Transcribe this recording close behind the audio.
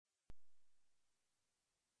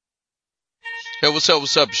Hey, what's up?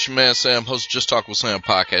 What's up? It's your man Sam, host of Just Talk with Sam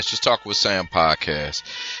podcast. Just Talk with Sam podcast.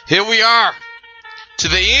 Here we are to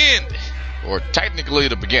the end, or technically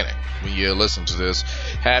the beginning when you listen to this.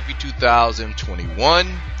 Happy 2021.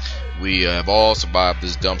 We have all survived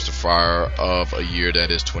this dumpster fire of a year that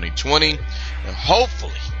is 2020. And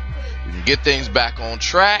hopefully we can get things back on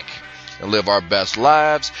track and live our best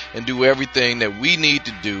lives and do everything that we need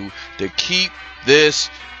to do to keep this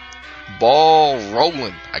ball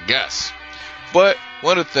rolling, I guess. But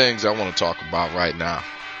one of the things I want to talk about right now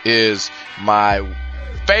is my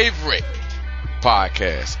favorite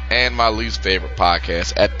podcast and my least favorite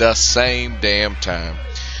podcast at the same damn time.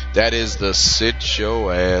 That is the Sit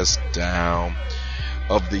Your Ass Down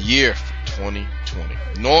of the year for 2020.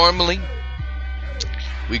 Normally,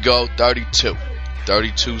 we go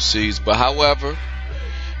 32 Cs, but however,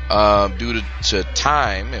 due to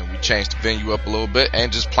time, and we changed the venue up a little bit,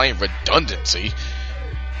 and just plain redundancy,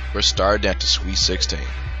 we're starting at the Sweet 16.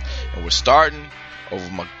 And we're starting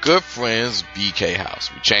over my good friend's BK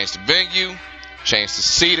house. We changed the venue, changed the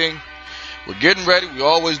seating. We're getting ready. We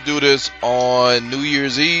always do this on New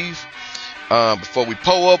Year's Eve, before we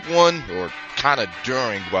pull up one, or kind of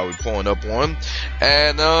during while we're pulling up one.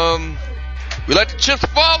 And we let the chips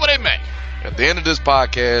fall where they may. At the end of this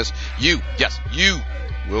podcast, you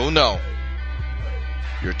will know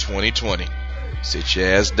your 2020 Sit Your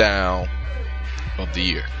Ass Down of the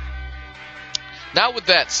year. Now, with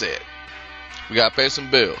that said, we got to pay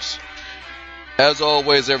some bills. As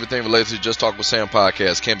always, everything related to the Just Talk with Sam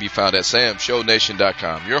podcast can be found at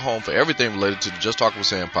samshownation.com, your home for everything related to the Just Talk with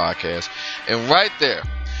Sam podcast. And right there,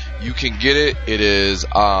 you can get it. It is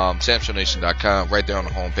samshownation.com. Right there on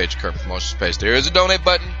the homepage, current promotions page, there is a donate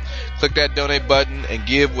button. Click that donate button and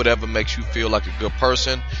give whatever makes you feel like a good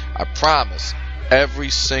person. I promise, every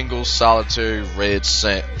single solitary red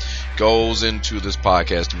cent goes into this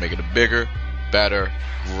podcast to make it a bigger, better,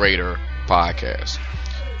 greater podcast.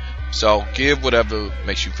 So give whatever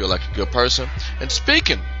makes you feel like a good person. And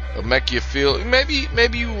speaking of make you feel, maybe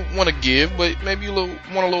you want to give, but maybe you want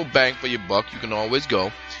a little bang for your buck, you can always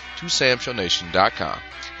go to samshownation.com.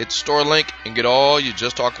 Hit the store link and get all your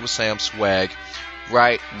Just Talking with Sam swag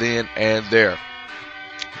right then and there.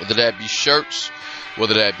 Whether that be shirts,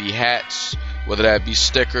 whether that be hats, whether that be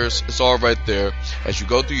stickers, it's all right there. As you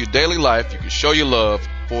go through your daily life, you can show your love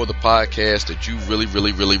for the podcast that you really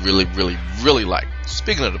like.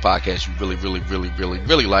 Speaking of the podcast you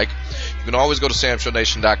really like, you can always go to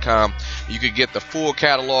samshownation.com. You can get the full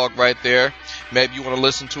catalog right there. Maybe you want to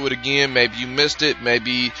listen to it again. Maybe you missed it.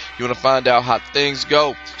 Maybe you want to find out how things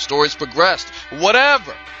go. Stories progressed.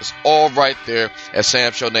 Whatever. It's all right there at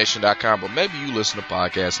samshownation.com. But maybe you listen to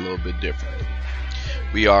podcasts a little bit differently.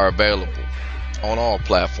 We are available on all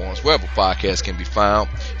platforms, wherever podcasts can be found,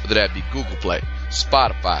 whether that be Google Play,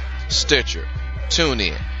 Spotify, Stitcher,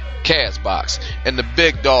 TuneIn, Castbox, and the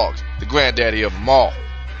big dogs, the granddaddy of them all,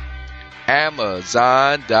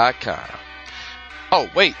 Amazon.com. Oh,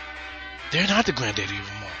 wait, they're not the granddaddy of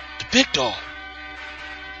them all. The big dog,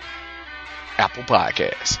 Apple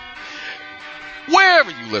Podcasts. Wherever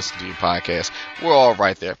you listen to your podcast, we're all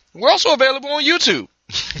right there. We're also available on YouTube.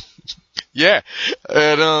 Yeah,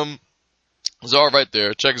 and it's all right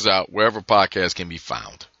there. Check us out wherever podcasts can be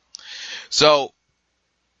found. So,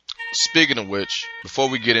 speaking of which, before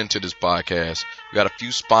we get into this podcast, we got a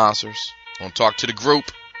few sponsors. I want to talk to the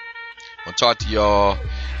group. I want to talk to y'all,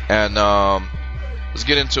 and let's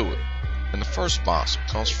get into it. And the first sponsor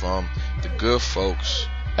comes from the good folks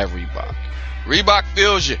at Reebok. Reebok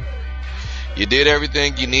feels you. You did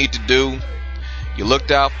everything you need to do. You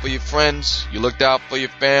looked out for your friends. You looked out for your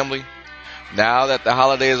family. Now that the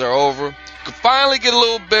holidays are over, you can finally get a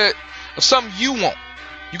little bit of something you want.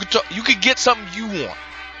 You could get something you want.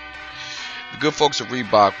 The good folks at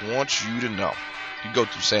Reebok want you to know. You go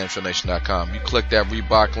to samshownation.com. You click that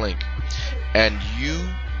Reebok link, and you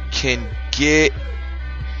can get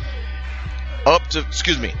up to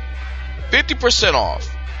 50% off,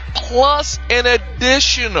 plus an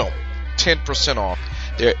additional 10% off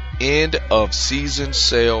their end of season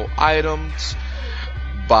sale items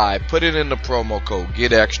by putting in the promo code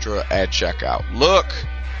Get Extra at checkout. Look,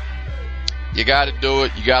 you got to do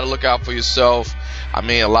it. You got to look out for yourself. I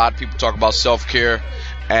mean, a lot of people talk about self-care,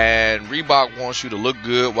 and Reebok wants you to look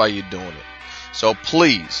good while you're doing it. So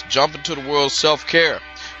please, jump into the world of self-care.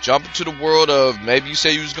 Jump into the world of, maybe you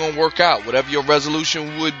say you was going to work out, whatever your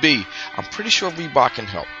resolution would be. I'm pretty sure Reebok can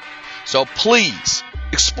help. So please,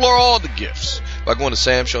 explore all the gifts by going to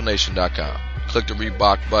samshownation.com. Click the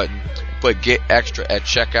Reebok button, put Get Extra at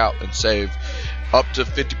checkout, and save up to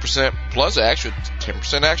 50% plus an extra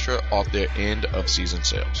 10% extra off their end of season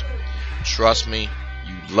sales. Trust me,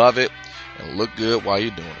 you love it. and look good while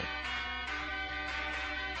you're doing it.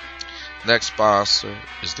 Next sponsor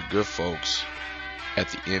is the good folks at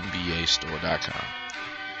the NBAstore.com.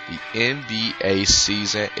 The NBA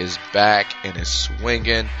season is back and it's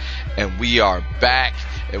swinging, and we are back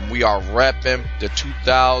and we are repping the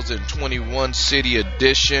 2021 City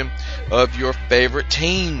Edition of your favorite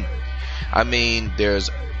team. I mean, there's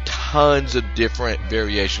tons of different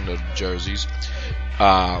variations of jerseys,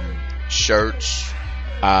 shirts,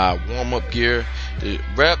 warm-up gear to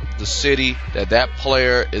rep the city that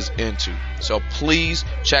player is into. So please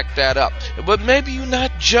check that out. But maybe you're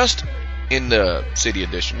not just in the City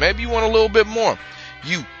Edition. Maybe you want a little bit more.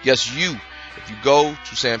 You. If you go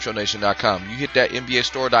to samshownation.com, you hit that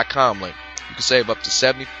NBAstore.com link, you can save up to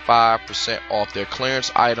 75% off their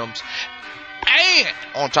clearance items. And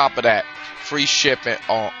on top of that, free shipping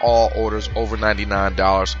on all orders over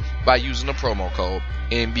 $99 by using the promo code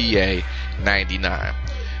NBA99.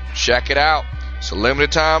 Check it out. It's a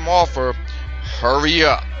limited time offer. Hurry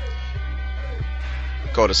up.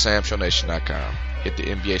 Go to samshownation.com. Hit the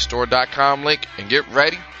NBAstore.com link and get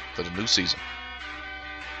ready for the new season.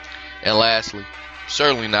 And lastly,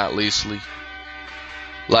 certainly not leastly,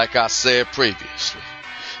 like I said previously,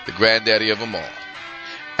 the granddaddy of them all,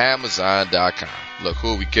 Amazon.com. Look,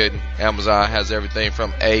 who are we kidding? Amazon has everything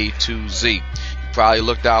from A to Z. You probably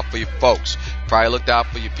looked out for your folks. Probably looked out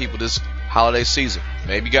for your people this holiday season.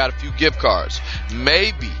 Maybe you got a few gift cards.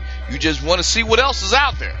 Maybe you just want to see what else is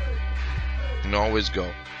out there. You can always go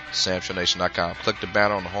to SamShowNation.com. Click the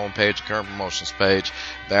banner on the homepage, the current promotions page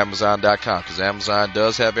of Amazon.com, because Amazon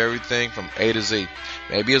does have everything from A to Z.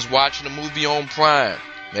 Maybe it's watching a movie on Prime.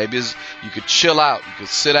 Maybe it's, you could chill out, you could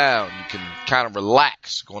sit down, you can kind of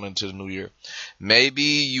relax going into the new year. Maybe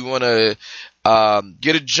you want to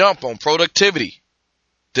get a jump on productivity.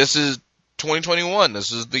 This is 2021.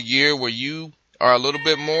 This is the year where you are a little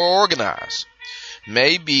bit more organized.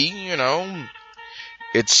 Maybe,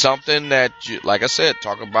 it's something that, like I said,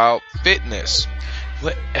 talk about fitness.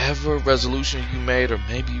 Whatever resolution you made, or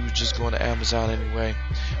maybe you were just going to Amazon anyway,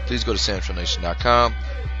 please go to SamShowNation.com,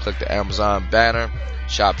 click the Amazon banner,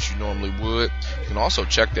 shop as you normally would. You can also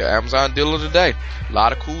check the Amazon deal of the day. A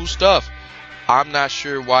lot of cool stuff. I'm not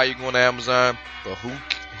sure why you're going to Amazon, but who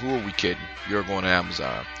are we kidding? You're going to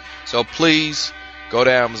Amazon. So please go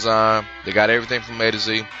to Amazon. They got everything from A to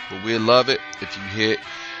Z, but we'd love it if you hit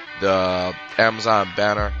the Amazon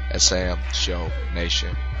banner at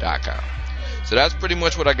SamShowNation.com. So that's pretty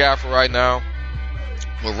much what I got for right now.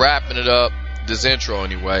 We're wrapping it up, this intro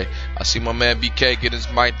anyway. I see my man BK getting his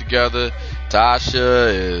mic together.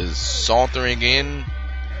 Tasha is sauntering in.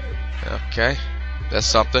 Okay, that's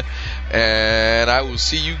something. And I will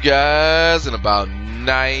see you guys in about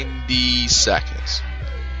 90 seconds.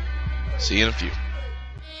 See you in a few.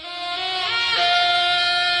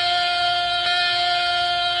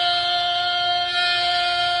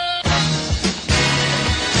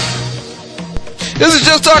 This is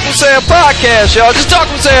Just Talking with Sam Podcast, y'all. Just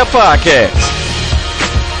Talking with Sam Podcast.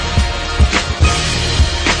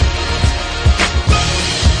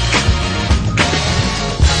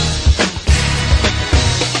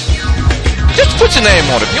 Just put your name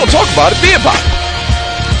on it. If you don't talk about it, be about it.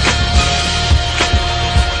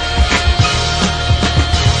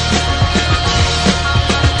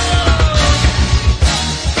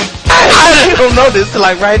 I don't know this till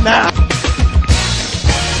like right now.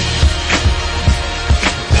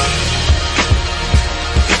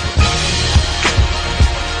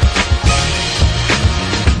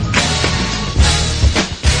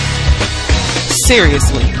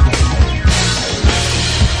 Seriously.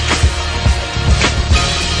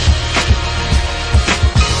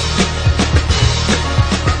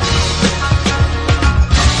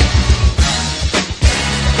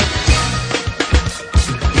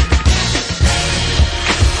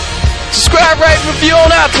 Subscribe, rate, and review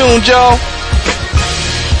on iTunes, y'all.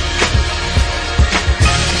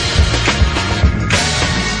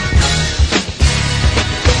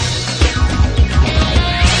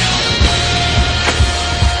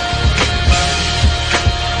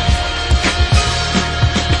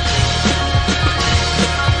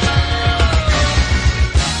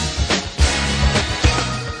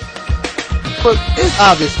 But it's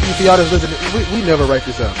obvious for y'all that's listening, we never write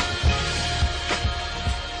this out.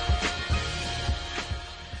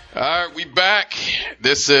 Alright, we back.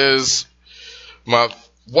 This is my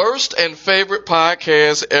worst and favorite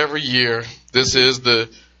podcast every year. This is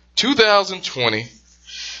the 2020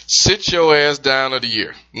 Sit Your Ass Down of the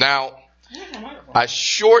Year. Now, I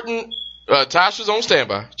shortened Tasha's on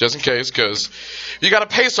standby, just in case, because you got to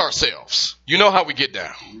pace ourselves. You know how we get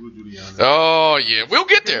down. Oh, yeah. We'll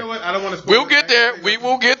get there. You know what? I don't want to We'll get there. We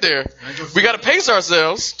will get there. We got to pace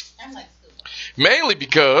ourselves. Mainly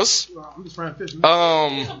because, I'm just trying to fish.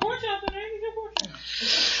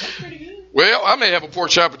 well, I may have a pork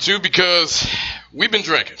chop or two because we've been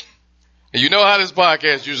drinking. And you know how this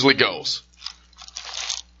podcast usually goes.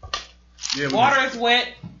 Yeah, Water is wet.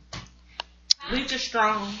 Bleach is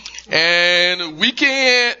strong. And we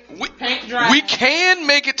can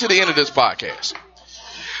make it to the end of this podcast.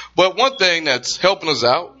 But one thing that's helping us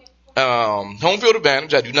out, home field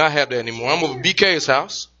advantage, I do not have that anymore. I'm over BK's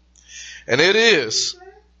house. And it is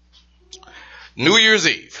New Year's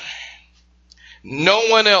Eve. No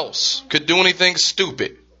one else could do anything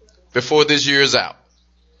stupid before this year is out.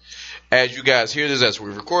 As you guys hear this, as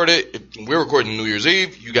we record it, we're recording New Year's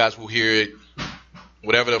Eve. You guys will hear it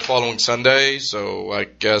whatever the following Sunday. So I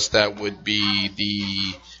guess that would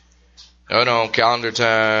be calendar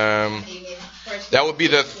time. That would be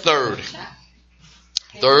the 3rd.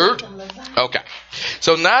 3rd? Okay.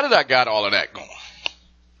 So now that I got all of that going,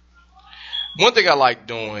 one thing I like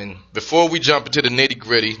doing before we jump into the nitty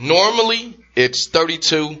gritty, normally it's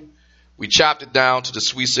 32. We chopped it down to the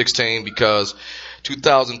Sweet 16 because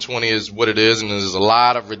 2020 is what it is, and there's a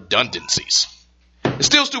lot of redundancies. There's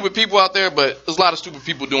still stupid people out there, but there's a lot of stupid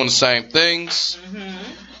people doing the same things.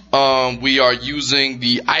 Mm-hmm. We are using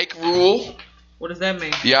the Ike rule. What does that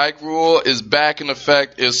mean? The Ike rule is back in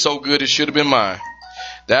effect. It's so good it should have been mine.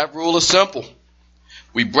 That rule is simple.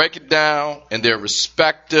 We break it down in their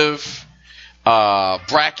respective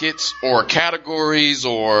brackets or categories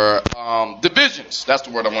or divisions. That's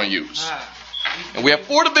the word I want to use. And we have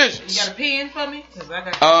 4 divisions. You got a pen for me? 'Cause I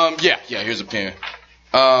got yeah, here's a pen.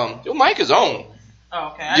 Your mic is on.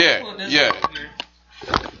 Oh, okay. Yeah.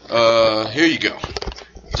 Here you go.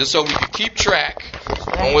 Just so we can keep track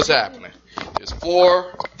on what's happening. There's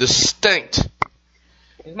 4 distinct.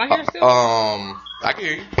 Is my hair still? I can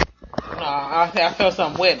hear you. No, I felt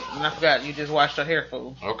something wet, and I forgot you just washed your hair,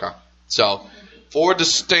 fool. Okay. So, 4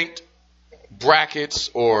 distinct brackets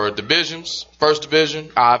or divisions. First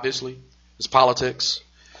division, obviously, is politics.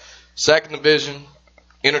 Second division,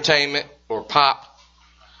 entertainment or pop.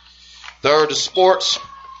 Third is sports.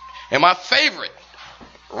 And my favorite,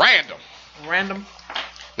 random. Random?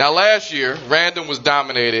 Now, last year, random was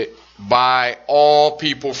dominated by all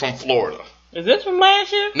people from Florida. Is this from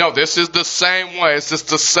last year? No, this is the same way. It's just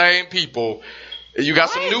the same people. You got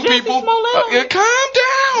some new people. Calm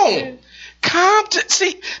down.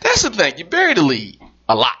 See, that's the thing. You bury the lead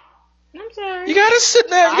a lot. I'm sorry. You gotta sit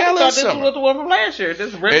down. You gotta let this was the one from last year.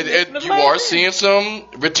 You are seeing some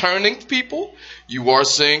returning people. You are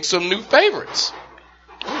seeing some new favorites.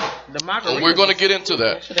 And we're going to get into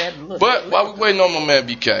that. But while we're waiting on my man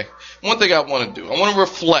BK, one thing I want to do, I want to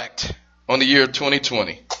reflect on the year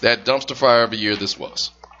 2020, that dumpster fire of a year this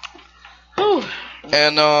was.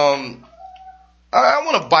 And I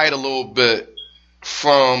want to bite a little bit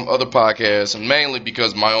from other podcasts, and mainly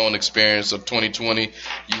because my own experience of 2020.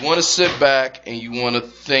 You want to sit back and you want to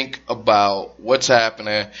think about what's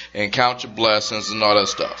happening and count your blessings and all that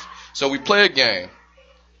stuff. So we play a game.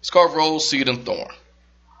 It's called Rose, Seed, and Thorn.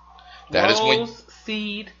 Rose,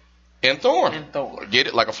 seed, and thorn. Get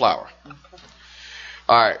it? Like a flower. Okay.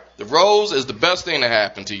 All right. The rose is the best thing that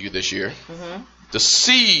happened to you this year. Mm-hmm. The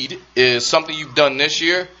seed is something you've done this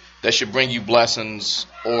year that should bring you blessings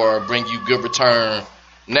or bring you good return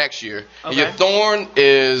next year. Okay. And your thorn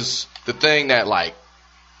is the thing that, like,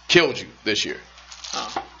 killed you this year.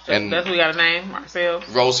 Oh. And that's what we got to name ourselves?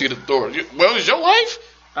 Rose, seed, and thorn. Well, it's your life.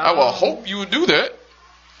 I will hope you would do that.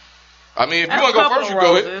 I mean, if you want to go first, you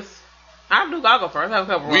go ahead. I'll go first. I have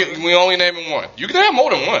a couple roses. We only naming one. You can have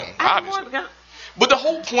more than one, obviously. But the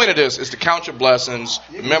whole point of this is to count your blessings.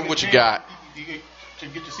 Remember what you got. You get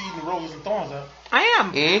your seed and roses and thorns out. I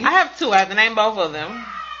am. Mm-hmm. I have 2. I have to name both of them.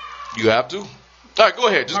 You have to? All right, go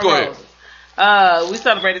ahead. Just go ahead. We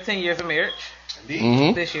celebrated 10 years of marriage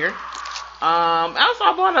this year. Also,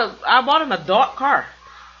 I bought an adult car.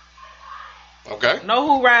 Okay. No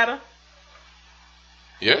Who Rider.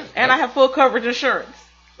 Yeah. And I have full coverage insurance.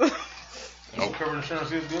 Full coverage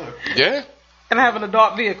insurance is good. Yeah. And I have an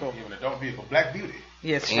adult vehicle. You have an adult vehicle. Black Beauty.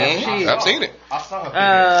 Yes, she is. I've seen it. I saw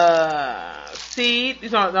her.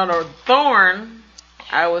 Seed. No, thorn.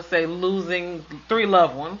 I would say losing 3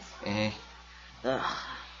 loved ones. Mm-hmm.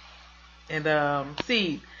 And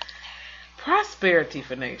seed. Prosperity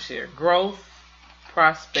for next year. Growth.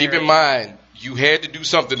 Prosperity. Keep in mind, you had to do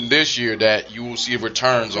something this year that you will see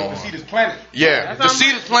returns on. The seed is planted. Yeah, the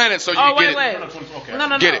seed is planted so you can get it. Okay.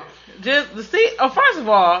 No. Get it. Just the seed. Oh, first of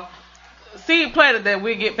all, seed planted that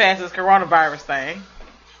we get past this coronavirus thing.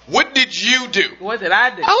 What did you do? What did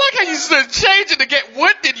I do? I like how you said change it to get.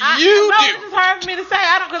 What did you No, do? it's just hard for me to say.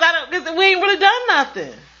 Because we ain't really done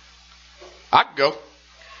nothing. I can go.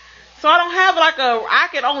 So I don't have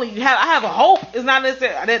I have a hope. It's not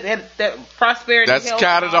necessarily that prosperity. That's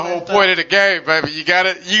kind of the whole point of the game, baby. You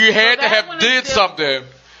had to have did something.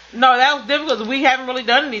 No, that was difficult because we haven't really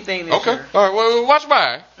done anything this Okay. year. All right. Well, watch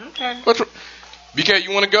mine. Okay. BK,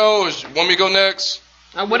 you want to go? Or want me to go next?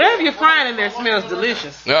 Whatever you find in there smells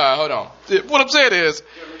delicious. All right, hold on. What I'm saying is,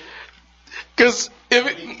 because me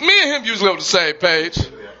and him usually on the same page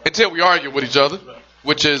until we argue with each other,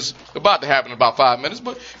 which is about to happen in about 5 minutes.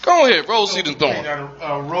 But go ahead, Rose, Seed, and Thorn.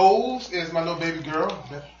 Rose is my little baby girl.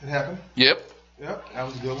 It happened. Yep. Yep, that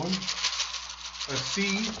was a good one.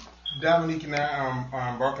 C, Dominique and I are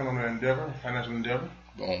embarking on an financial endeavor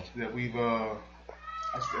Boom. that we've.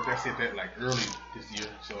 I said that like early this year,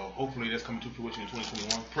 so hopefully that's coming to fruition in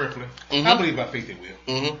 2021. Prayerfully, I believe by faith it will.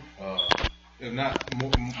 Mm-hmm. If not,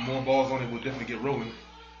 more balls on it will definitely get rolling.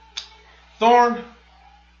 Thorn,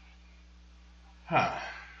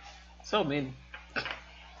 So many.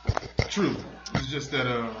 True. It's just that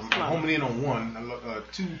I'm homing in on one.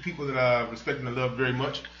 Two people that I respect and I love very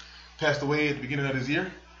much passed away at the beginning of this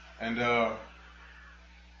year, and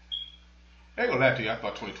I ain't gonna lie to you, I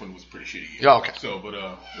thought 2020 was a pretty shitty year. Yeah, okay. So, but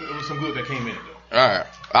it was some good that came in it though. All right.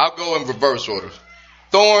 I'll go in reverse order.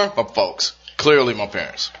 Thorn, my folks. Clearly my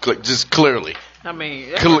parents. Just clearly. I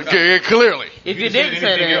mean, clearly. If you didn't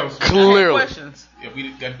say that, else, clearly. questions. Yeah,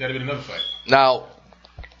 that'd have been another fight. Now,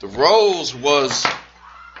 the Rose was,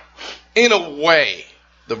 in a way,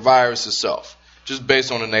 the virus itself. Just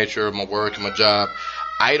based on the nature of my work and my job,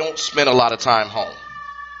 I don't spend a lot of time home.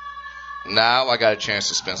 Now I got a chance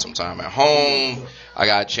to spend some time at home. I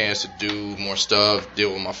got a chance to do more stuff,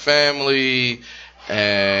 deal with my family,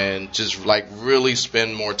 and just like really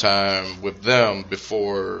spend more time with them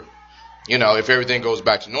before, if everything goes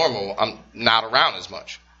back to normal, I'm not around as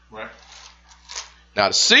much. Right. Now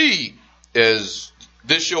the C is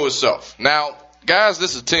this show itself. Now, guys,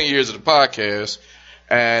 this is 10 years of the podcast,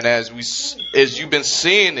 and as you've been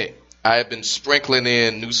seeing it, I have been sprinkling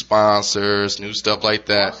in new sponsors, new stuff like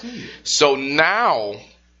that. So now,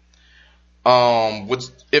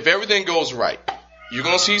 if everything goes right, you're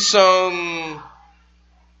going to see some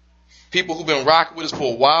people who've been rocking with us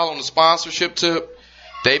for a while on the sponsorship tip.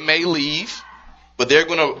 They may leave, but they're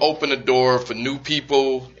going to open the door for new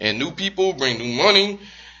people, and new people bring new money.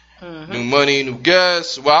 Mm-hmm. New money, new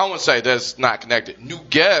guests. Well, I wouldn't say that's not connected. New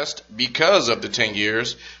guests, because of the 10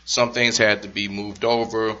 years, some things had to be moved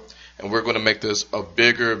over. And we're going to make this a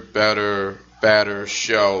bigger, better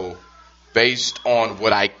show based on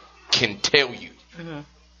what I can tell you. Mm-hmm.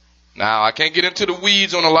 Now, I can't get into the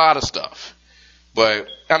weeds on a lot of stuff. But,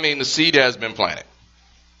 the seed has been planted.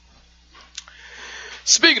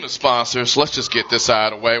 Speaking of sponsors, let's just get this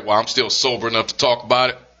out of the way while I'm still sober enough to talk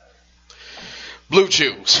about it. Blue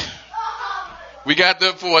Chews. We got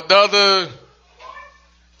them for another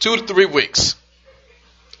 2 to 3 weeks.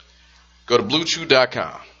 Go to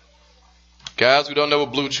BlueChew.com. Guys, we don't know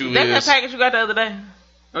what Blue Chew is. That's that package you got the other day?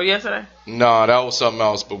 Or yesterday? No, that was something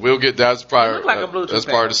else, but we'll get that's probably like a Blue Chew that's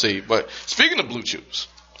part of the seed. But speaking of Blue Chews,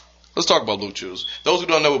 let's talk about Blue Chews. Those who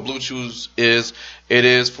don't know what Blue Chews is, it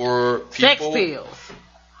is for people, sex pills,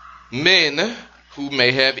 men who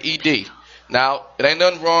may have ED. Now, it ain't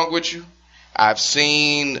nothing wrong with you. I've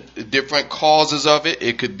seen different causes of it.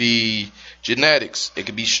 It could be genetics. It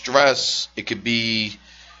could be stress. It could be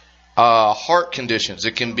heart conditions.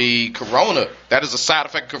 It can be corona. That is a side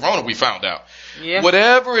effect of corona, we found out. Yeah.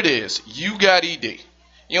 Whatever it is, you got ED.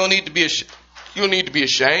 You don't need to be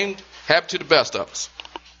ashamed. Happen to the best of us.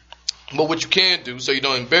 But what you can do, so you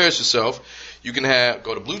don't embarrass yourself, you can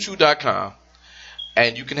go to BlueChew.com,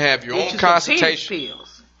 and you can have your own consultation.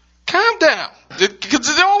 Pills. Calm down,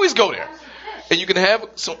 because they always go there. And you can have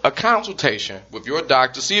a consultation with your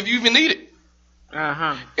doctor, see if you even need it.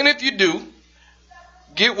 Uh-huh. And if you do,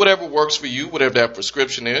 get whatever works for you, whatever that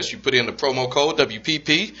prescription is. You put in the promo code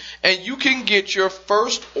WPP, and you can get your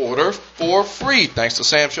first order for free, thanks to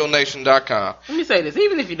SamShowNation.com. Let me say this,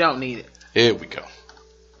 even if you don't need it. Here we go.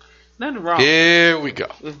 Nothing wrong. Here we go.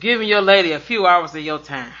 With giving your lady a few hours of your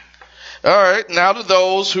time. All right, now to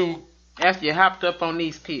those who... After you hopped up on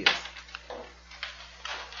these pills.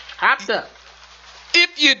 Hopped up.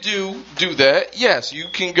 If you do that, yes, you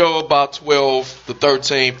can go about 12 to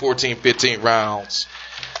 13, 14, 15 rounds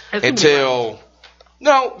until...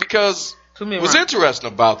 No, because what's interesting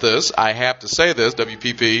about this, I have to say this,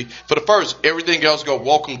 WPP, for the first, everything else go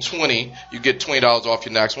welcome 20, you get $20 off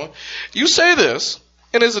your next one. You say this,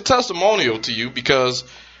 and it's a testimonial to you because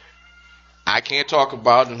I can't talk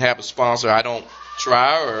about and have a sponsor I don't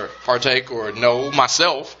try or partake or know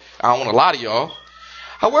myself. I don't want to lie to y'all.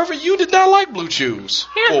 However, you did not like Blue Chews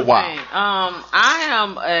for a while. Thing.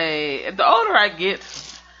 The older I get,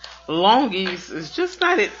 Longies is just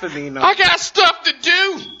not it for me. No. I got stuff to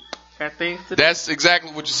do. Got things to do. That's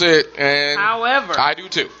exactly what you said, and However, I do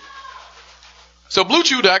too. So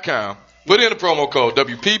BlueChew.com, put in the promo code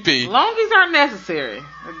WPP. Longies are necessary.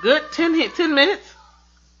 A good 10 minutes.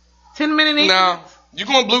 10-minute increments. Now, you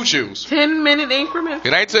going Blue Chews. 10-minute increments.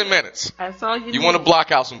 It ain't 10 minutes. That's all you need. You want to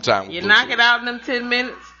block out some time with You Blue knock Chews. it out in them 10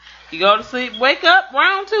 minutes. You go to sleep, wake up,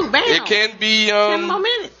 round 2, bam. It can be 10 more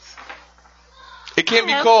minutes. It can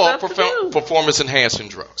be I have called stuff to do. performance enhancing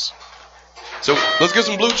drugs. So let's get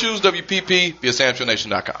some Blue Chews, WPP via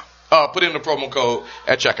SamTrillNation.com. Put in the promo code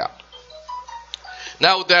at checkout.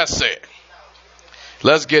 Now with that said,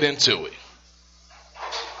 let's get into it.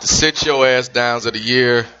 The sit your ass downs of the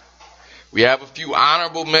year. We have a few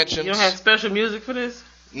honorable mentions. You don't have special music for this?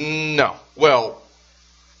 No. Well,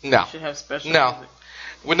 no. You should have special No. music.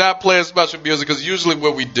 We're not playing special music because usually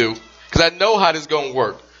what we do, because I know how this is going to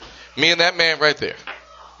work. Me and that man right there,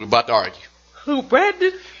 we're about to argue. Who,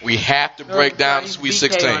 Brandon? We have to break down the he's Sweet BK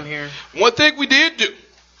 16. on here. One thing we did do,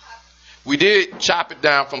 we did chop it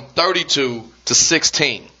down from 32 to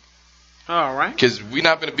 16 All right. because we're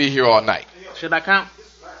not going to be here all night. Should I count?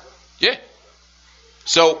 Yeah.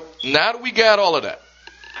 So now that we got all of that,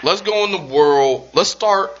 let's go in the world. Let's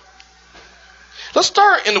start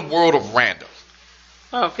in the world of random.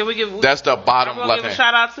 Oh, can we give... That's the bottom I'm left give a hand.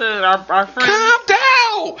 shout out to our friends. Calm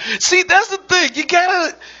down. See, that's the thing. You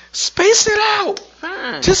gotta space it out.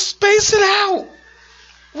 Fine. Just space it out.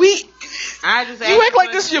 I just You act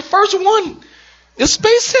like this is your first one. Just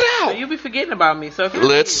space it So out. you be forgetting about me. So if you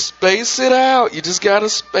Let's space it out. You just gotta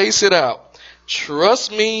space it out.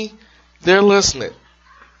 Trust me, they're listening.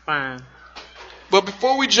 Fine. But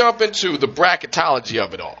before we jump into the bracketology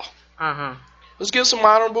of it all, let's give some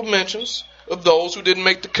honorable mentions of those who didn't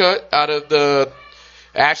make the cut out of the...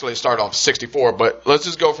 Actually, it started off 64, but let's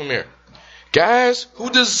just go from here. Guys who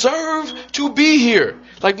deserve to be here,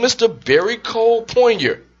 like Mr. Barry Cole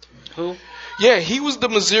Poinier. Who? Yeah, he was the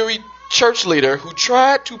Missouri church leader who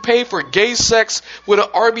tried to pay for gay sex with an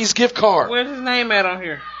Arby's gift card. Where's his name at on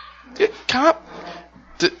here?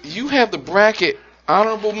 You have the bracket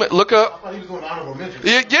honorable... Look up. I thought he was doing honorable mentions.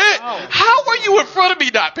 Yeah. Oh. How were you in front of me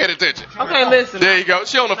not paying attention? Okay, listen. There you go.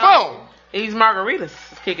 She on the phone. These margaritas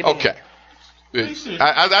kicking in. Okay.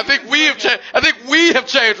 I think we have changed. I think we have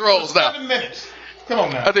changed roles now. 7 minutes. Come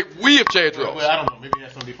on now. I think we have changed roles. Well, I don't know. Maybe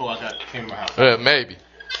that's something before I came to my house. Maybe.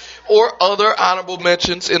 Or other honorable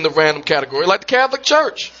mentions in the random category, like the Catholic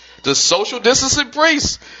Church, the social distancing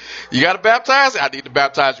priests. You got to baptize? I need to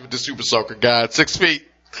baptize you with the Super Soaker guy at 6 feet.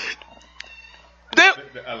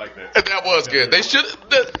 I like that. That was good. They should.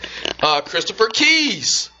 Christopher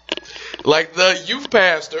Keys, like the youth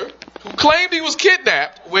pastor who claimed he was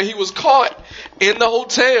kidnapped when he was caught in the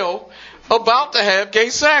hotel about to have gay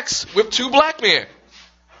sex with 2 black men.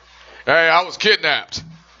 Hey, I was kidnapped.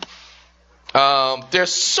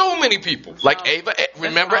 There's so many people like Ava.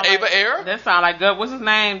 Remember Ava Air? That sound like what's his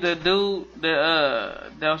name? The dude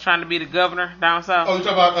that was trying to be the governor down south. Oh, you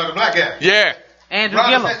talking about the black guy? Yeah. Andrew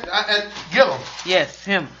Gillum. Gillum. Yes,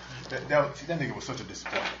 him. That nigga was such a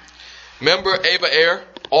disappointment. Remember Ava Air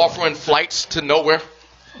offering flights to nowhere?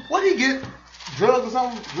 What did he get? Drugs or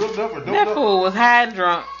something? Drugged up or doped That up? fool was high and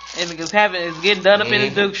drunk and is getting done up in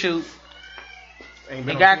his Duke shoot. Ain't He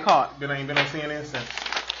been got on caught. Ain't been on CNN since.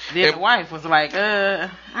 Then the wife was like, I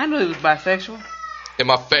knew he was bisexual. And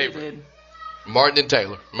my He favorite, did. Martin and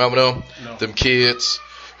Taylor. Remember them? No. Them kids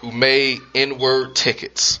who made N-word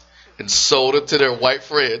tickets and sold it to their white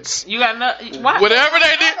friends. You got nothing. Why? Whatever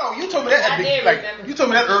they did. No, you told me that. I did remember. You told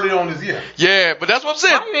me that early on this year. Yeah, but that's what I'm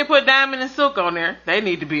saying. Why you ain't put Diamond and Silk on there? They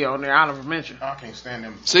need to be on there. Honorable mention. I can't stand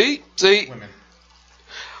them See? women.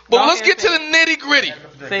 But Go let's ahead, get to the nitty gritty.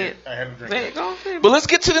 Say it. I had to drink Say it. it. Go on, say it. But let's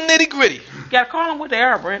get to the nitty gritty. You gotta call them what they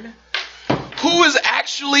are, Brandon. Who is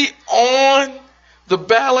actually on the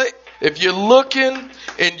ballot? If you're looking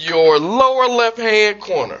in your lower left hand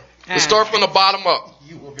corner, let's start from the bottom up.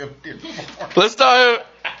 You will be able to do Let's start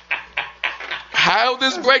how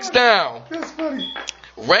this breaks down. That's funny.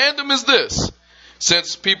 Random is this.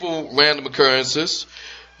 Since people random occurrences,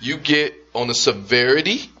 you get on the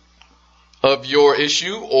severity of your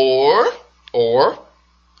issue or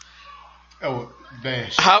Oh,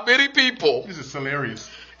 dash. how many people This is hilarious.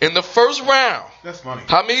 in the first round, That's funny.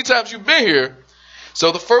 how many times you've been here.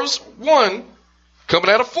 So the first one coming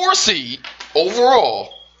at a 4 seed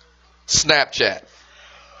overall, Snapchat.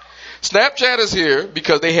 Snapchat is here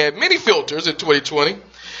because they had many filters in 2020.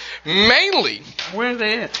 Mainly, Where's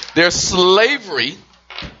it? their slavery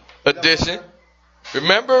edition.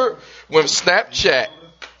 Remember when Snapchat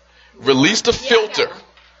released a filter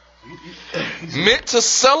meant to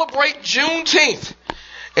celebrate Juneteenth,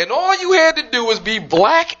 and all you had to do was be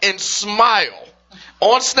black and smile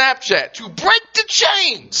on Snapchat to break the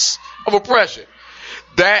chains of oppression?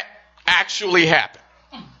 That actually happened.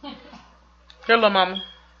 Here, little mama.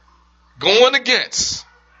 Going against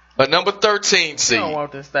a number 13 seed. You don't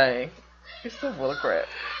want this thing. It's still full of crap.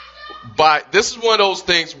 But this is one of those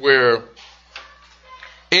things where,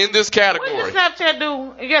 in this category, What does Snapchat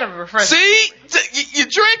do? You gotta refresh. see, you're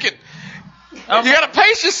drinking. Okay. You gotta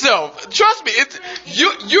pace yourself. Trust me,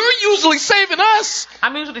 you're usually saving us.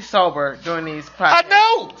 I'm usually sober during these I podcasts.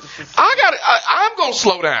 know. I'm gonna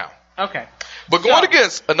slow down. Okay. But going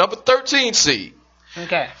against a number 13 seed,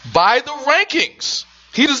 Okay. by the rankings,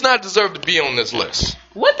 he does not deserve to be on this list.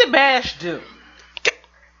 What did Bash do?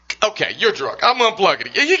 Okay, you're drunk. I'm unplugging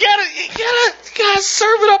it. You gotta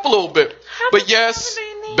serve it up a little bit. But yes,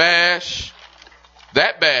 Bash,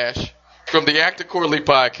 that Bash from the Actor Quarterly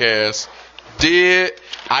podcast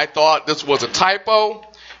I thought this was a typo.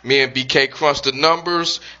 Me and BK crunched the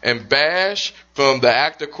numbers, and Bash from the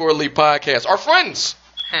Actor Quarterly podcast, our friends,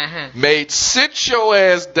 made Sit Your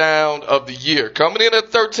Ass Down of the year. Coming in at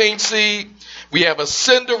 13 seed, we have a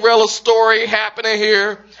Cinderella story happening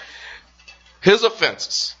here. His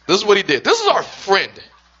offenses. This is what he did. This is our friend.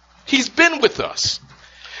 He's been with us.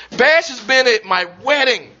 Bash has been at my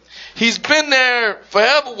wedding. He's been there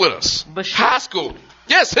forever with us. High school.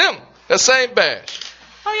 Yes, him. That same Bash.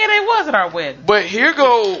 Oh yeah, they was at our wedding. But here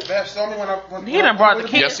go. Bash saw me when He done brought the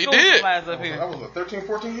kids. Yes, he did. Up here. That was 13,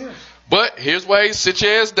 14 years. But here's why he Sit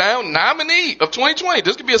Your Ass Down nominee of 2020.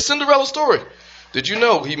 This could be a Cinderella story. Did you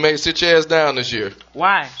know he made Sit Your Ass Down this year?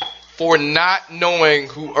 Why? For not knowing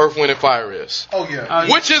who Earth, Wind, and Fire is. Oh,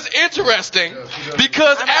 yeah. Which is interesting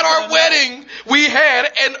because at our wedding, we had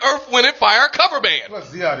an Earth, Wind, and Fire cover band. Plus,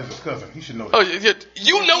 Ziad is his cousin. He should know that. Oh,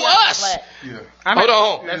 you know us. Yeah. Hold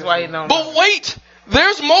on. That's why he knows. But wait,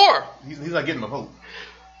 there's more. He's not getting a vote.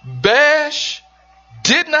 Bash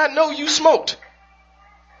did not know you smoked.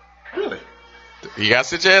 Really? You got to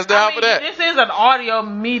sit your ass down for that. This is an audio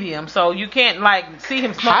medium, so you can't see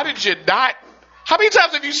him smoke. How did you not? How many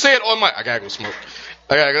times have you said on my? I gotta go smoke.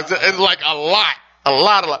 It's like a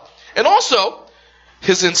lot. And also,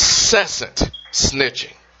 his incessant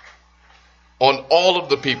snitching on all of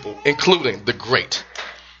the people, including the great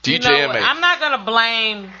DJ M.A. I'm not gonna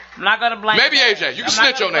blame. Maybe AJ. You can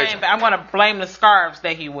snitch on AJ. I'm gonna blame the scarves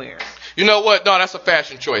that he wears. You know what? No, that's a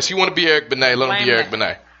fashion choice. He want to be Eric Benet. Let him be Eric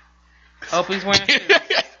Benet. Hope he's wearing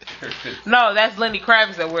shoes. No, that's Lenny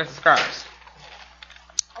Kravitz that wears the scarves.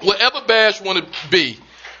 Whatever Bash want to be.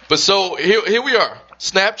 But so here we are.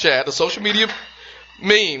 Snapchat, a social media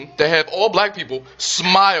meme that have all black people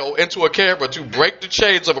smile into a camera to break the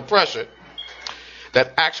chains of oppression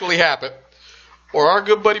that actually happened. Or our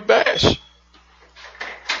good buddy Bash.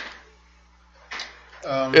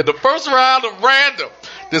 In the first round of random.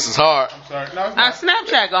 This is hard. I'm sorry. No, it's not.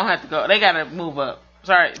 Snapchat gonna have to go. They gotta move up.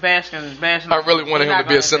 Sorry, Bash. I really wanted him to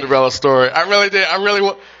be a Cinderella story. I really did. I really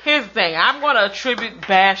want. Here's the thing. I'm gonna attribute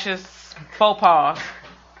Bash's faux pas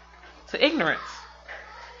to ignorance.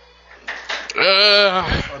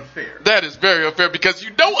 Unfair. That is very unfair because you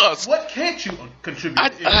know us. What can't you contribute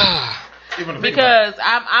to even if because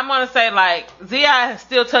I'm gonna say like Z.I.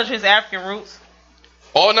 still touch his African roots.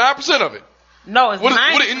 All 9% of it. No, it's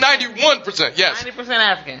 91%. Yes. 90%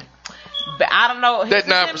 African. But I don't know. That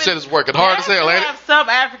 9% is working hard as hell, ain't it? Have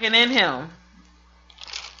sub-African in him.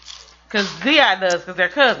 Because Z.I. does, because they're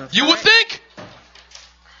cousins. You would think.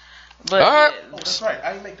 But all right. that's right.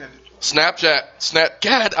 I didn't make that.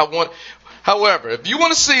 Snapchat. However, if you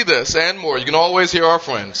want to see this and more, you can always hear our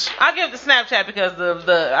friends. I'll give it to Snapchat because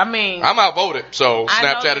I'm outvoted, so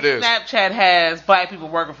Snapchat it is. Snapchat has black people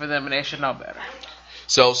working for them and they should know better.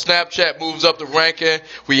 So Snapchat moves up the ranking.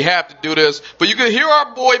 We have to do this. But you can hear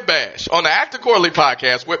our boy Bash on the Actor Quarterly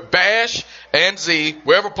podcast with Bash and Z,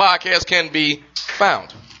 wherever podcasts can be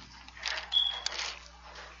found.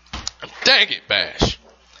 Dang it, Bash.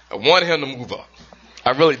 I wanted him to move up. I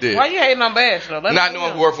really did. Why you hating on Bash, though? Not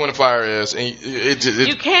knowing who Earth, Wind, and Fire is. And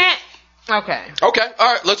you can't. Okay. Okay.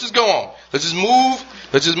 All right. Let's just go on. Let's just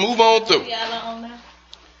move on through.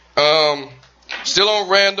 Still on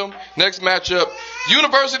random. Next matchup,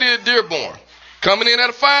 University of Dearborn, coming in at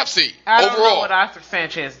a 5 seed I don't overall. know what Oscar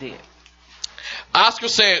Sanchez did. Oscar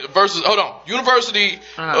Sanchez versus University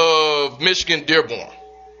of Michigan Dearborn.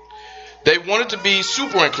 They wanted to be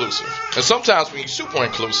super inclusive, and sometimes when you're super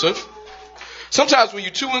inclusive, sometimes when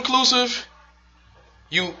you're too inclusive,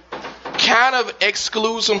 you kind of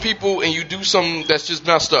exclude some people and you do something that's just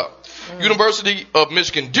messed up. University of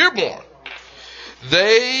Michigan Dearborn,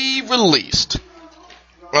 they released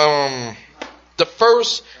the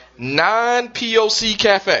first non-POC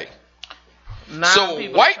cafe. So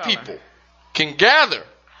white people can gather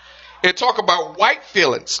and talk about white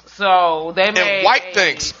feelings. So they made and white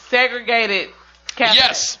things. Segregated cafe.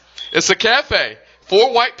 Yes, it's a cafe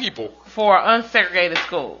for white people. For unsegregated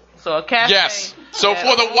school. So a cafe. Yes. So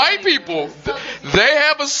for the white people, they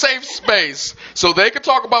have a safe space so they can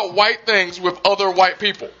talk about white things with other white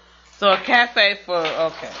people. So a cafe for,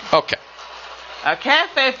 okay. Okay. A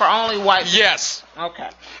cafe for only white people. Yes. Okay.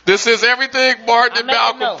 This is everything Martin and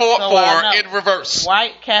Malcolm fought for in reverse.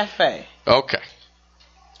 White cafe. Okay.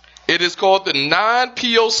 It is called the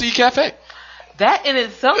non-POC cafe. That in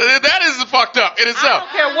itself. That is fucked up in itself. I don't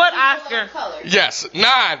care what Oscar. Yes,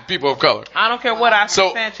 9 people of color. I don't care what Oscar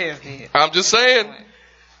Sanchez did. I'm just saying,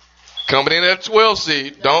 coming in at 12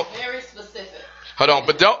 seed, don't. Very specific. Hold on,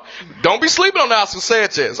 but don't be sleeping on Oscar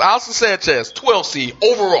Sanchez. Oscar Sanchez, 12 seed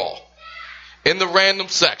overall, in the random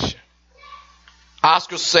section.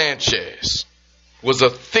 Oscar Sanchez was a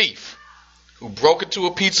thief who broke into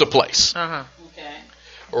a pizza place. Okay.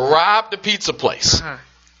 Robbed the pizza place.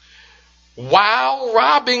 While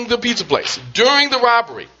robbing the pizza place, during the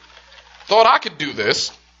robbery, thought I could do this,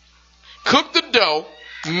 cooked the dough,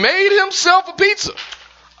 made himself a pizza.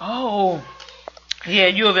 Oh. Yeah,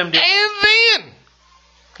 U of M did. And then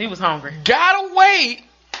he was hungry. Got away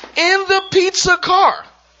in the pizza car.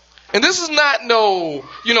 And this is not the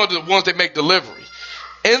ones that make delivery.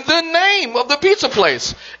 And the name of the pizza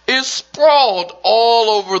place is sprawled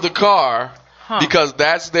all over the car because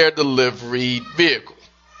that's their delivery vehicle.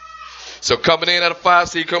 So coming in at a 5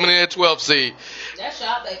 seed, coming in at 12 seed. That's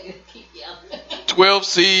y'all that keep yelling. 12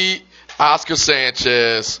 seed, Oscar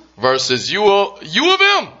Sanchez versus U of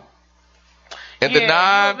M. And the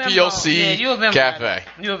non-POC cafe.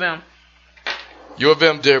 U of M. U of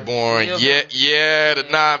M Dearborn. Yeah, the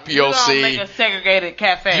non-POC. You don't make a segregated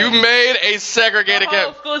cafe. You made a segregated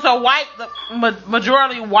cafe. School is a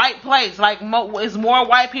majority white place. Like it's more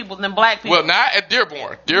white people than black people. Well, not at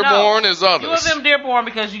Dearborn. Dearborn is others. U of M Dearborn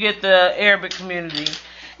because you get the Arabic community.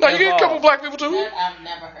 No, you get a couple black people too. I've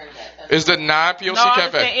never heard that. It's the non-POC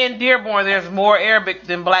cafe. In Dearborn, there's more Arabic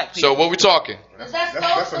than black people. So what we talking?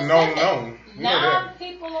 That's a known.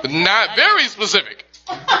 Non-people. Not very specific.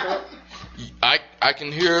 I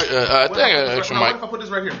can hear. I think what if I put this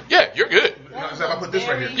right here? Yeah, you're good. If I put this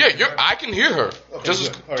right here. Yeah, I can hear her. Okay,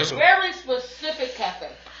 very specific cafe.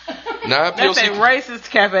 That's a racist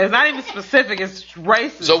cafe. It's not even specific. It's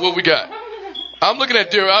racist. So what we got? I'm looking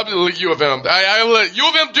at Dearborn. I'm looking at U of M. U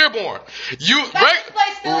of M Dearborn.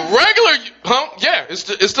 Regular, Yeah,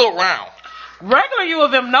 it's still around. Regular U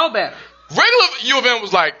of M know better. Regular U of M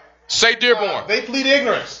was like, say Dearborn. They plead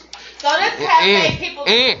ignorance. So this cafe, people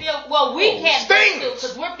can still, we can't go to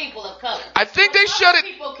because we're people of color. I think they shut it.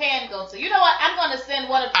 People can go to. You know what? I'm going to send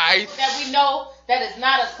one of the people that we know that is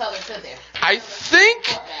not of color to there. I think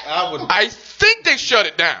they shut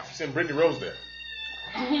it down. Send Brittany Rose there.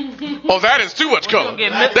 Oh, that is too much color. They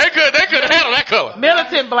couldn't handle that color.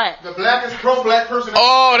 Militant black. The blackest pro-black person.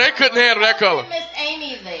 Oh, they couldn't handle that color. Miss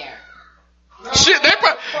Amy there. Shit,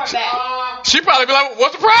 she probably be like,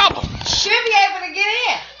 what's the problem? She'll be able to get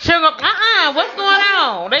in. She'll go, what's going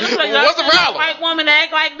on? They just like, what's the problem? White woman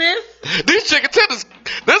act like this? These chicken tenders,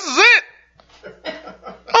 this is it.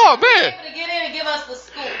 Oh, man. She'll be able to get in and give us the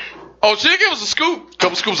scoop. Oh, she'll give us a scoop.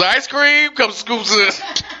 Couple scoops of ice cream, couple scoops of this.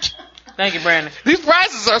 Thank you, Brandon. These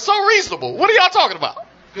prices are so reasonable. What are y'all talking about?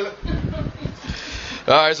 All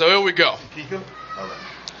right, so here we go.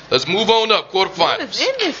 Let's move on up. Quarterfinals. What is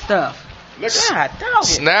in this stuff? God, dog.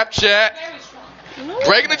 Snapchat.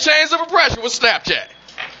 Breaking the chains of oppression with Snapchat.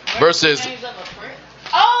 Versus.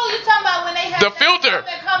 Oh, you're talking about when they have the filter.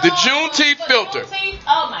 The Juneteenth filter.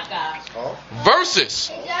 Oh, my gosh. Versus.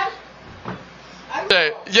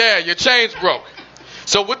 Yeah, your chains broke.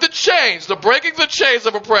 So with the chains, the breaking the chains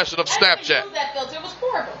of oppression of Snapchat. That filter was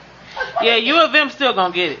horrible. Yeah, U of M still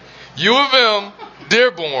gonna get it. U of M,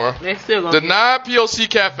 Dearborn, they still gonna the non-POC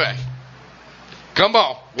cafe. Come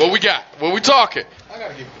on, what we got? What we talking? I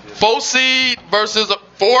gotta give it to 4 seed versus a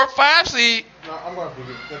 4 or 5 seed. No, I gotta give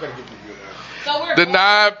it to you. So we're the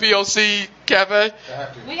non-POC cafe.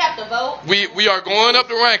 We have to vote. We are going up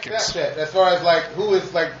the rankings. Snapchat, as far as like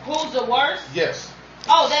who's the worst? Yes.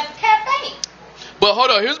 Oh, that's cafe. But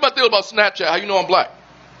hold on, here's my deal about Snapchat. How you know I'm black?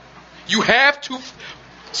 You have to.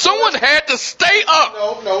 Someone had to stay up.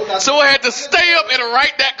 No. Someone had to stay up and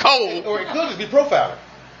write that code. Or it could just be profiling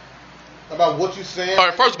about what you're saying. All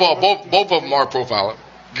right, first of all, both of them are profiling.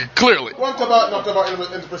 Clearly. Well, I'm talking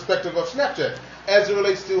about in the perspective of Snapchat. As it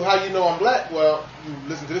relates to how you know I'm black, well, you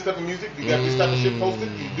listen to this type of music, you got this type of shit posted,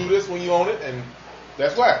 you do this when you own it, and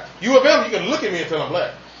that's why. U of M, you can look at me and tell I'm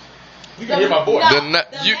black. You can hear my voice. No, the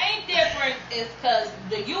main difference is because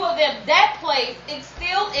the U of M, that place is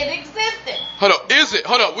still in existence. Hold on, is it?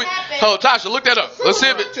 Hold on, hold on, Tasha, look that up. Let's see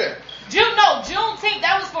if it. Juneteenth,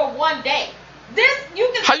 that was for one day. This, you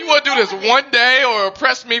can. How you want to do this? One day or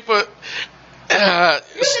press me for. You can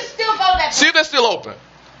still go that. See if that's still open.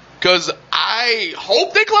 Because I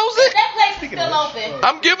hope they close it. That place is still open.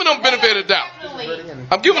 I'm giving them benefit of doubt.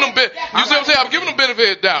 I'm giving them benefit. You see what I'm saying? I'm giving them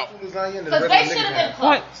benefit of doubt. Because they should have been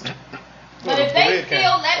closed. But if they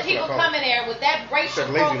still let people come in there with that racial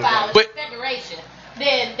profile and segregation,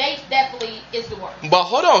 then they definitely is the worst. But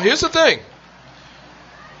hold on. Here's the thing.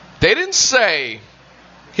 They didn't say.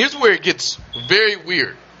 Here's where it gets very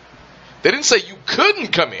weird. They didn't say you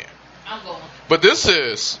couldn't come in. I'm going. But this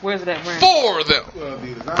is where's that brand? For them.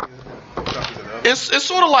 It's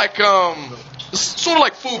sort of like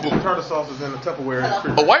FUBU. Tartar sauce is in the Tupperware.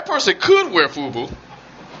 A white person could wear FUBU,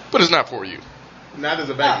 but it's not for you. Not as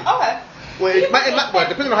a baggy. Oh, okay. Well, but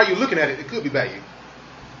depending on how you're looking at it, it could be baggy.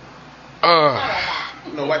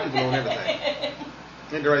 White people own everything.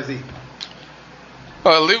 Ain't the right Z.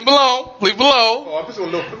 Leave him alone. Leave him alone. Oh, I'm just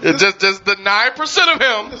gonna look. Just the 9% of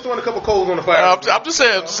him. Just throwing a couple coals on the fire. I'm just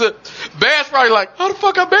saying. Bad's probably like, how the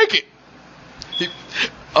fuck I make it?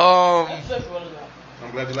 I'm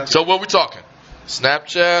glad you like it. So what we talking?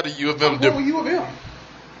 Snapchat or U of M? I'm going U of M.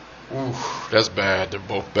 Ooh, that's bad. They're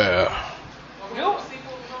both bad.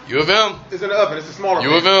 U of M. It's in the oven. It's a smaller.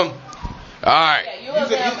 U of M. All right.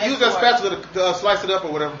 Yeah, use that spatula to slice it up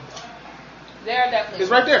or whatever. They're definitely. It's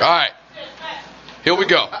right there. All right. Here we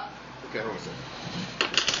go. Okay, hold on a second.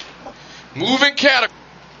 Moving category.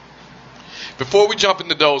 Before we jump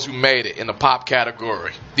into those who made it in the pop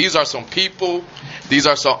category, these are some people, these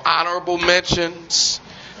are some honorable mentions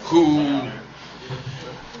who,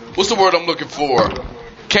 what's the word I'm looking for?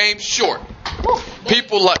 Came short.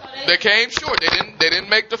 People like, they came short. They didn't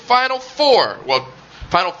make the final four. Well,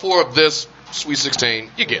 final four of this Sweet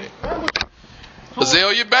 16. You get it.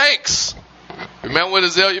 Azealia Banks. Remember when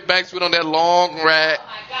Azealia Banks went on that long rant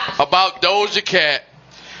about Doja Cat,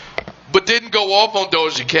 but didn't go off on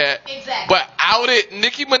Doja Cat, but outed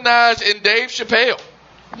Nicki Minaj and Dave Chappelle.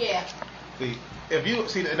 Yeah. See, if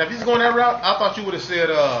he's going that route, I thought you would have said.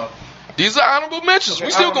 These are honorable mentions. Okay,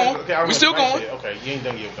 we still going. Okay, we still going. Okay, you ain't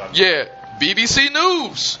done yet. Yeah, BBC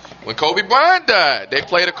News. When Kobe Bryant died, they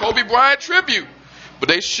played a Kobe Bryant tribute, but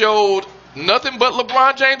they showed nothing but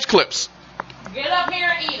LeBron James clips. Get up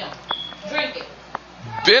here and eat them. Drink it.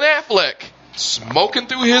 Ben Affleck smoking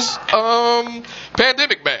through his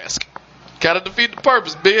pandemic mask. Gotta defeat the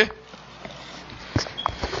purpose, Ben.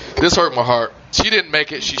 This hurt my heart. She didn't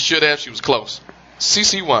make it. She should have. She was close.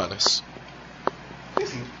 CeCe Winans.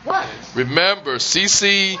 Remember,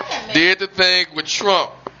 CeCe did the thing with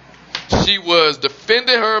Trump. She was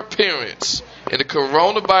defending her appearance in the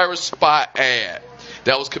coronavirus spot ad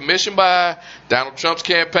that was commissioned by Donald Trump's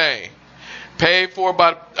campaign, paid for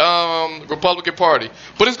by the Republican Party.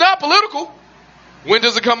 But it's not political. When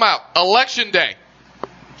does it come out? Election day.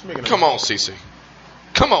 Come on, CeCe.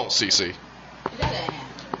 Come on, CeCe.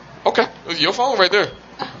 Okay, your phone right there.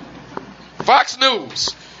 Fox News.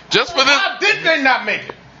 Just for this. How did they not make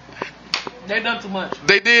it? They done too much.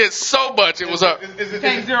 They did so much. It was up.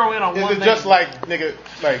 Can't zero in on one thing. Is it just like, nigga,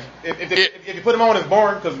 like, if you put them on as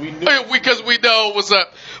boring because we knew. Because we know what's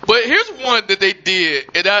up. But here's one that they did,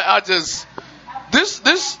 and I just, this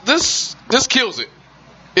kills it.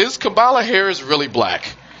 Is Kamala Harris really black?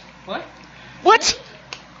 What?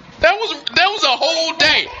 That was a whole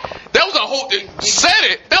day. That was a whole, said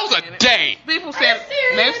it. That was a day. People said,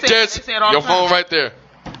 they said all your the time. phone right there.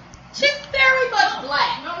 She's very much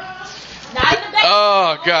black. Not in the back.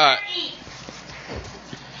 Oh, God.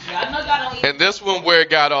 Yeah, I know y'all don't eat. And this one where it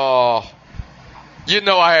got all,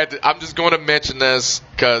 I'm just going to mention this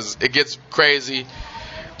because it gets crazy.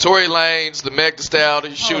 Tory Lanez, the Meg Thee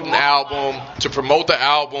Stallion, shooting an album to promote the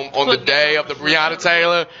album on the day of the Breonna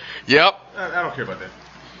Taylor. Yep. I don't care about that.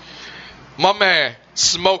 My man,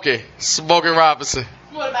 Smokey Robinson.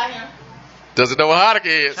 What about him? Doesn't know what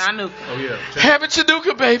Hanukkah is. Chanukah. Oh, yeah. Happy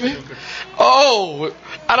Chanukah, baby. Oh,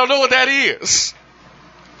 I don't know what that is.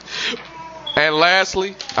 And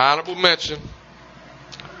lastly, honorable mention,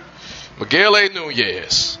 Miguel A.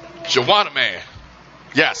 Nunez, Juwanna Mann.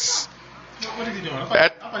 Yes. What is he doing? I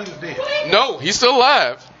thought he was dead. No, he's still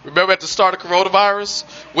alive. Remember at the start of coronavirus,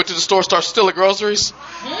 went to the store, started stealing groceries.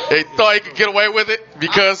 They thought he could get away with it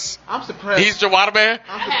because I'm surprised. he's Juwanna Mann.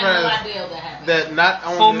 I'm surprised I had no idea that happened. that not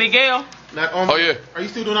only For Miguel. Not on. Oh yeah. Are you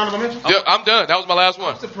still doing honorable mentions? Yeah, I'm done. That was my last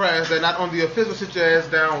one. I'm surprised that not on the official Sit Your Ass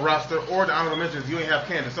Down roster or the honorable mentions you ain't have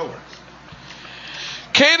Candace Owens.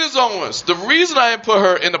 Candace Owens. The reason I didn't put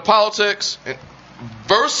her in the politics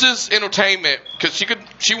versus entertainment, because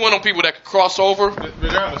she went on people that could cross over.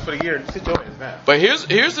 Regardless, for the year, Sit Your Ass Down. But here's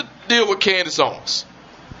the deal with Candace Owens.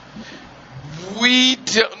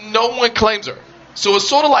 No one claims her, so it's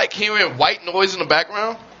sort of like hearing white noise in the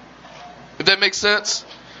background. If that makes sense,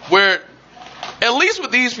 where at least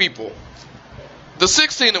with these people, the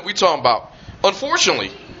 16 that we talking about,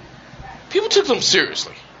 unfortunately, people took them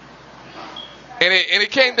seriously. And it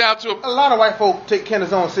came down to a lot of white folk take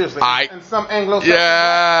Candace Owens seriously. And some Anglo.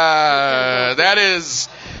 Yeah, that is.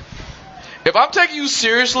 If I'm taking you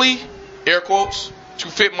seriously, air quotes, to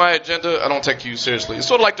fit my agenda, I don't take you seriously. It's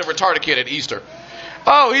sort of like the retarded kid at Easter.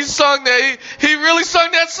 Oh, he sung that. He really sung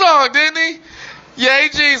that song, didn't he? Yay,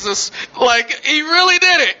 Jesus! Like he really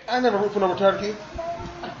did it. I never root for no retarded kid.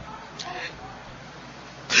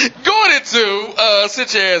 Going into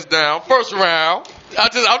Sit Your Ass Down, first round. I'm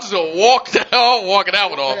just gonna walk down, walking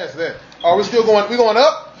out with all. Are we still going? We going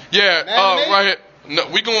up? Yeah, right here. No,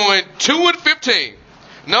 we going 2-15.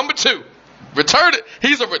 Number 2, return it.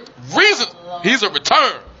 He's a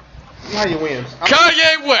return. How you wins?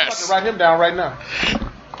 Kanye West. I'm about to write him down right now.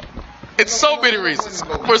 It's so many reasons.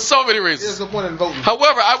 For so many reasons. There's no point in voting.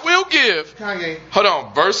 However, I will give Kanye. Hold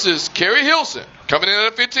on, versus Carrie Hilson coming in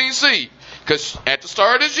at a 15 seed, because at the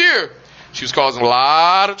start of this year she was causing a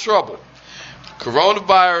lot of trouble.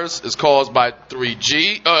 Coronavirus is caused by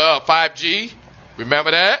 5G. Remember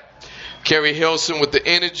that? Carrie Hilson with the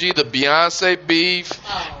energy, the Beyonce beef.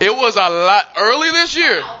 Oh. It was a lot early this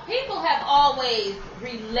year. People have always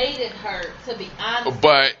related her to Beyonce.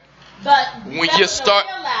 But when you start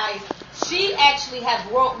realize she actually has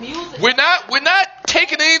wrote music. We're not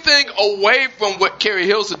taking anything away from what Carrie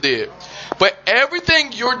Hilson did. But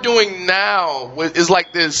everything you're doing now is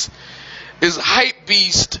like this is hype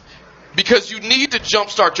beast. Because you need to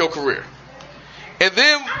jumpstart your career. And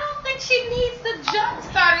then I don't think she needs to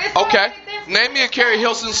jumpstart. Okay. Name me a Carrie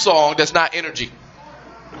Hilson song that's not energy.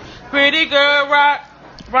 Pretty girl, rock.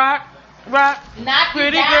 Not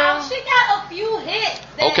pretty down. girl. She got a few hits.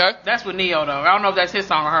 Okay. That's with Neo though. I don't know if that's his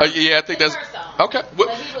song or her. Yeah, I think that's her song. okay.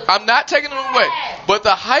 I'm not taking it away. But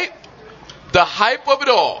the hype of it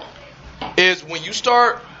all is when you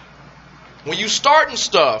starting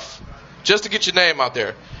stuff just to get your name out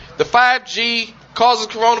there. The 5G causes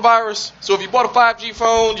coronavirus. So if you bought a 5G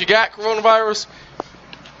phone, you got coronavirus.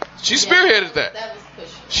 She spearheaded that. That was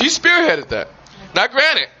pushing. She spearheaded that. Now,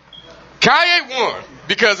 granted, Kanye won.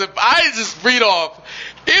 Because if I just read off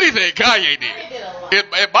anything Kanye did, in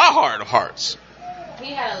my heart of hearts.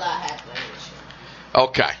 He had a lot happening.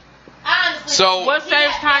 Okay. Honestly, so what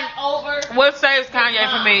saves Kanye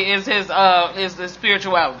for me is is the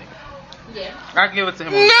spirituality. Yeah. I give it to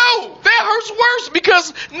him. No, that hurts worse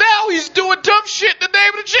because now he's doing dumb shit in the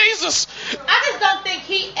name of Jesus. I just don't think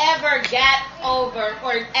he ever got over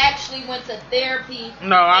or actually went to therapy.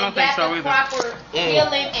 No, I don't think so either. Proper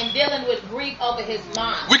healing and dealing with grief over his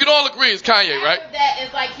mom. We can all agree it's Kanye, right? After that,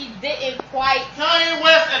 it's like he didn't quite. Kanye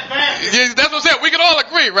West advanced. Yeah, that's what I'm saying. We can all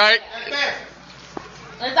agree, right?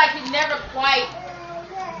 It's like he never quite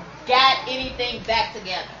got anything back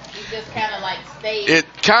together. He just kind of like stayed.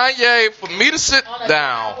 Kanye, for me to sit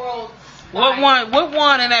down. What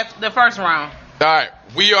won in the first round? All right,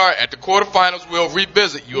 we are at the quarterfinals. We'll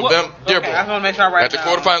revisit you of them, dear boy. I want to make sure I write at the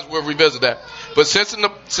quarterfinals, we'll revisit that. But since on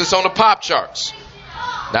the pop charts,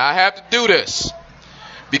 now I have to do this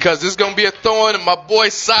because this is gonna be a thorn in my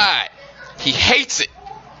boy's side. He hates it.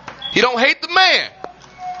 He don't hate the man.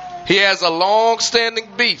 He has a long-standing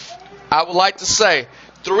beef. I would like to say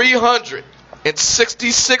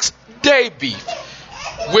 366-day beef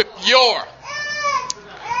with your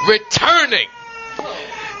returning,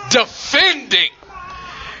 defending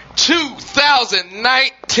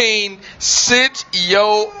 2019 Sit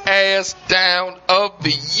Your Ass Down of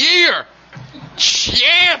the Year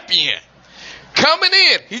champion. Coming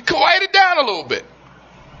in, he quieted down a little bit.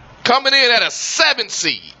 Coming in at a 7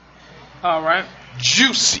 seed. All right.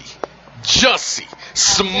 Juicy,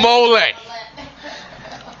 Smollett.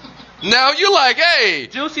 Now you're like, hey,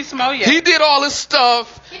 Juicy Smollett. He did all this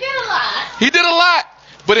stuff. He did a lot.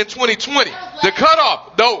 But in 2020, the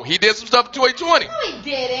cutoff. No, he did some stuff in 2020. No, he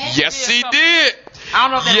didn't. Yes, he did. I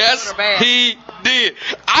don't know if that was good or bad. He did.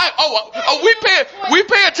 We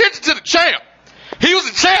pay attention to the champ. He was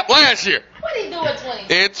a champ last year. What did he do in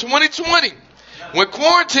 2020? In 2020, when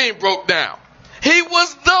quarantine broke down, he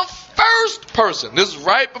was the first person. This is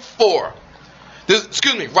right before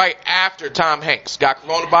right after Tom Hanks got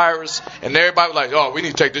coronavirus, and everybody was like, "Oh, we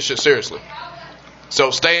need to take this shit seriously."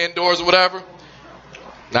 So stay indoors or whatever.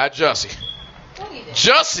 Not Jussie.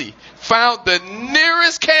 Jussie found the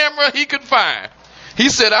nearest camera he could find. He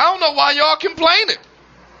said, "I don't know why y'all complaining.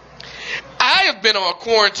 I have been on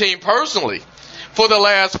quarantine personally for the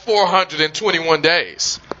last 421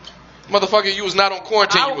 days. Motherfucker, you was not on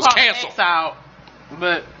quarantine. You was canceled." Out,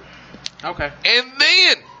 but okay. And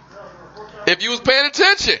then, if you was paying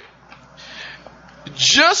attention,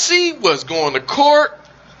 Jussie was going to court.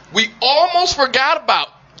 We almost forgot about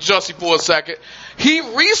Jussie for a second. He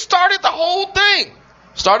restarted the whole thing.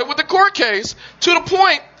 Started with the court case to the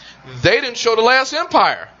point they didn't show The Last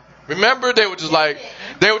Empire. Remember, they were just like,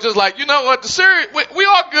 you know what, the series, we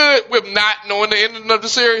all good with not knowing the ending of the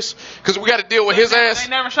series because we got to deal with his ass. They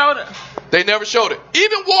never showed it. They never showed it.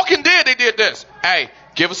 Even Walking Dead, they did this. Hey,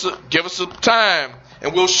 give us some time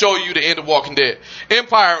and we'll show you the end of Walking Dead.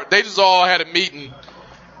 Empire, they just all had a meeting.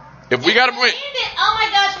 If we gotta bring, oh my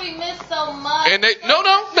gosh, we missed so much. And they no.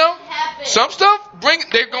 Some stuff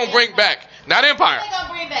they're gonna bring back. Not Empire. They're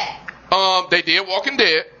gonna bring back. They did Walking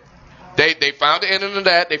Dead. They found the ending of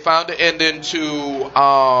that. They found the ending to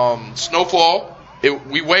Snowfall.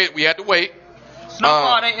 We had to wait.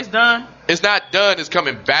 Snowfall it's done. It's not done. It's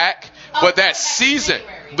coming back. But that season.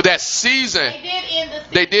 They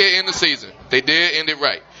did end the season. They did end it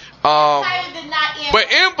right. Empire did not end. But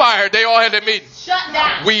Empire, they all had that meeting. Shut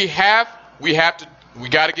down. We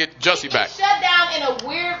got to get Jussie back. Shut down in a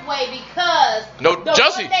weird way because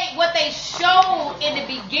Jussie. What they showed in the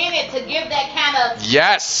beginning to give that kind of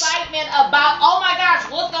yes excitement about, oh my gosh,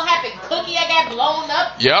 what's gonna happen? Cookie, I got blown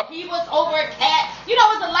up. Yep. He was over a cat. You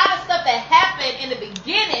know, there's a lot of stuff that happened in the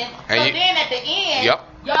beginning. And then at the end,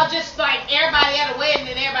 y'all just like everybody had a way, and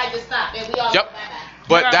then everybody just stopped, and we all bye.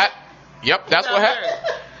 But that's what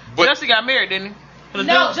happened. But Jussie got married, didn't he?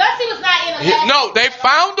 No, Jussie was not in a No, they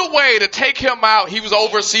found a way to take him out. He was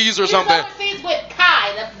overseas or something. He was overseas with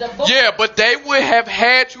Kai, the book. Yeah, but they would have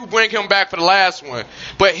had to bring him back for the last one.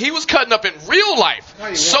 But he was cutting up in real life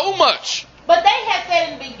so much. But they had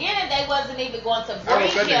said in the beginning they wasn't even going to bring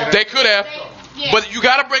him. They could have. But you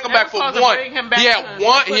got to bring him back for one.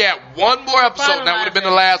 He had one more episode, and that would have been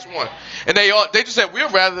the last one. And they just said,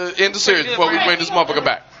 we'd rather end the series before we bring this motherfucker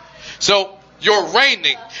back. So, your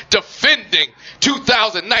reigning, defending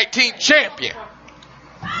 2019 champion.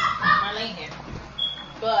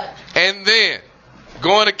 And then,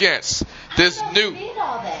 going against this new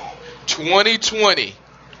 2020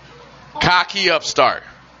 cocky upstart,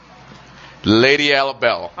 Lady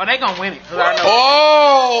Alabella. Oh, they gonna win it. They got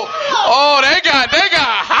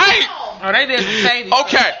hype. Oh, they did the same.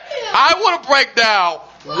 Okay, I want to break down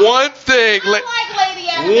one thing.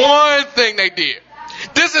 One thing they did.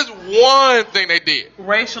 This is one thing they did.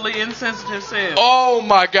 Racially insensitive sales. Oh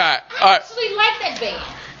my God! I actually like that band.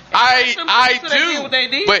 I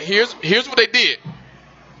do. But here's what they did.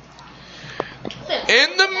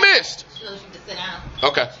 In the midst.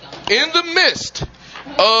 Okay. In the midst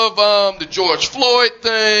of the George Floyd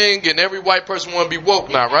thing and every white person want to be woke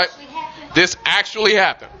now, right? This actually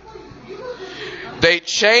happened. They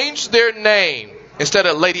changed their name instead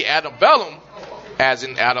of Lady Antebellum, as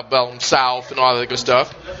in Antebellum South and all that good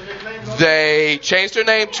stuff. They changed their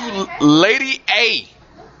name to Lady A.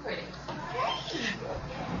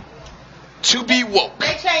 To be woke.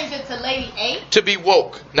 They changed it to Lady A? To be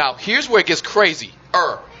woke. Now, here's where it gets crazy.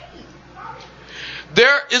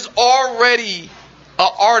 There is already an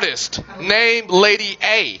artist named Lady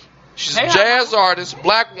A. She's a jazz artist,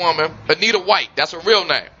 black woman, Anita White. That's her real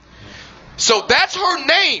name. So that's her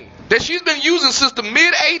name that she's been using since the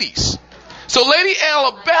mid-'80s. So Lady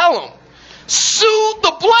Antebellum sued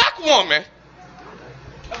the black woman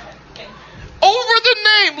over the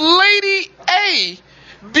name Lady A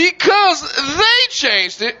because they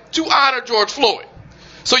changed it to honor George Floyd.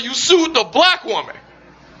 So you sued the black woman.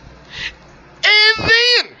 And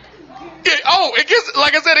then, it gets,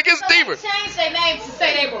 like I said, it gets deeper. They changed their name to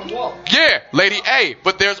say they were woke. Yeah, Lady A.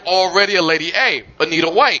 But there's already a Lady A, Anita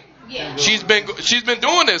White. Yeah. She's been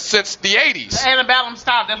doing this since the 80s. Antebellum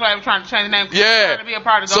stopped. That's why they were trying to change the name. Yeah. To be a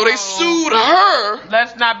part of so they sued her.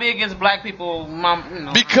 Let's not be against black people,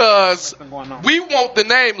 because we want the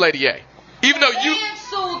name Lady A. Even though you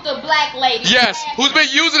sued the black lady. Yes, who's been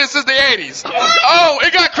using it since the 80s. Oh,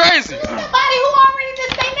 it got crazy. Somebody who already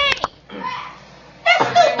did their name.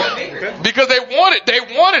 Because they wanted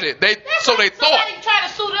it. They thought. Somebody trying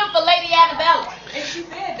to sue them for Lady Antebellum. And she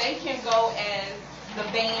said they can go as the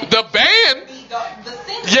band. The band? The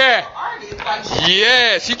singer artist.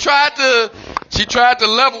 Yeah, she tried to She tried to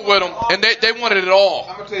level with them, and they wanted it all.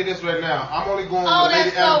 I'm gonna tell you this right now. I'm only going with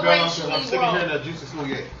Lady Annabelle because I'm sick of hearing that Juicy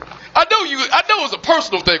Smouye. I know it's a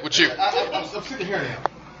personal thing with you. I'm sick of hearing that.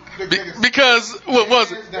 Because what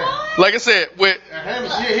was it? Like I said, with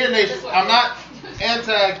here, Nation. I'm not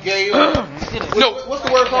anti-gay. No. What's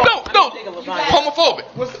the word called? No. Homophobic.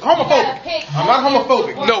 Homophobic. I'm not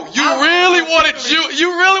homophobic. No, you really wanted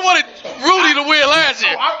Rudy to win last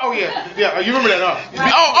year. Oh yeah. You remember that, huh?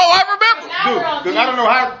 I remember. Dude, because I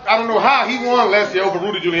don't know how he won last year over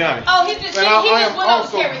Rudy Giuliani. Oh, he just. And I am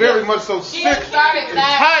also very much so sick and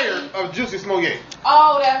tired of Juicy Smouye.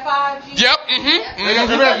 Oh, that 5G. Yep. It has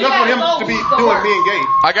nothing for him to be doing being gay.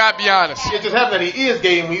 I gotta be honest. It just happened that he is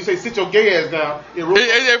gay, and when you say sit your gay ass down, it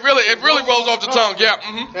really rolls off the tongue. Yeah.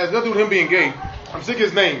 It has nothing to do with him being gay. I'm sick of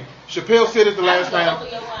his name. Chappelle said it the last time.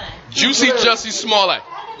 Juicy Jussie Smollett.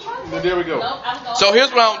 Well, there we go. So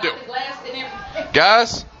here's what I'm gonna do,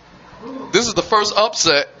 guys. This is the first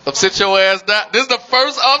upset of Sit Your Ass Down. This is the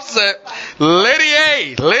first upset. Lady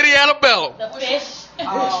Annabelle. The fish.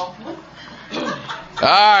 All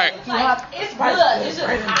right. It's good. It's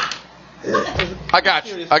just hot. I got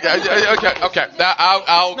you. Okay. Now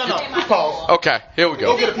I'll. Pause. Okay. Here we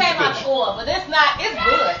go. It came out the oil, but it's not. It's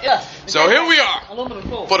good. So here we are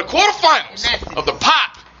for the quarterfinals of the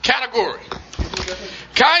pop category.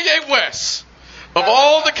 Kanye West, of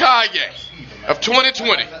all the Kanye of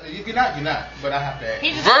 2020, You're not. But I have to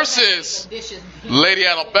ask. versus Lady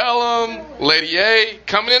Annabelle, Lady A,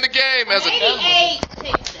 coming in the game as Lady a. A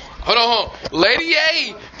takes that. Hold on. Lady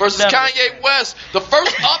A versus Kanye West, the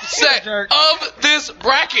first upset of this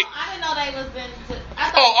bracket. I didn't know they was in.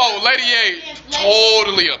 Lady A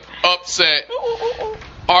totally upset.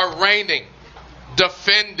 Are reigning,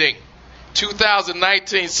 defending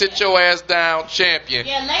 2019 Sit Your Ass Down champion.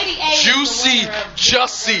 Yeah, Lady A. Juicy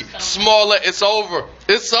Jussie Smollett. It's over.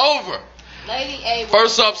 Lady A.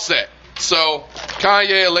 First upset. So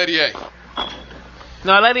Kanye or Lady A?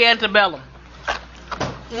 No, Lady Antebellum.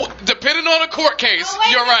 Depending on the court case,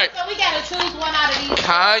 you're right. So we gotta choose one out of these.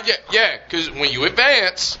 Kanye, yeah, because when you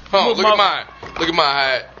advance, look at mine. Look at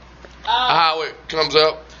my how it comes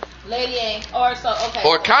up. Lady A, okay.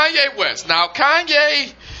 Or Kanye West. Now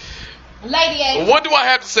Kanye. Lady A. What do I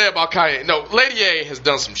have to say about Kanye? No, Lady A has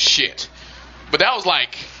done some shit, but that was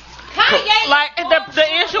like. Kanye. Like the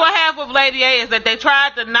issue I have with Lady A is that they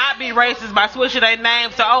tried to not be racist by switching their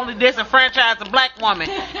names to only disenfranchise a black woman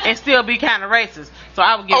and still be kind of racist. So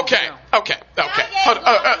I would give it to them. Okay. Hold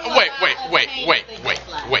on.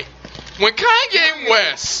 Wait. When Kanye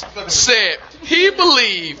West said he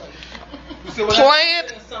believed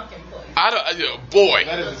Planned. Boy,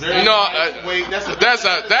 That is very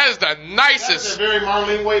that is the nicest. That's a very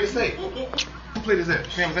Marlene way to say it. Who played is that?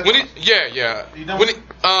 Sam, When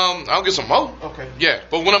I'll get some more. Okay. Yeah,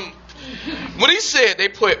 but when he said they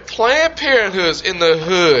put Planned Parenthoods in the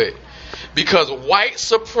hood because white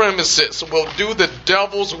supremacists will do the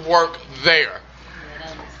devil's work there,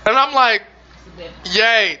 and I'm like,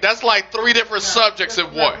 yay, that's like 3 different subjects in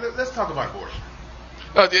one. Let's talk about abortion.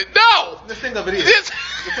 No. The thing of it is.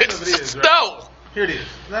 Right? No. Here it is.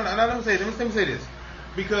 No, let me say this.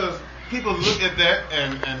 Because people look at that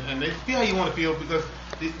and they feel how you want to feel because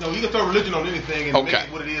you can throw religion on anything and make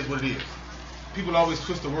it what it is. People always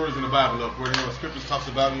twist the words in the Bible up where scriptures talks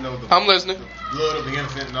about I'm listening. The blood of the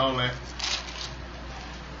innocent and all that.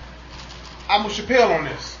 I'm with Chappelle on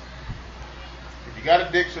this. If you got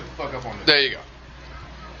a dick, shut the fuck up on this. There you go.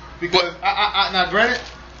 Because now granted,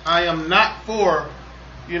 I am not for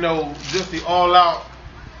just the all-out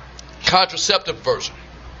contraceptive version.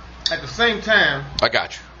 At the same time, I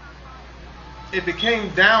got you. If it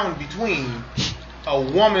came down between a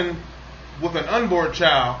woman with an unborn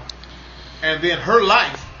child and then her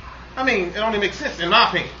life, it only makes sense in my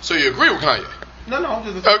opinion. So you agree with Kanye? No.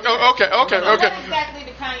 Okay. What exactly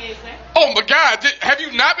did Kanye say? Oh my God! Have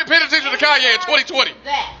you not been paying attention to Kanye in 2020?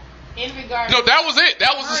 In regards no, that was it.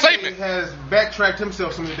 That was the statement. He has backtracked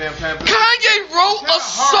himself so many damn times. Kanye wrote a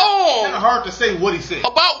song. It's hard to say what he said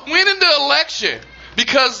about winning the election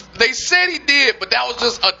because they said he did, but that was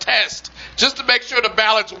just a test, just to make sure the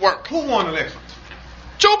ballots work. Who won elections?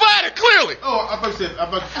 Joe Biden, clearly. Oh, I thought you said.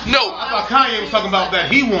 No. I thought Kanye was talking about that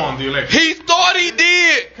he won the election. He thought he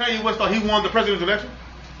did. Kanye West thought he won the president's election?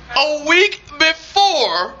 A week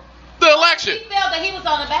before the election. He felt that he was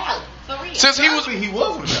on the ballot. For real. Since he was on the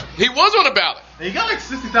ballot. He was on the ballot. And he got like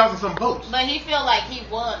 60,000 some votes. But he felt like he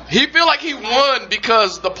won. He felt like he won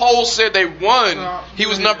because the polls said they won. He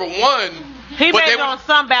was number 1. He made it on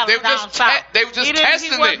some ballots down south. They were just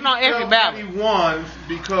testing it. He wasn't on every ballot. He won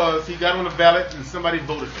because he got on the ballot and somebody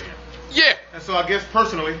voted for him. Yeah. And so I guess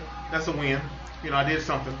personally, that's a win. I did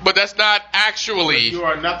something. But that's not actually. You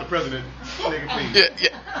are not the president. Nigga, please.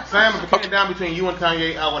 Yeah. Sam, if it came down between you and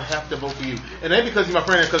Kanye, I would have to vote for you. And ain't because you're my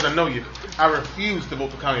friend, because I know you. I refuse to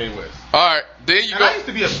vote for Kanye West. All right, then you And go. I used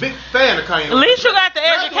to be a big fan of Kanye West. At least you got the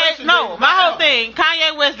Graduation education. No, day, my whole wow. thing.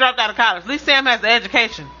 Kanye West dropped out of college. At least Sam has the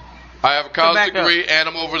education. I have a college back up. degree and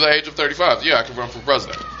I'm over the age of 35. Yeah, I can run for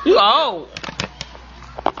president. You old.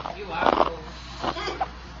 You are cool.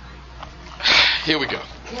 Here we go.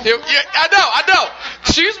 I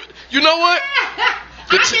know. She's. You know what? I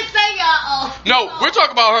can say y'all old. No, we're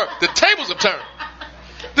talking about her. The tables have turned.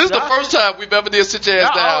 This is the first time we've ever did sit your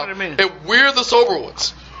ass Y'all down, older than me. and we're the sober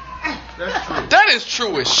ones. That's true. That is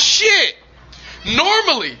true as shit.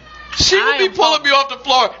 Normally, she would be pulling me off the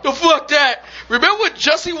floor. No, fuck that. Remember when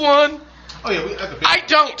Jussie won? Oh, yeah, that's a big I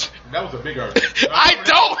don't. That was a big argument. I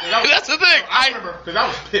don't. That's the thing. I remember, because I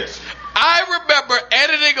was pissed. I remember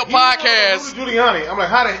editing a podcast. Rudy Giuliani. I'm like,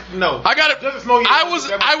 how the no? I got it. Justice Smollett I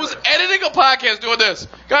was editing a podcast doing this.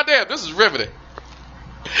 Goddamn, this is riveting.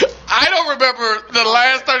 I don't remember the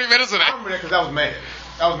last 30 minutes of I that. remember that because I was mad.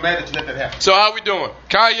 I was mad that you let that happen. So how we doing?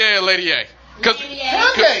 Kanye and Lady A?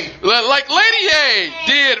 Kanye. Like Lady A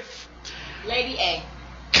did. Lady A.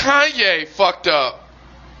 Kanye fucked up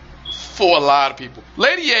for a lot of people.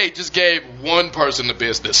 Lady A just gave one person the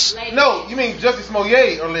business. Lady No, A. you mean Justice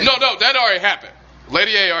Smollett or Lady? No, that already happened.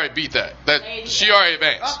 Lady A already beat that. Lady She A. already I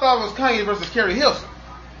advanced. thought it was Kanye versus Carrie Hilson.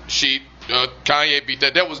 Kanye beat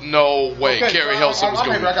that. There was no way Carrie Hilson was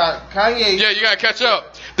going to I win. got Kanye. Yeah, you gotta catch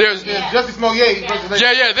up. There's Yeah. Justice Smollett versus Lady.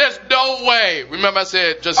 yeah. There's no way. Remember, I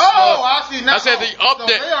said just. I see. Now, I said the So update.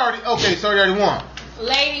 they already. So they already won.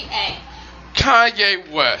 Lady A. Kanye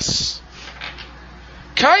West.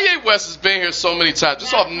 Kanye West has been here so many times,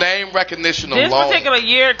 just off name recognition This alone. particular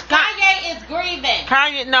year, Kanye is grieving.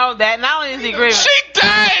 Kanye, no, that not only is he grieving. She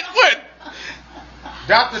died what,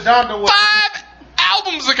 Dr. Donda was. 5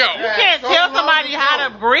 albums ago. You can't tell somebody how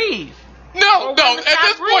to grieve. No. women At stop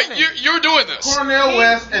this point, breathing. you're doing this. Cornel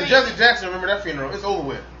West and Jesse Jackson. Remember that funeral? It's over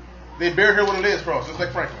with. They buried her with a Liz Frost, just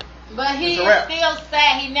like Franklin. But he It's a is wrap. still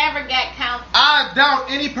sad. He never got counted. I doubt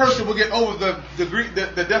any person will get over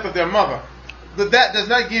the death of their mother. That does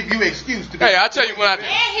not give you excuse to be. Hey, I'll tell you what. And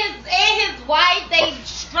his wife, they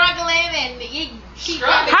struggling and she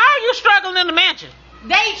How are you struggling in the mansion?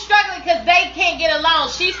 They struggling because they can't get along.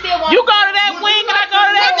 She still wants. You go to that wing and I go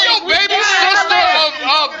to that Your wing. baby sister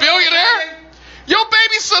a billionaire? Your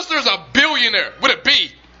baby sister is a billionaire with a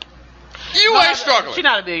B. You ain't struggling. She's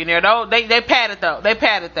not a billionaire though. They padded though. They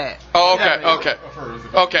padded that. Oh, okay.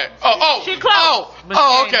 She close, but she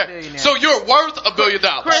ain't a okay. billionaire. So you're worth $1 billion.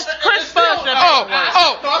 Chris Fudge.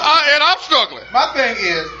 And I'm struggling. My thing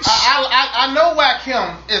is, I know why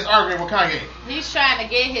Kim is arguing with Kanye. He's trying to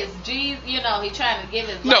get his Jesus. He's trying to give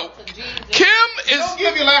his No. life to Jesus. Kim Don't is.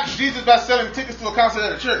 give your life to Jesus by selling tickets to a concert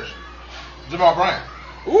at a church. Jamal Bryant.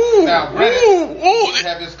 Ooh, Now, granted, ooh. He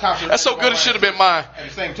have his concert. That's so good it should have been mine. At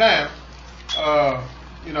the same time,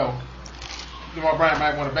 Jamal Bryant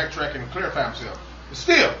might want to backtrack and clarify himself. But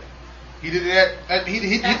still, he did it at he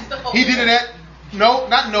did it at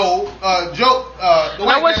Joe.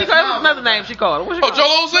 Now what she called? It was another name she called. What she called?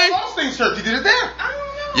 Joel Osteen? Austin church. He did it there.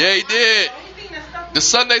 Yeah, he did. The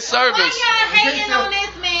Sunday service. Why y'all hating on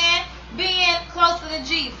this man being closer to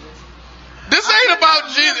Jesus? This ain't about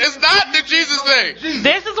Jesus. It's not the Jesus thing. Jesus.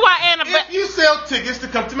 This is why Annabelle. If you sell tickets to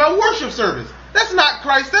come to my worship service, that's not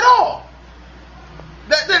Christ at all.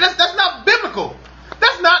 That's not biblical.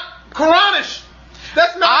 That's not Quranish.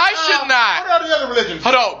 That's not. I should not. What are the other religions?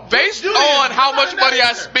 Hold on. Based Judaism. on how much Not money I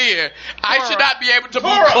either. spend, I should not be able to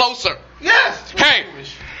move Torah. closer. Yes. Hey,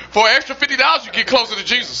 for an extra $50, you get closer to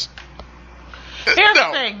Jesus. Here's No.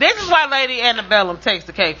 the thing. This is why Lady Antebellum takes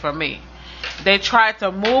the cake from me. They tried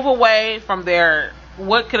to move away from their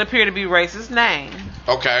what could appear to be racist name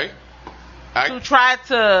Okay. to try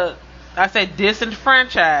to, I say,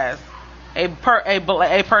 disenfranchise a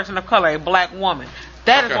person of color, a black woman.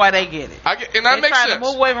 That is Okay. why they get it. And that they makes try sense. to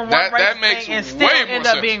move away from one that racist makes thing and still way more end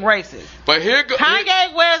up sense. being racist. But here goes.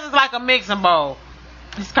 Kanye West is like a mixing bowl.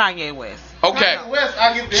 It's Kanye West. Okay. West,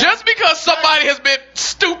 I give them. Just because somebody has been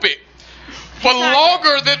stupid for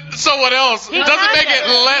longer than someone else He's doesn't make Kanye.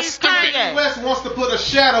 it less He's stupid. Kanye. West wants to put a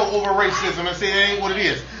shadow over racism and say it ain't what it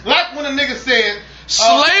is. Like when a nigga said,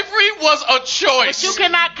 Slavery was a choice. But you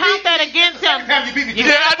cannot count that against him. Time you beat me to You it.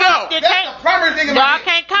 Yeah, I know. You That's can't, the primary thing in y'all my head.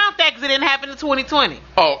 can't count that because it didn't happen in 2020.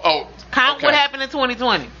 Oh. Count Okay. what happened in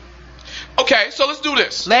 2020. Okay, so let's do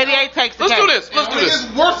this. Lady A takes the Let's cake. do this. Let's do It this.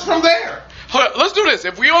 gets worse from there. Hold on, let's do this.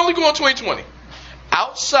 If we only go on 2020,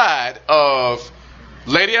 outside of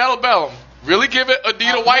Lady Alabama, really giving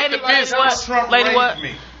Anita White the Lady business. what? Trump Lady raised what?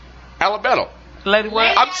 me. Alabama. Lady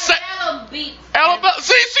what? I'm saying. Alabama beats. Alabama.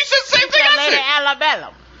 See, she said the same thing I Lady said.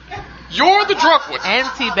 Alabama. You're the drunk one.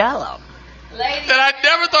 Antebellum. Lady And I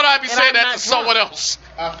never thought I'd be And saying I'm that not to someone else.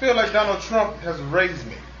 I feel like Donald Trump has raised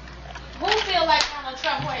me. Who feel like Donald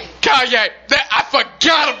Trump raised? Kanye, I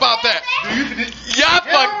forgot about that. Y'all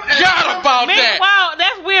forgot about that. Meanwhile,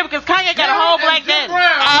 that's weird because Kanye got a whole black daddy.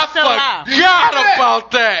 I Still alive. forgot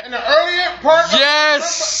about that. In the earlier part of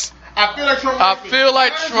Yes. I feel like Trump raised me. I feel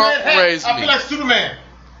like Trump raised I me. feel like Superman.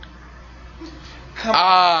 Come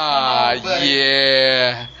Ah, on, buddy.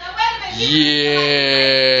 yeah. So wait a minute.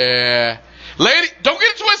 Yeah. Lady, don't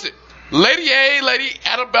get it twisted. Lady A, Lady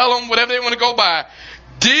Antebellum, whatever they want to go by,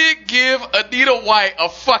 did give Anita White a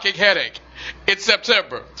fucking headache in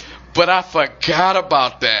September. But I forgot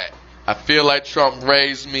about that. I feel like Trump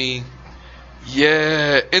raised me.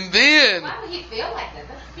 Yeah. And then, Why would he feel like that?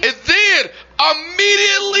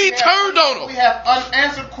 immediately turned on We him. have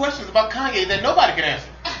unanswered questions about Kanye that nobody can answer.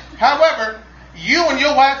 However, you and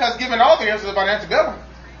your wife has given all the answers about Antebellum.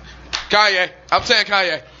 Kanye. I'm saying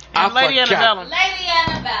Kanye. I And Lady forgot. Antebellum. Lady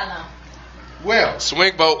Antebellum. Well,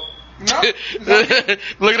 Swing vote. no.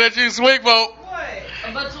 Looking at you, swing vote. What?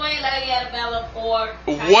 Between Lady Antebellum or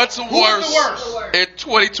What's Who's worse the worst? in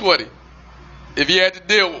 2020? If you had to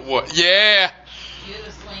deal with what? Yeah. You're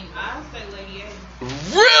the swing. I'll say Lady A.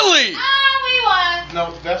 Really? Ah, we won.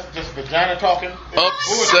 No, that's just vagina talking.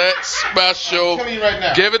 Upset special. I'm telling you right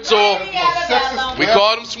now. Give it to Lady him. Antebellum. We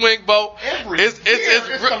called him swing vote. Every It's year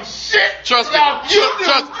is some shit. Trust me. Now, you do.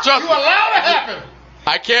 Trust You me. allow to happen.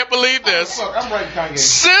 I can't believe this. Fuck, I'm right, Kanye.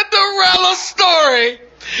 Cinderella story.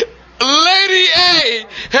 Lady A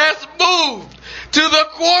has moved to the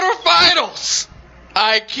quarterfinals.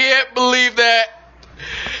 I can't believe that.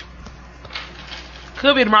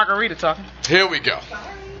 Could be the margarita talking. Here we go.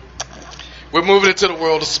 We're moving into the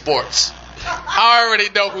world of sports. I already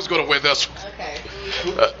know who's going to win this one.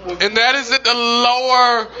 Okay. And that is in the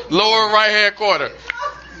lower right hand corner.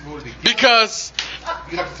 Because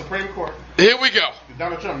You like the Supreme Court. here we go.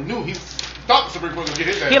 Donald Trump knew he thought the Supreme Court was going to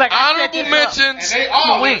get his ass. He like, Honorable and mentions. they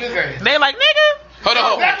all wink. went his ass. They like, nigga. Hold That's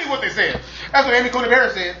on. exactly what they said. That's what Amy Coney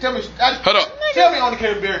Barrett said. Tell me, Hold on. Tell me only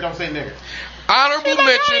Coney Barrett don't say nigga. Honorable He like,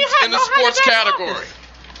 mentions I ain't had in the no sports heart attack category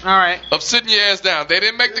All right. of sitting your ass down. They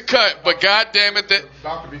didn't make the cut, but god damn it, that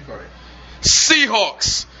Doctor be funny.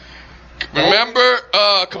 Seahawks. Remember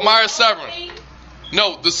Kamara Severin?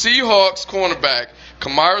 No, the Seahawks cornerback,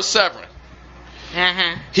 Kamara Severin.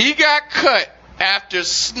 Uh-huh. He got cut after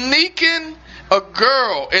sneaking a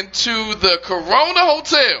girl into the Corona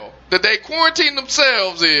Hotel that they quarantined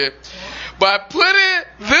themselves in by putting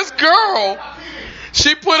this girl.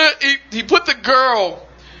 He put the girl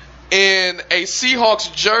in a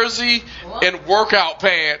Seahawks jersey and workout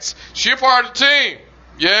pants. She a part of the team.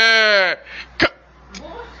 Yeah.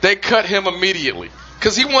 They cut him immediately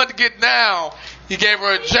because he wanted to get down. He gave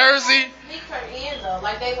her a jersey. Sneak her in though,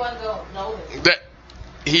 like they wasn't gonna notice. That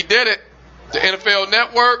he did it. The NFL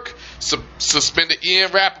Network suspended Ian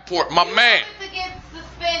Rappaport, my man. To get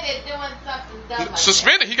suspended doing something dumb like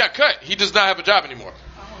Suspended. He got cut. He does not have a job anymore.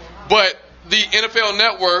 But the NFL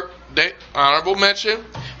Network, they honorable mention,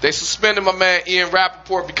 they suspended my man Ian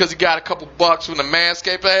Rappaport because he got a couple bucks from the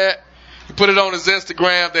Manscaped ad. He put it on his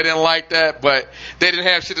Instagram. They didn't like that, but they didn't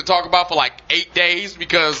have shit to talk about for like 8 days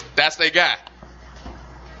because that's their guy.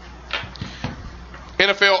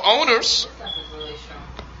 NFL owners that. This is really strong.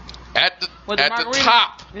 at the With the at the margarita,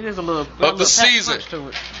 top it is a little of the season. punch to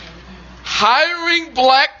it. Hiring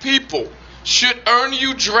black people should earn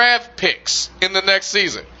you draft picks in the next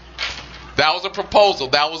season. That was a proposal.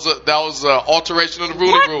 That was a alteration of the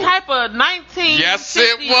Rooney What Rule. type of 1950s Yes,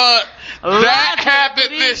 it was. That logic happened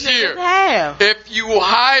do this these niggas year. have? If you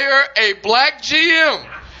hire a black GM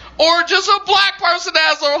or just a black person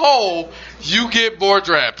as a whole, you get more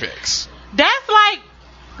draft picks. That's like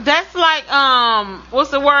what's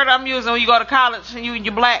the word I'm using when you go to college and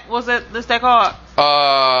you're black? What's that called?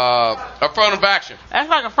 Affirmative action. That's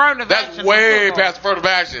like affirmative That's action. way for football. past affirmative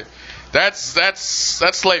action.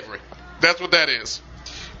 That's slavery. That's what that is.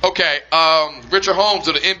 Okay, Richard Holmes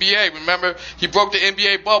of the NBA, remember? He broke the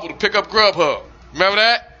NBA bubble to pick up Grubhub. Remember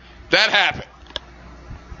that? That happened.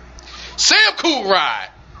 Sam Coolride.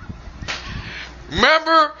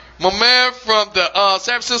 Remember my man from the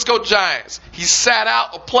San Francisco Giants? He sat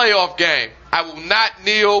out a playoff game. I will not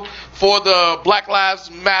kneel for the Black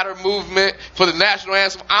Lives Matter movement, for the national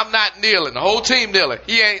anthem. I'm not kneeling. The whole team kneeling.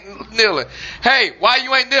 He ain't kneeling. Hey, why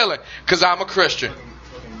you ain't kneeling? Because I'm a Christian.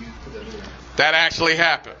 That actually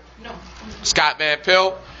happened. No. Scott Van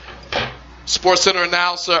Pelt, Sports Center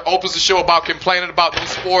announcer, opens the show about complaining about new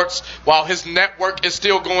sports while his network is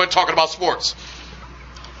still going talking about sports.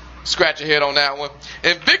 scratch your head on that one.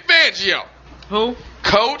 And Vic Fangio, Who?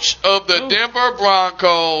 coach of the Denver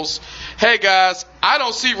Broncos. Hey guys, I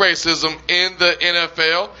don't see racism in the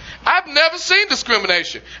NFL. I've never seen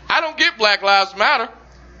discrimination. I don't get Black Lives Matter.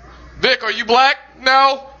 Vic, are you black?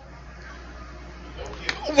 No.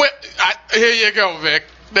 Here you go, Vic.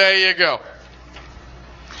 There you go.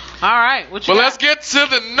 All right. What you But got? let's get to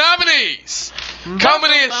the nominees.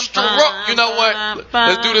 Coming in strong. You know what?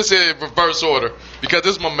 Let's do this in reverse order because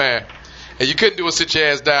this is my man. And you couldn't do a sit your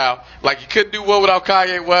ass down. Like you couldn't do one without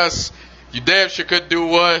Kanye West. You damn sure couldn't do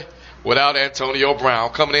one without Antonio Brown.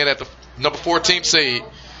 Coming in at the number 14 seed.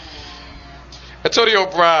 Antonio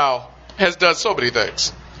Brown has done so many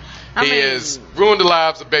things. He has ruined the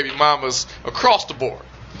lives of baby mamas across the board.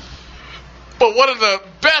 But one of the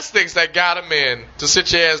best things that got him in, to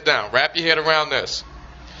sit your ass down, wrap your head around this.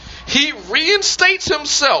 He reinstates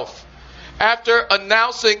himself after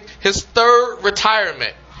announcing his third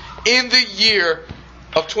retirement in the year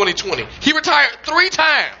of 2020. He retired 3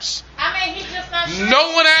 times. I mean, he's just not sure.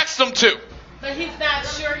 No one asked him to. But he's not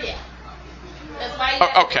sure yet. That's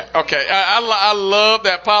why Okay. I love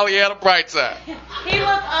that Pollyanna bright side. He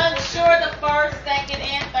was unsure the first, second,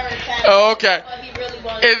 and third time. Okay. What he really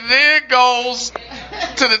wanted. And then goes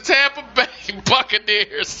to the Tampa Bay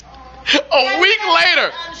Buccaneers a week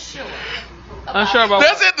later. Unsure about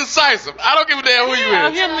That's indecisive. I don't give a damn who you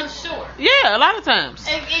is. Unsure. Yeah, a lot of times.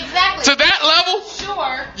 Exactly. To that level,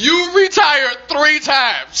 Sure. you retired 3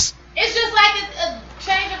 times. It's just like a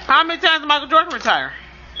change of. How many times did Michael Jordan retire?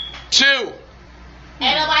 2.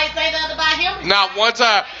 Ain't nobody say nothing about him. Not one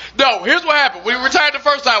time. No, here's what happened. When he retired the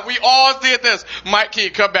first time, we all did this. Mike, can you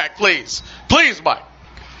come back, please? Please, Mike.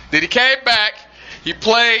 Then he came back. He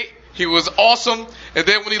played. He was awesome. And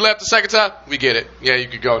then when he left the second time, we get it. Yeah, you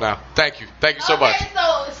can go now. Thank you. Thank you so much.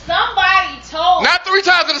 So somebody told. Not 3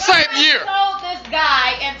 times in the same year. Told this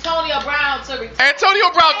guy, Antonio Brown, to retire. Antonio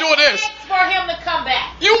Brown doing this. Asked for him to come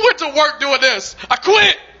back. You went to work doing this. I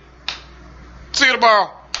quit. See you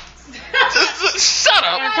tomorrow. Shut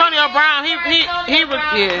up. Antonio Brown, he was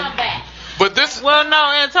come back. But this. Well,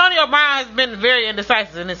 no, Antonio Brown has been very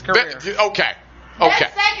indecisive in his career. Okay.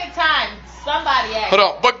 That second time, somebody asked. Hold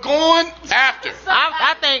on. But going after.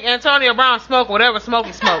 I think Antonio Brown smoked whatever smoke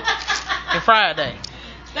he smoked on Friday.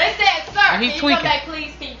 They said, sir, He's can you tweaking. come back,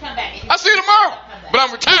 please? Can you come back? I'll see you tomorrow. But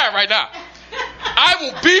I'm retired right now. I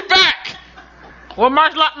will be back. Well,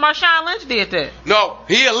 Marshawn Lynch did that. No,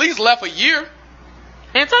 he at least left a year.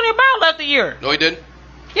 Antonio Brown left a year. No, he didn't.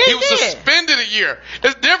 Yeah, He was did. suspended a year.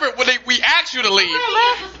 It's different when we ask you to leave.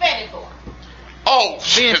 What are you suspended for? Oh, Being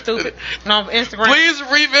shit. stupid on Instagram. Please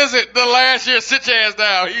revisit the last year. Sit your ass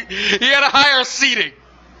down. He had a higher seeding.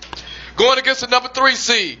 Going against the number 3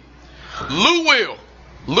 seed, Lou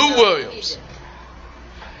Williams.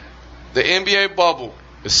 The NBA bubble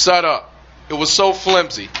is set up. It was so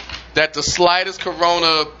flimsy that the slightest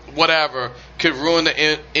corona whatever could ruin the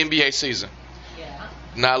NBA season. Yeah.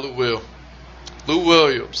 Not Lou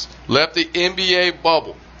Williams left the NBA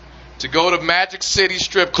bubble to go to Magic City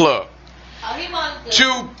Strip Club. Oh, he wanted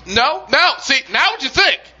to. No. See, now what you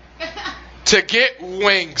think? To get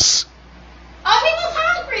wings. Oh, he was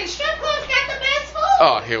hungry. Strip clubs got the best food.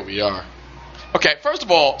 Oh, here we are. Okay, first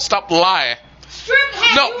of all, stop lying. Strip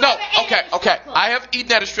club. No. Okay. I have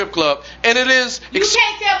eaten at a strip club, and it is. You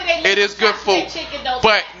can't tell me they it is good food,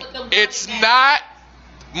 but it's not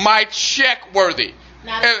my check worthy.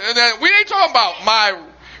 And then we ain't talking about my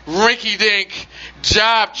rinky-dink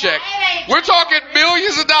job check. We're talking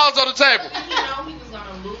millions of dollars on the table.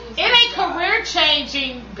 It ain't career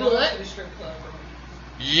changing good.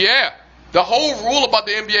 Yeah. The whole rule about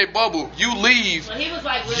the NBA bubble, you leave, So he was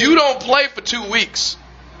like, really, you don't play for 2 weeks.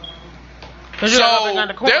 So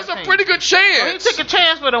there's a pretty good chance. He took a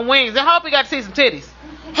chance with the wings. I hope he got to see some titties.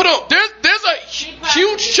 Hold on, there's a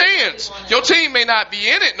huge chance your team may not be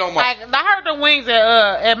in it no more. Like, I heard the wings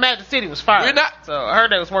at Magic City was fire. We're not- So I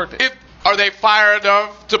heard that was worth it. Are they fire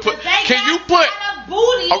enough to put? Can you put?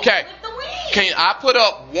 Booty Okay. with the wings. Can I put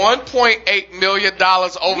up $1.8 million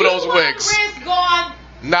over those wigs?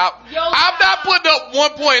 Now, I'm not putting up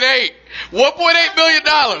 1.8. $1.8 million.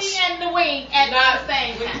 And the wing at the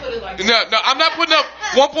same time. No, I'm not putting up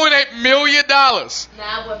 $1.8 million. Nah,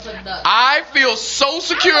 I wouldn't put it up. I feel so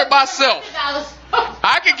secure in myself.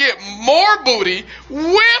 I can get more booty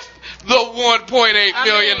with the $1.8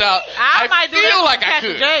 million. I might do feel that like with I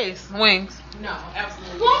Captain could. J's wings. No,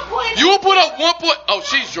 absolutely. You will put up 1. Oh,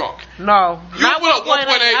 she's drunk. No. You not put up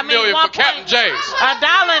 1.8 million for 1 Captain J's.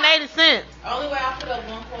 $1.80. Only way I put up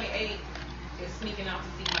 1.8 is sneaking out to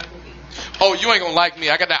see Michael B. Oh, you ain't gonna like me.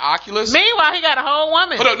 I got that Oculus. Meanwhile, he got a whole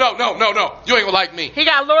woman. Hold on, no. You ain't gonna like me. He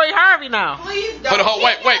got Lori Harvey now. Please don't. Hold on,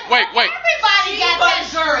 wait. Everybody got that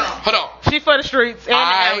girl. Hold on. She for the streets and the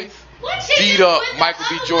I alleys. What she beat do up with the Michael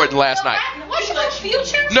B. other Jordan one? last night. What's your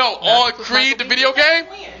future? No, on Creed, the video game,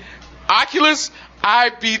 Oculus, I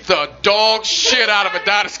beat the dog shit out of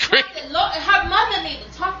Adonis Creed. Her mother need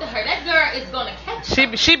to talk to her. That girl is gonna catch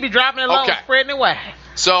her. She be dropping it low, Okay. spreading it wide.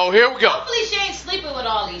 So here we go. Hopefully she ain't sleeping with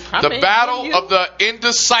all these. I The mean, battle you- of the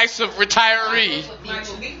indecisive retiree.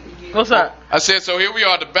 What's up? I said, so here we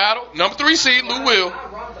are, the battle. Number 3 seed, Lou Will.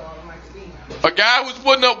 A guy who's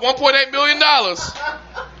putting up $1.8 million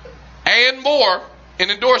and more in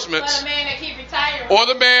But endorsements. a man that keep retiring. Or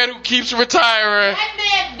the man who keeps retiring. That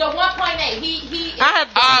man, the 1.8, he I have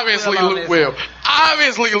Obviously, Lou Will.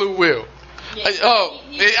 Obviously, Lou Will. Yeah,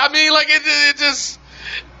 I mean, like, it just,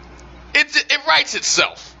 it writes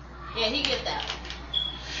itself. Yeah, he gets that.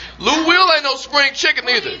 Lou Will ain't no spring chicken Who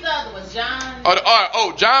either. these other ones?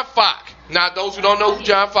 John. John Fock. Now, those who don't know who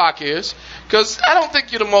John Fock is, because I don't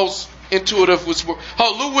think you're the most intuitive with sports.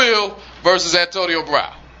 Lou Will versus Antonio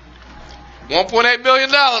Brown. $1.8 million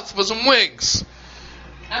for some wings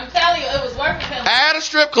I'm telling you, it was working for him. at a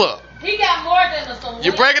strip club. He got more than some.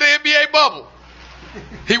 You're breaking the NBA bubble.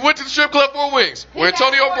 He went to the strip club for wings. Where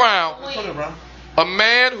Antonio Brown, Antonio Brown. a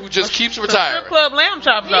man who just keeps retiring. Strip club lamb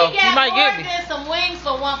chops He though. got You might more get me. than some wings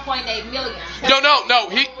for 1.8 million.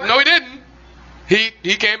 No, he didn't.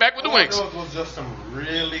 He came back with the All I wings. know was just some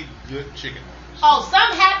really good chicken. Oh,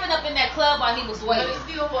 something happened up in that club while he was waiting.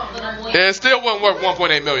 For them wings. It still wasn't worth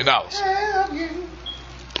 $1.8 million. All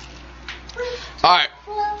right.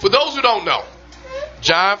 For those who don't know,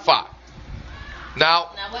 John Fock.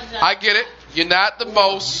 Now, Now, what John I get it. You're not the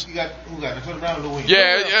most. You got who got Antonio Brown or Lou Will?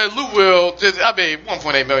 Yeah, Lou Will. I mean,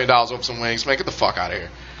 $1.8 million over some wings. Man, get the fuck out of here.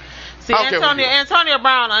 See, I don't care what you do. Antonio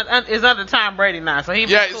Brown is under Tom Brady now, so he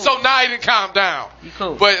Yeah, cool. so now he didn't calm down. He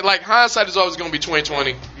cool. But like hindsight is always going to be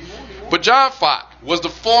 2020. But John Fock was the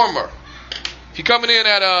former. He coming in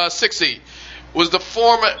at 6 seed. Was the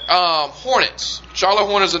former Hornets, Charlotte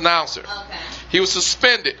Hornets announcer. Okay. He was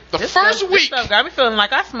suspended the This first stuff- week. This stuff got me feeling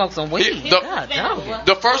like I smoked some weed. He- God, dog.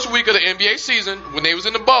 The first week of the NBA season when they was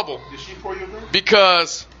in the bubble Did she pour you a drink?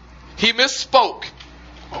 because he misspoke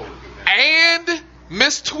Oh, look at that. and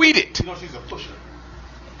mistweeted. You know she's a pusher.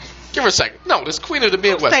 Give her a second. No, this Queen of the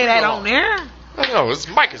Midwest. Say that on there. I know, his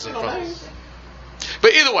mic is in front of us.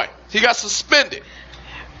 But either way, he got suspended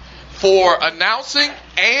for announcing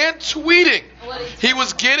and tweeting. He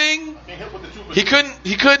was getting, Can't help with the truth.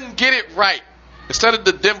 he couldn't get it right. Instead of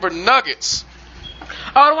the Denver Nuggets,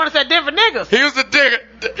 Oh, the one that said Denver niggas. he was the Digger.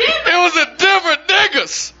 It was the Denver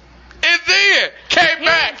Niggas. And then came He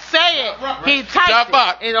back. didn't say it. He John typed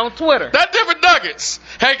Fox. it on Twitter. That Denver Nuggets.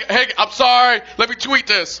 Hey, I'm sorry. Let me tweet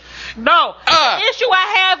this. No. The issue I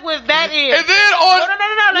have with that is. And then on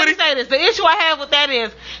No. Let me say this. The issue I have with that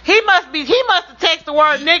is he must have texted the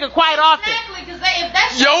word nigga quite often. Exactly, because if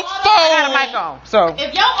that's Your auto- I got a phone. mic on. So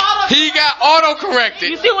If your auto He got auto corrected.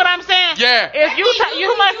 you see what I'm saying? Yeah. If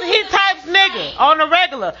he types nigga on the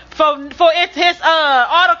regular for his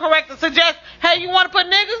autocorrect to suggest, hey, you want to put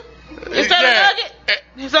nigga instead Yeah. of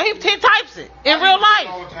nugget? So he types it in real life.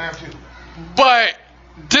 All the time too. But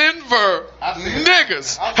Denver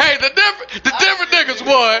niggas. Hey, the Denver niggas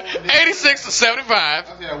won 86-75. I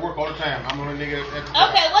say I work all the time. I'm on a nigga at the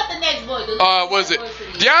Okay, what the next boy do? Was it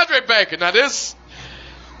DeAndre Baker? Now this,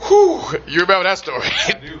 you remember that story?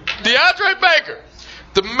 do. DeAndre Baker,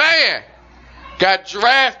 the man, got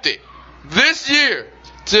drafted this year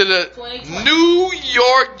to the 2020. New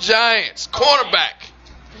York Giants cornerback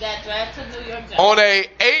Got drafted to New York Giants. on a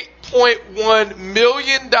 $8.1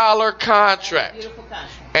 million contract. Beautiful country.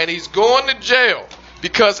 And he's going to jail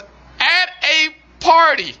because at a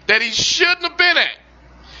party that he shouldn't have been at,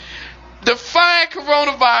 defying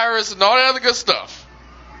coronavirus and all that other good stuff,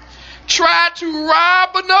 tried to rob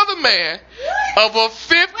another man of a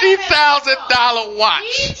 $50,000 watch.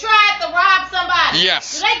 He tried to rob somebody. Yes.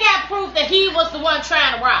 So they got proof that he was the one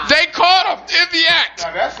trying to rob. They caught him in the act.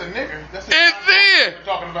 Now that's a nigga. That's a And then, we're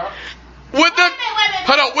talking about. when the Wait a minute.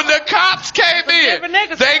 hold on, when the cops came in, different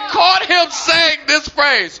niggas. they caught him saying this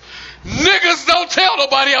phrase: "Niggas don't tell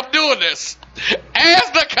nobody I'm doing this."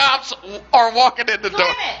 As the cops are walking in the So door,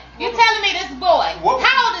 wait a minute. You telling me this boy?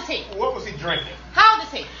 How old is he? What was he drinking? How old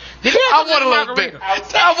is he? I want a little bit.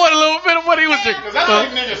 I want a little bit of what he was drinking. Because I know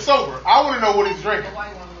these niggas sober. I want to know what he's drinking.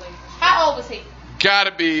 How old was he?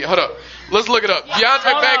 Gotta be. Hold up. Let's look it up.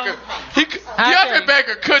 DeAndre Hold Baker. DeAndre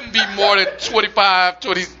Baker couldn't be more than 25,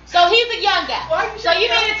 20. So he's a young guy. So you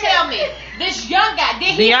mean to tell me this young guy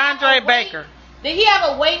did he have DeAndre a weight- Baker. Did he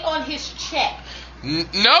have a weight on his check?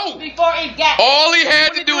 No. Before it got. All he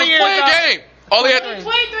had to do was play a game. All he had to.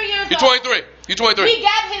 23 years old. He's 23. He's 23. He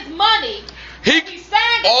got his money. He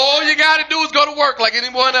signed. All you got to do is go to work like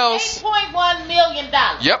anyone else. $8.1 million.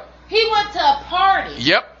 Yep. He went to a party.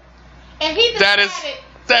 Yep. And he decided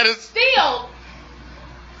to steal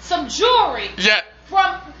some jewelry. Yeah.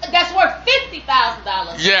 That's worth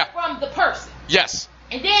 $50,000. Yeah. From the person. Yes.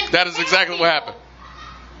 And then that is exactly what happened.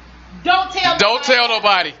 Don't tell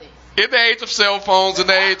nobody. In the age of cell phones, in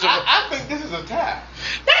the age of. I think this is a tap.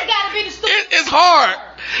 That gotta be the stupid. It's hard.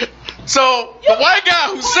 So the white guy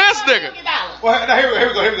who says nigga. Well, now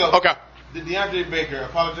here we go. Okay. Did DeAndre Baker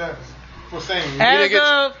apologize for saying?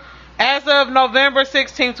 As of November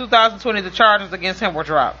 16, 2020, the charges against him were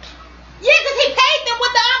dropped. Yeah, because he paid them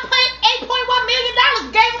with the $8.1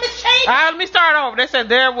 million. Gave him his change. Let me start over. They said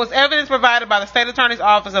there was evidence provided by the state attorney's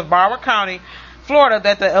office of Broward County, Florida,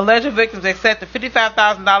 that the alleged victims accepted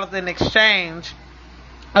 $55,000 in exchange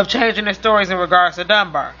of changing their stories in regards to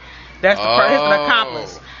Dunbar. That's his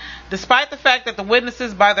accomplice. Despite the fact that the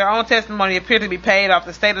witnesses, by their own testimony, appear to be paid off,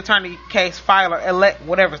 the state attorney case filer,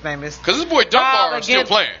 whatever his name is, because this boy Dunbar is still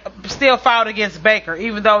playing, still filed against Baker,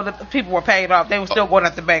 even though the people were paid off, they were still going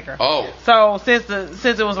after Baker. Oh, so since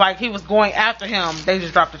it was like he was going after him, they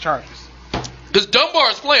just dropped the charges. Because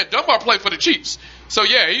Dunbar is playing. Dunbar played for the Chiefs, so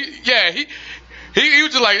he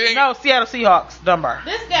was just like no Seattle Seahawks. Dunbar.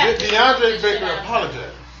 This guy. Did DeAndre Baker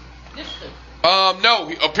apologize?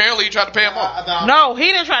 No. Apparently he tried to pay him off. No,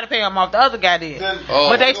 he didn't try to pay him off. The other guy did.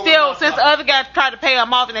 But they still, since the other guy tried to pay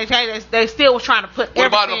him off and they changed, they still was trying to put. What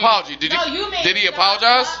about an apology? Did he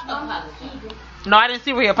apologize? No, I didn't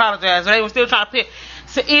see where he apologized. They were still trying to pin.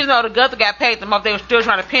 So even though the other guy paid them off, they were still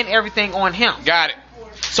trying to pin everything on him. Got it.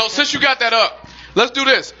 So since you got that up, let's do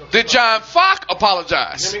this. Did John Fox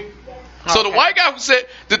apologize? So the white guy who said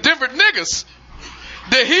the different niggas.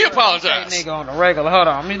 Did he apologize? Nigga on the regular. Hold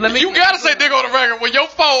on. Let me. You gotta say nigga on the regular when your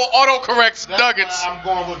phone autocorrects nuggets. I'm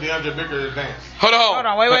going with DeAndre Baker advance. Hold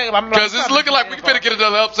on. Wait. Because it's looking like we can get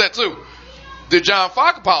another upset too. Did John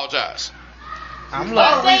Fox apologize? I'm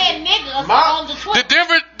saying niggas on the Twitter.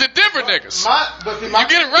 The Denver niggas. You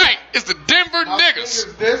get it right. It's the Denver niggas.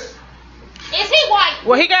 Is he white?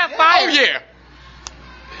 Well, he got fired. Oh yeah.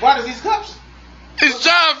 Why does these cups? It's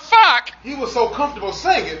John Fox. He was so comfortable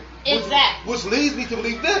saying it. Exactly. Which leads me to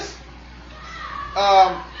believe this.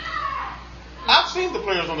 I've seen the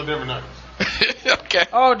players on the Denver Nuggets. Okay.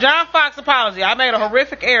 Oh, John Fox apology. I made a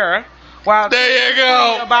horrific error. There you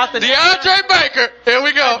go. About the DeAndre Baker. Here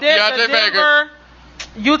we go. DeAndre Baker.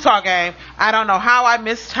 Utah game. I don't know how I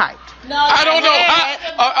mistyped. No, I don't know how.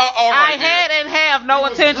 I had and have no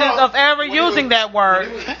intentions of ever using that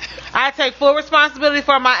word. I take full responsibility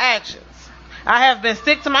for my actions. I have been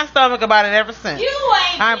sick to my stomach about it ever since.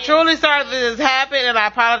 I'm truly sorry that this happened, and I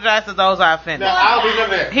apologize to those I offended. Now, I'll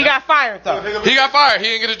remember that. He got fired, though. He got fired. He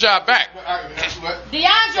didn't get his job back. DeAndre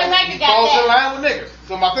Baker got falls in line with niggas.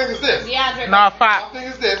 So my thing is this. No, Fox. My thing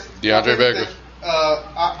is this. DeAndre Baker.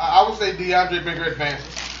 I would say DeAndre Baker advances.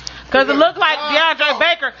 Because it looked like DeAndre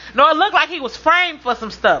Baker. No, it looked like he was framed for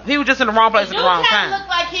some stuff. He was just in the wrong place at the wrong time. It looked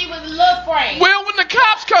like he was a little framed. Well, when the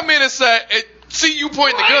cops come in and say, see you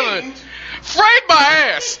pointing the gun. Framed my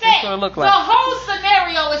ass. That's what it looked like. The whole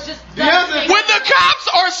scenario is just. When the cops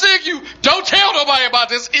are saying you, don't tell nobody about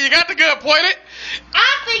this, and you got the gun pointed.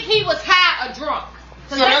 I think he was high or drunk.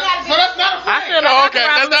 So that's not a frame. Okay,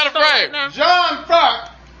 that's not a frame. John Fox.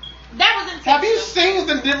 That was intentional. Have you seen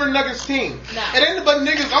the Denver Nuggets team? No. It ain't but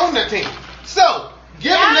niggas on that team. So,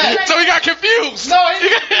 give him that. So he got confused. No, he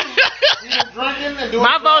was drinking and doing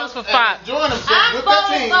my vote is for Fox. enjoying himself I'm with that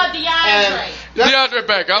voting team. for DeAndre. DeAndre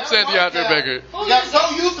Baker. I'm saying DeAndre Baker. Got so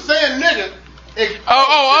used to saying nigga.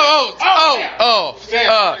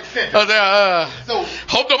 So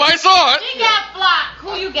hope nobody saw it. He got blocked.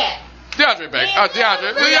 Who you got? DeAndre Baker.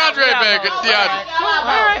 DeAndre Baker. All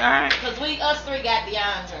right. Because us three got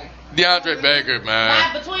DeAndre. DeAndre Baker,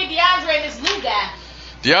 man. Between DeAndre and this new guy.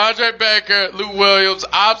 DeAndre Baker, Lou Williams.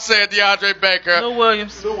 I'm saying DeAndre Baker. Lou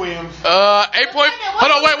Williams. 8 point.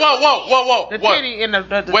 Hold on, whoa. The titty in the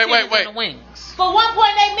wait. In the wings. For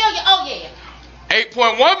 $1.8 million. Oh yeah.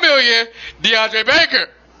 8.1 million. DeAndre Baker.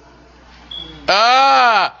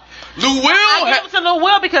 Lou Will. I give it to Lou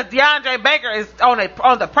Will because DeAndre Baker is on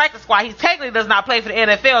the practice squad. He technically does not play for the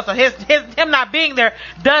NFL, so him not being there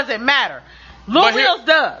doesn't matter. Lou Wills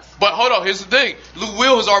does. But hold on, here's the thing. Lou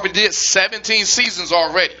Will has already did 17 seasons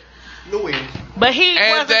already. But he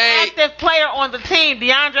was an active player on the team.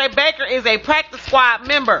 DeAndre Baker is a practice squad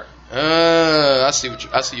member. I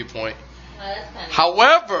see your point.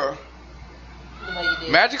 However,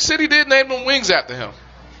 Magic City did name them wings after him.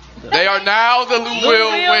 They are now the Lou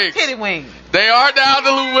Will Wings. Titty wings. They are now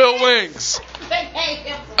the Louisville Wings. They gave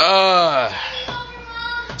him.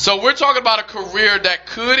 So we're talking about a career that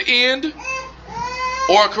could end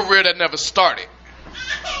or a career that never started.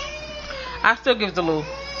 I still give it to Lou.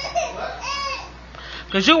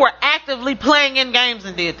 Because you were actively playing in games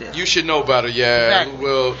and did this. You should know better, yeah. Exactly.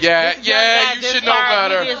 Will. Yeah, you should know He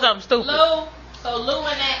better. did something stupid. Lou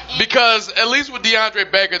and that. Because at least with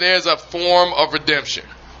DeAndre Baker, there's a form of redemption.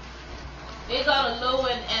 They go to Lou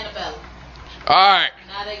and Annabella. All right,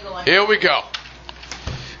 Now they going. here we go.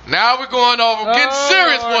 Now we're going over, getting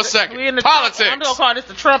serious for a second. We in the Politics. I'm going to call this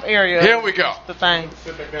the Trump area. Here we go. The thing.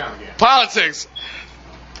 Sit back down again. Politics.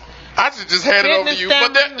 I should just hand it over to you.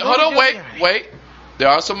 But hold on, wait. There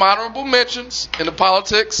are some honorable mentions in the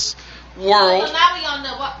politics world. So now we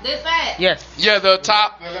on this side. Yes. Yeah, the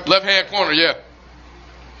top left-hand corner, yeah.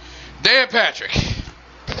 Dan Patrick.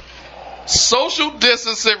 Social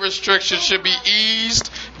distancing restrictions should be eased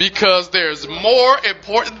because there's more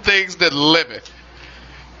important things than living.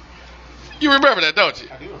 You remember that, don't you?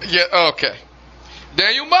 I do. Yeah, okay.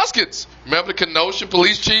 Daniel Muskins. Remember the Kenosha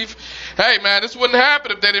police chief? Hey, man, this wouldn't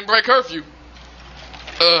happen if they didn't break curfew.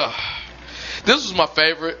 This was my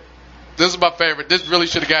favorite. This really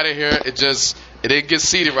should have got in here. It didn't get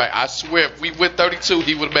seated right. I swear, if we went 32,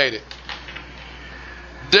 he would have made it.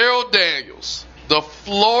 Daryl Daniels, the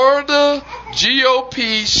Florida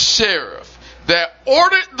GOP sheriff that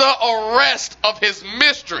ordered the arrest of his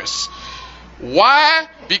mistress. Why?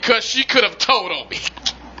 Because she could have told on me.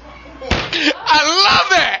 I love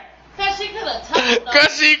that. Because she could have told them.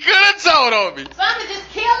 Because she could have told on me. Somebody just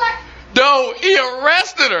kill her. No, he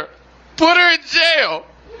arrested her, put her in jail.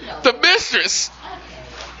 You know. The mistress.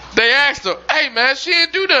 Okay. They asked her, hey, man, she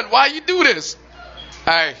didn't do nothing. Why you do this?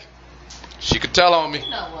 Hey, she could tell on me. You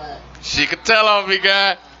know what? She could tell on me,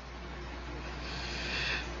 guy.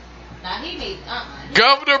 Now he needs,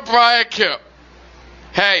 Governor Brian Kemp.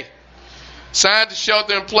 Hey, signed the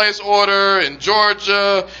shelter-in-place order in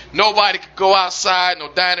Georgia. Nobody could go outside.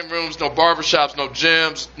 No dining rooms, no barbershops, no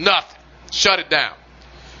gyms, nothing. Shut it down.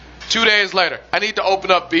 2 days later, I need to open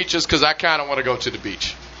up beaches because I kind of want to go to the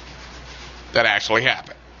beach. That actually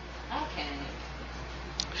happened. Okay.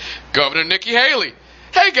 Governor Nikki Haley.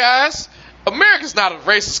 Hey, guys, America's not a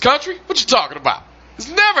racist country. What you talking about? It's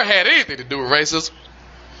never had anything to do with racism.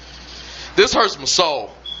 This hurts my soul.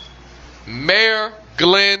 Mayor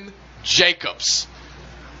Glenn Jacobs,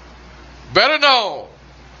 better known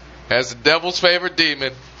as the devil's favorite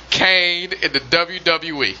demon, Kane in the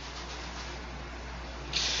WWE.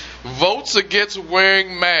 Votes against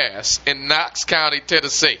wearing masks in Knox County,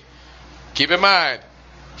 Tennessee. Keep in mind,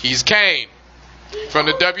 he's Kane from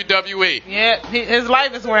the WWE. Yeah, his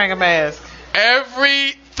life is wearing a mask.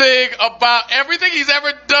 Everything he's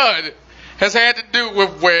ever done has had to do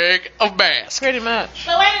with wearing a mask. Pretty much.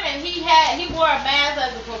 So wait a minute, he wore a mask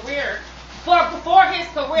as a career before his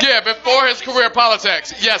career. Yeah, before his career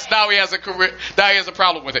politics. Yes, now he has a career. Now he has a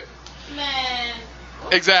problem with it. Man.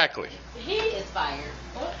 Exactly. He is fired.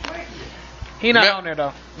 Where he is? He not on there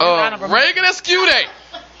though. Reagan Escute.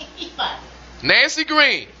 He fired. Nancy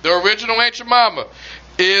Green, the original Aunt Your Mama,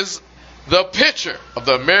 is the picture of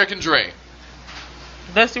the American dream.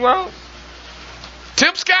 Dusty Rhodes?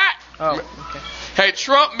 Tim Scott. Oh, okay. Hey,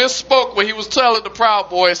 Trump misspoke when he was telling the Proud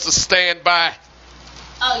Boys to stand by.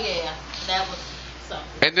 Oh yeah, that was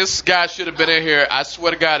something. And this guy should have been in here. I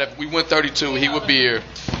swear to God, if we went 32, he would be here.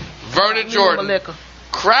 Vernon Jordan,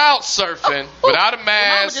 crowd surfing without a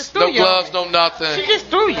mask, no gloves, no nothing. She just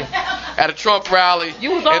threw you. At a Trump rally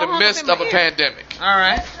in the midst of a pandemic. All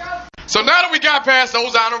right. So now that we got past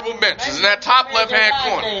those honorable mentions in that top left-hand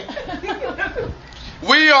corner,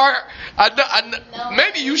 we are.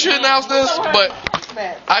 Maybe you should announce this, but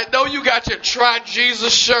I know you got your Try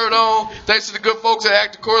Jesus shirt on. Thanks to the good folks at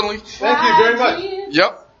Act Accordingly. Thank you very much.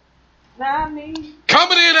 Yep.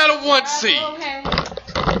 Coming in at a 1 seed.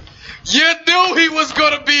 You knew he was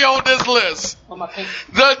going to be on this list.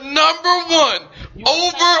 The number 1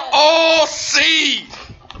 overall seed.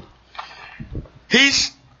 He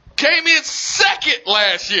came in second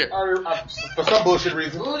last year. For some bullshit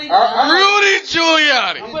reason. Rudy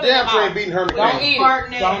Giuliani. He's damn sure ain't beating Herman Cain.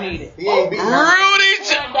 Don't eat it. He ain't beating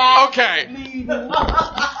Herman. Okay.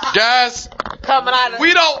 Guys, Coming out of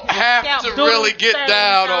we don't have to really get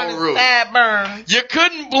down on Rudy. You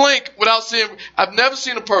couldn't blink without seeing. I've never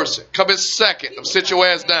seen a person come in second of Sit Your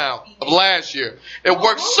Ass Down of last year. It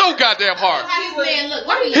worked so goddamn hard.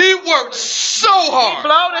 He worked so hard. He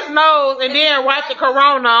blowed his nose and then wiped the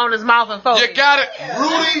corona on his mouth and focus. You got it.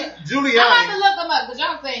 Rudy I'm Giuliani about to look him up because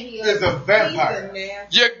y'all saying he is a vampire.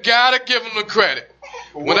 You gotta give him the credit.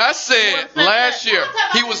 When I said last year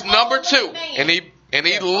he was number 2 and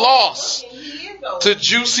he lost to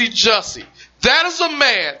Juicy Jussie. That is a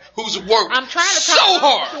man who's worked I'm trying to so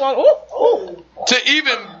hard to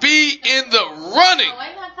even be in the running.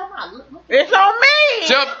 It's on me.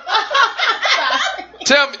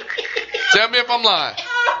 Tell me if I'm lying.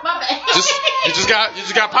 My bad. You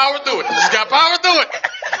just got power through it. You just got power through it.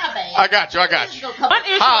 My bad. I got you. What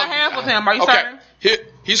issue I have with him? Are you certain?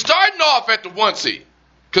 He's starting off at the 1 seed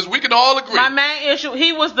because we can all agree. My main issue,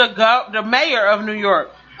 he was the mayor of New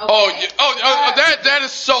York. Okay. That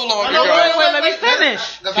is so long ago. Wait, let me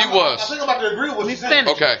finish. He was. I think I'm about to agree with what you said.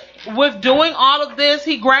 Okay. With doing all of this,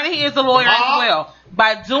 he is a lawyer as well.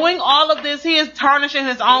 By doing all of this, he is tarnishing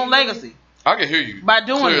his own legacy. I can hear you. By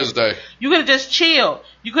doing clear it. as day. You could have just chilled.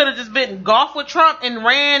 You could have just been golf with Trump and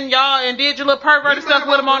ran y'all and did your little perverted stuff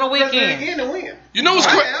with him on the weekend. You know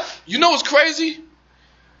what's crazy?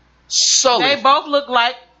 Sully. They both look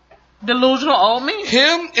like delusional old men.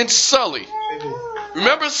 Him and Sully.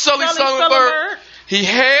 Remember Sully Sullenberg? He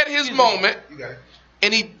had his moment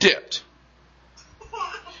and he dipped.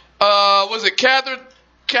 Was it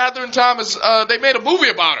Catherine Thomas? They made a movie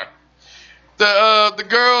about her. The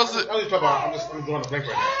girls. I'm going to blink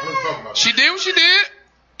right now. I'm talking about. She did what she did.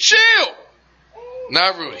 Chill.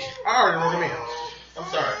 Not Rudy. I already wrote him in. I'm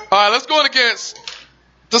sorry. All right, let's go against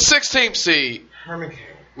the 16th seed. Herman Cain.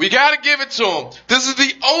 We got to give it to him. This is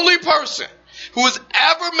the only person who has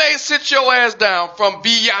ever made sit your ass down from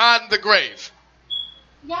beyond the grave.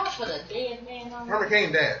 Y'all put a dead man on Herman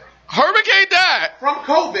Cain died. Herman Cain died from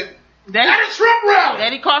COVID at a Trump rally.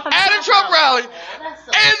 That he called from at a Trump rally.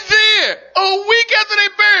 And then, a week after they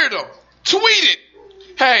buried him, tweeted,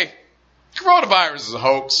 hey, coronavirus is a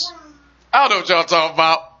hoax. I don't know what y'all talking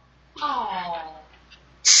about. Oh.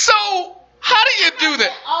 So, how do you do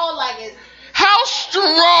that? Oh, like it's... How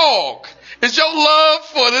strong is your love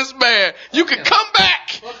for this man? You can come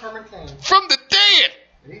back from the dead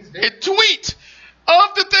and tweet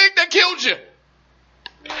of the thing that killed you.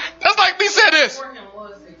 That's like me saying this.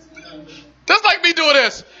 That's like me doing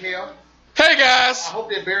this. Yeah. Hey guys. I hope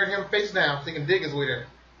they buried him face down so he can dig his way there.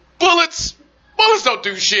 Bullets don't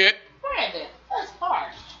do shit. Brandon, that's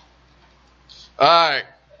harsh. All right.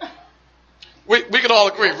 We can all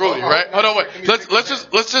agree, Rudy, right? Hold on, wait. Let's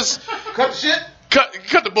just cut the shit.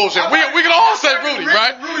 Cut the bullshit. We can all say Rudy,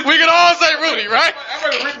 right? We can all say Rudy, right?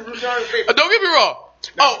 Don't get me wrong.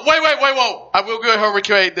 Oh, wait, whoa. I will go ahead and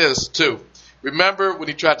recreate this too. Remember when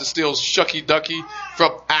he tried to steal Shucky Ducky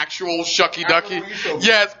from actual Shucky Ducky?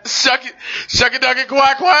 Yes, Shucky Ducky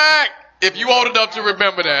quack quack. If you old enough to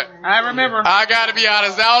remember that. I remember. I gotta be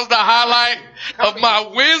honest, that was the highlight of my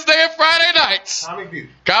Wednesday and Friday nights. Comic View.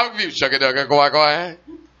 Shucky Ducky quack quack.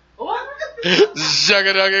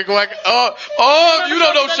 Shucky Ducky quack. Oh, you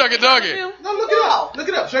don't know Shucky Ducky. No, look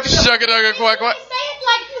it up. Shucky Ducky quack quack.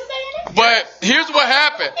 But here's what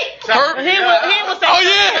happened. He would say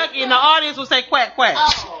quack, and the audience would say quack quack.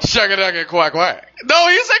 Shucky Ducky quack quack. No,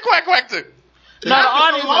 he said quack quack too. No, the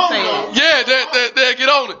audience would say it. Yeah, they get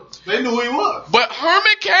on it. They knew who he was. But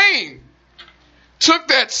Herman Cain took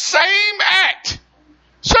that same act.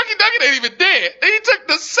 Shucky Ducky ain't even dead. He took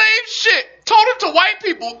the same shit, told it to white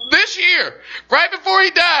people this year, right before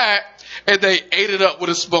he died, and they ate it up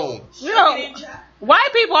with a spoon. You know,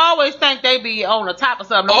 white people always think they be on the top of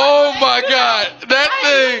something. Oh my God, that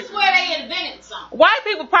thing. That's where they invented something. White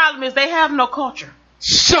people problem is they have no culture.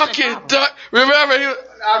 Shucky Ducky. Remember,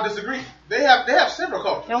 I disagree. They have several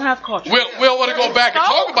cultures. They don't have culture. We don't want to go back and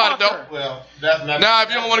talk about it though. Well, that's not. Now, if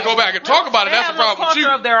you don't want to go back and talk about it, that's a problem with you. They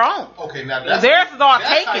have no culture of their own. Okay, now that's theirs is all that's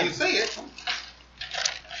taken. how you see it.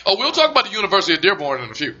 Oh, we'll talk about the University of Dearborn in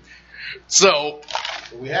a few. So,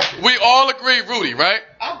 we all agree, Rudy, right?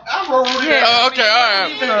 I'm Rudy. Yeah. Okay, all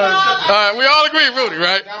right. We all agree, Rudy,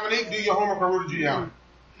 right? Dominique, do your homework on Rudy Giuliani.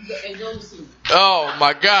 Oh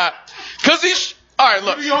my God, because he's. All right,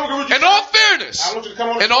 look. In all fairness,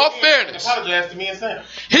 apologize to me and Sam.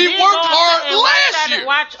 He worked hard last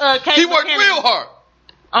year. He worked real hard.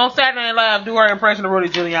 On Saturday Night Live, do her impression of Rudy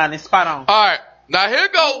Giuliani. Spot on. All right, now here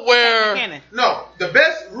go where. No, the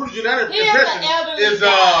best Rudy Giuliani impression is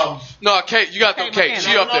No, Kate, you got to Kate.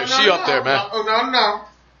 She up there. She up there, man. No.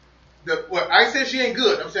 What I said she ain't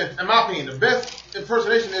good. I'm saying, in my opinion, the best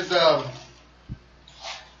impersonation is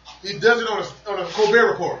he does it on a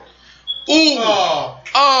Colbert Report. Ooh. Not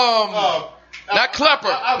Klepper.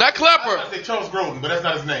 Not Klepper. I was gonna say Charles Grodin, but that's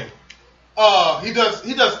not his name. He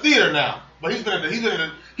does theater now, but he was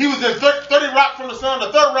in 30 Rock from the Sun,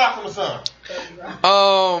 the Third Rock from the Sun.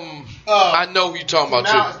 I know who you're talking about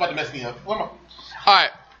now too. It's about to mess me up. All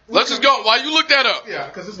right, let's just go. While you look that up. Yeah,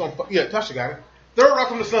 because it's gonna. Yeah, Tasha got it. Third Rock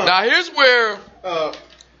from the Sun. Now here's where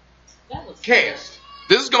cast.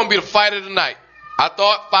 This is gonna be the fight of the night. I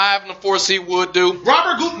thought 5 and the 4 seed would do.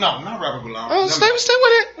 Robert Goulart. No, not Robert Goulart. Oh, stay with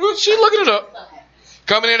it. Well, she's looking it up.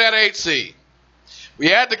 Coming in at 8 seed. We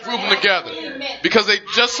had to group them together because they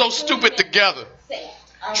just so stupid together.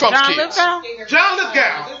 Trump's John kids. John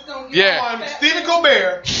Lithgow. Yeah. Stephen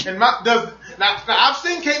Colbert and now I've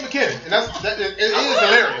seen Kate McKinnon, and it is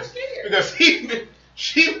hilarious because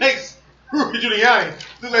she makes Rudy Giuliani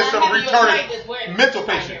look like some retarded mental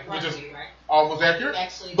patient, which is almost accurate.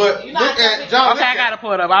 But look at John. Okay, I gotta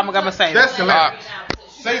pull it up. I'm gonna say that's hilarious.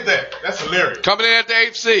 Save that. That's hilarious. Coming in at the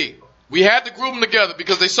 8th seed. We had to group them together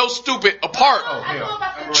because they so stupid apart.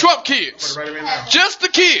 Trump kids. Just the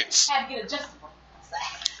kids.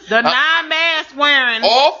 the non-mask wearing.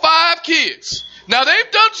 All 5 kids. Now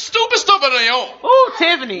they've done stupid stuff on their own. Ooh,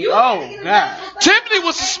 Tiffany. Oh, God. Tiffany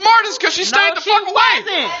was the smartest because she stayed the fuck away.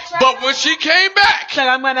 Wasn't. But when she came back, So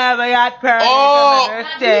I'm gonna have a yacht party.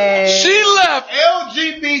 she left.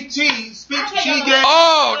 LGBT speech she gave.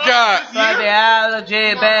 Oh, God.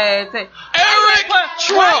 LGBT. Eric Why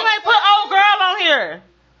Trump. do they put old girl on here?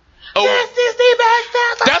 Oh, This is the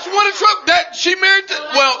best that's one of Trump that she married.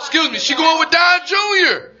 Well, excuse me, she going with Don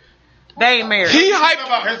Jr. They ain't married. He Talking hyped.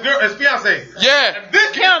 about his fiance. Yeah. And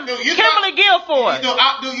this Kimberly Guilford.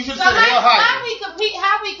 You should So say hell how high. we compete?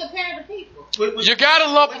 How we comparing the people? You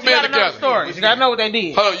gotta lump them You in gotta know the together. story. You gotta know what they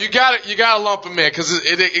did. Hold on, you gotta lump them in because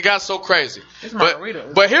it got so crazy. It's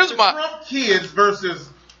margarita. But here's my Trump kids versus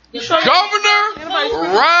Governor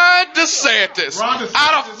Ron DeSantis Ron DeSantis.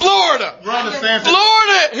 out of Florida. Ron DeSantis.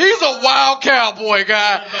 Florida, he's a wild cowboy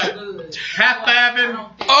guy. half-fabbing.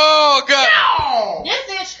 Oh God.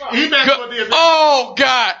 This is strong. He back what this. Oh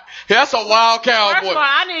God. That's a wild First of all, cowboy.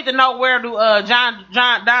 I need to know where do Don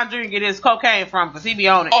Jr. get his cocaine from, because he be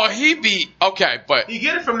on it. Oh, he be okay, but He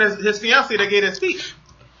get it from his fiance that gave his speech.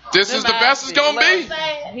 this is the best it's gonna be.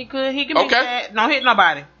 He can be Okay. bad. Don't hit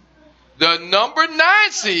nobody. The number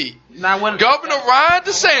 9 seed, Not when Governor Ron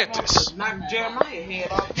DeSantis. Knock Jeremiah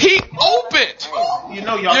head off. He opened. You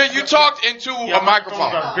know, y'all. Yeah, you talked into a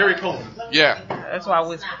microphone. Are very potent. Yeah. That's why I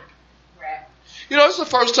whisper. You know, it's the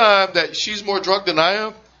first time that she's more drunk than I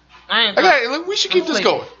am. I ain't. Okay, look, we should keep this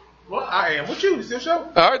going. Well, I am with you. You still show?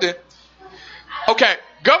 All right, then. Okay,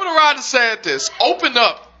 Governor Ron DeSantis opened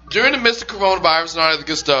up during the midst of coronavirus and all that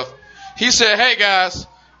good stuff. He said, hey, guys,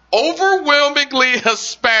 overwhelmingly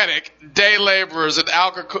Hispanic day laborers and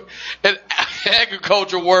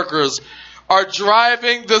agriculture workers are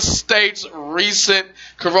driving the state's recent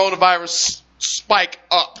coronavirus spike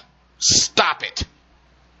up. Stop it.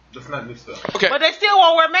 That's not new stuff. Okay. But they still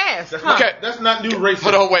won't wear masks. That's Huh? not, Okay. That's not new racism.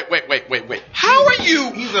 Hold on, wait. How are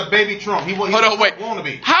you? He's a baby Trump. He Hold on, wait. want to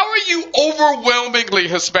be. How are you overwhelmingly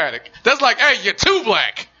Hispanic? That's like, hey, you're too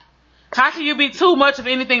black. How can you be too much of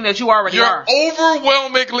anything that you already You're are?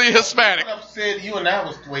 overwhelmingly Hispanic. I've said you and I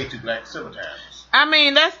was way too black several times. I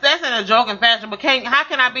mean, that's in a joking fashion, but how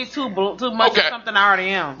can I be too much Okay. of something I already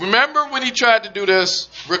am? Remember when he tried to do this?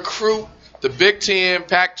 Recruit the Big Ten,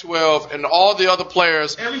 Pac-12, and all the other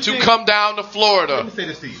players Everything- to come down to Let Florida. me say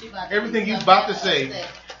this to you. Everything you're about to say,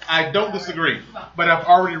 I don't disagree. But I've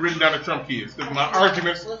already written down the Trump kids. Because my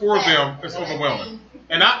arguments for them is overwhelming.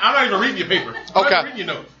 And I'm not even reading your paper. I'm Okay. not reading your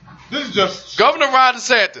notes. This is just... Governor Ron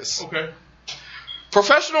DeSantis. Okay.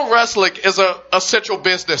 Professional wrestling is a essential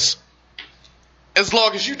business. As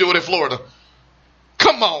long as you do it in Florida.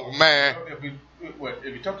 Come on, man. If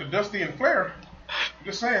you talk to Dusty and Flair, I'm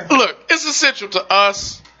just saying. Look, it's essential to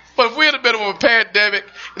us. But if we're in the middle of a pandemic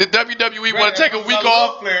and the WWE want to take a week I love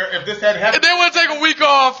off, Flair, if this had happened, if they want to take a week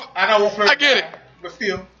off, I don't want Flair. I get it. But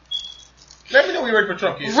still, let me know when you're ready for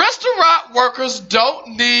Trump kids. restaurant workers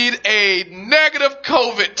don't need a negative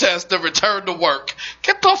COVID test to return to work.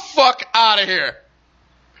 Get the fuck out of here.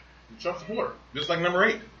 Trump supporter, just like number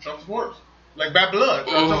 8. Trump supporters, like Bad Blood.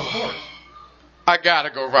 Trump supporters. I gotta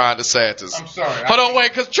go Ron DeSantis. I'm sorry. Hold on, wait,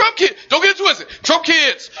 because Trump kids, don't get it twisted. Trump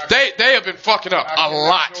kids, they have been fucking up a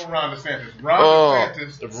lot. Ron DeSantis. Ron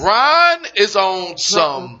DeSantis. Ron is on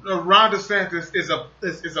some. Ron DeSantis is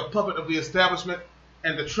a puppet of the establishment,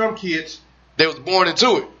 and the Trump kids, They was born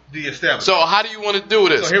into it. the establishment. So how do you want to do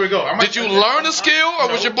this? So here we go. Did you learn a skill or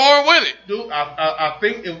was you born with it? Dude, I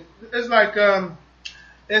think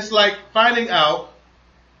it's like finding out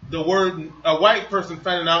the word, a white person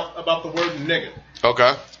finding out about the word nigga.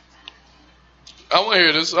 Okay. I want to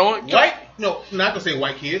hear this. Not gonna say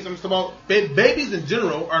white kids. I'm just talking about babies in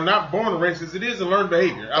general are not born racist. It is a learned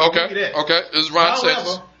behavior. I'll give you that. Okay. This is Ron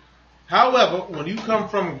DeSantis. However, when you come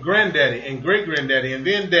from granddaddy and great granddaddy and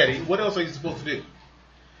then daddy, what else are you supposed to do?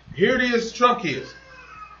 Here it is, Trump kids.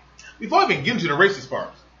 Before I even get into the racist part,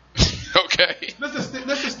 Okay. let's just stick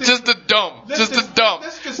Just the dumb. Let's just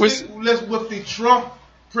stick with the Trump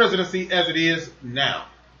presidency as it is now.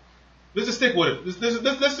 Let's just stick with it.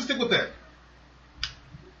 Let's just stick with that.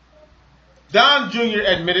 Don Jr.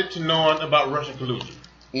 admitted to knowing about Russian collusion.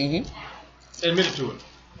 Mm-hmm. Admitted to it.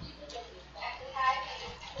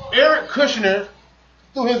 Eric Kushner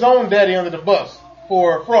threw his own daddy under the bus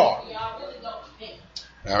for fraud.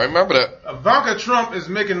 I remember that. Ivanka Trump is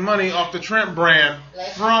making money off the Trump brand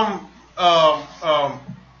from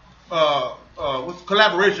with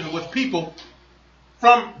collaboration with people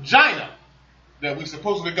from China that we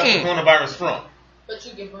supposedly got the coronavirus from. But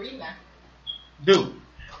you can breathe now. Dude.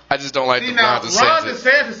 I just don't like the now, Ron DeSantis. Ron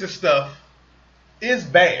DeSantis' stuff is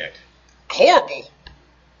bad. Horrible.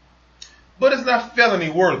 But it's not felony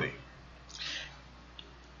worthy.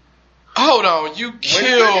 Hold on, you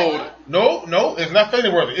killed. No, it's not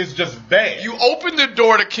felony worthy. It's just bad. You opened the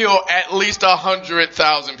door to kill at least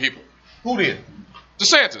 100,000 people. Who did?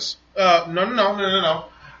 DeSantis. No.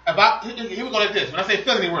 Here we go like this. When I say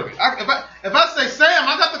felony worthy, if I say, Sam,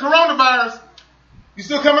 I got the coronavirus, you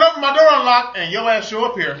still coming up with my door unlocked, and your ass show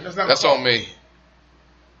up here. That's on me.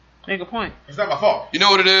 Make a point. It's not my fault. You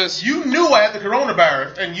know what it is? You knew I had the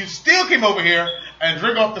coronavirus, and you still came over here and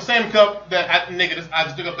drink off the same cup that I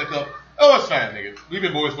just took up that cup. Oh, it's fine, nigga. We've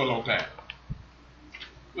been boys for a long time.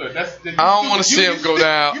 Look, I don't want to see him go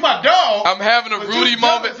down. You my dog. I'm having a Rudy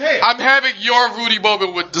moment. I'm having your Rudy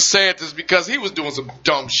moment with DeSantis because he was doing some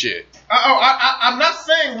dumb shit. I'm not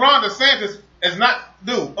saying Ron DeSantis is not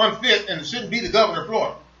unfit and shouldn't be the governor of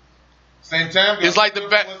Florida. Same time, it's like the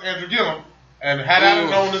Andrew Gillum, and had I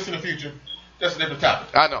known this in the future, that's a different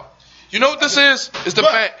topic. I know. You know what this is? It's the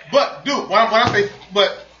fact. But dude, when I say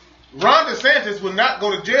Ron DeSantis would not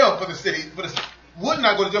go to jail for the city, would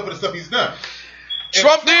not go to jail for the stuff he's done.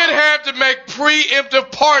 Trump did have to make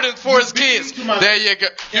preemptive pardons for his kids. There you go.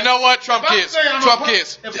 You know what? Trump kids.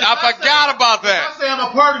 I forgot about that. If I say I'm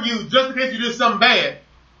a part of you just in case you did something bad.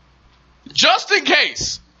 Just in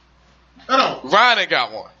case. No. Ryan ain't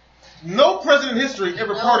got one. No president in history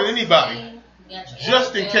ever pardoned anybody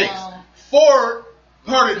just in case. Ford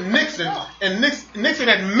pardoned Nixon, and Nixon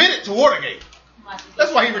admitted to Watergate.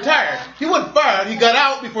 That's why he retired. He wasn't fired. He got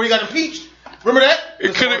out before he got impeached. Remember that?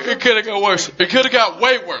 It could have got worse. It could have got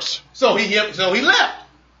way worse. So he left.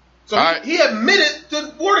 So he admitted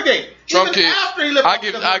to Watergate. Trump even kids. After he left. I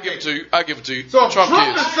give it to you. So Trump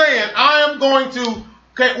is saying, I am going to.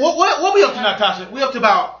 Okay, what we up to now, Tasha? We up to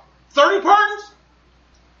about 30 pardons?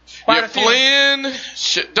 Yeah, Flynn.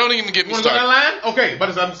 Shit, don't even get me started. That line? Okay, but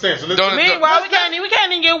as I'm saying, so we can't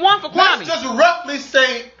even get one for Kwame. Let's just roughly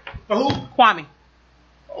say for who? Kwame.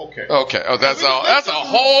 Okay. Oh, that's all. That's a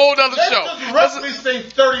whole other show. Let's just roughly say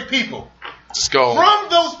 30 people. Just go. From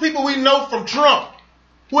those people we know from Trump,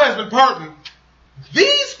 who has been pardoned,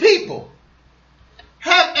 these people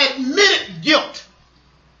have admitted guilt.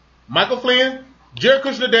 Michael Flynn, Jared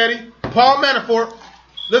Kushner daddy, Paul Manafort.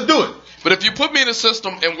 Let's do it. But if you put me in a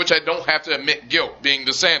system in which I don't have to admit guilt, being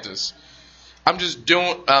DeSantis, I'm just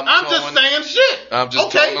saying shit. I'm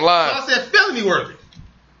just towing the line. So I said felony worthy.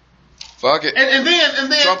 Fuck it. And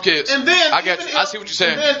then Trump kids. And then I see what you're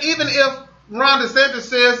saying. And then even if Ron DeSantis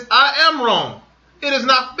says I am wrong, it is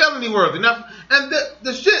not felony worthy. And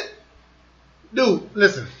the shit, dude.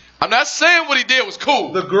 Listen. I'm not saying what he did was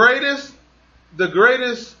cool. The greatest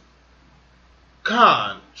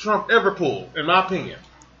con Trump ever pulled, in my opinion.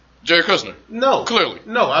 Jared Kushner. No. Clearly.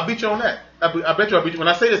 No, I beat you on that. I bet you I beat you. When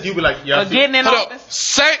I say this, you'll be like, yeah. Getting in office.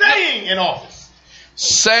 Staying in office.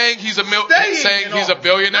 Saying he's a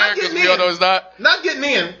billionaire because we all know he's not. Not getting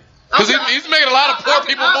in. Because he's making a lot of poor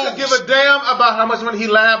people moves. I don't give a damn about how much money he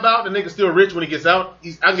lie about. The nigga's still rich when he gets out.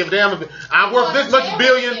 I don't give a damn. I'm worth this much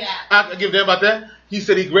billion. I don't give a damn about that. He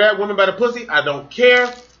said he grabbed women by the pussy. I don't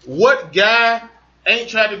care. What guy ain't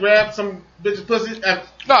tried to grab some bitch's pussy? No,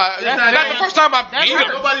 that's not the first time I've seen him.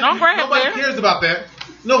 Nobody cares about that.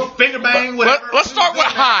 No finger bang, whatever. Let's start with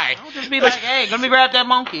hi. Don't just be like, hey, let me grab that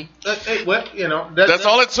monkey. Hey, what? That's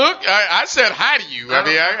all it took. I said hi to you.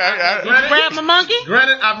 I grab the monkey.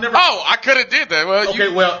 Granted, I've never. Oh, I could have did that. Well,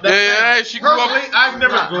 she grew up. I've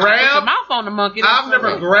never grabbed. Put your mouth on the monkey. I've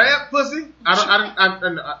never grabbed pussy.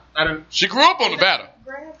 I don't. She grew up on the batter.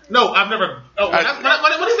 No, I've never.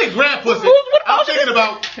 When you say grab pussy, I'm thinking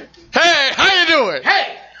about. Hey, how you doing?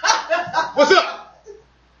 Hey, what's up?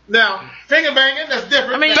 Now, finger banging, that's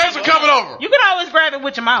different. Thanks for coming over. You can always grab it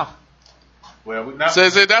with your mouth. Well, that's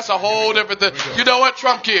a whole different thing. You know what,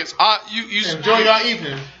 Trump kids? You enjoy your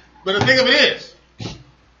evening. But the thing of it is,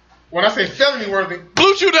 when I say felony worthy,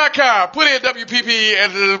 BlueChew.com. Put in WPP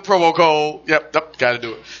and the promo code. Yep, got to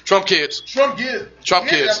do it. Trump kids. Trump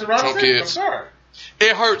kids. I'm sorry.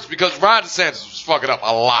 It hurts because Ron DeSantis was fucking up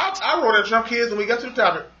a lot. I wrote in Trump kids when we got to the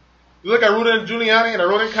topic. Look at Rudy and Giuliani and I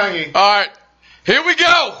wrote in Kanye. All right, here we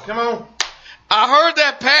go. Come on. I heard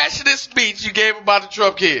that passionate speech you gave about the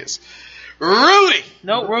Trump kids. Rudy.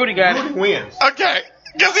 Nope, Rudy got Rudy it. wins. Okay.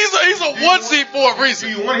 Because he's a one seed for a Do reason.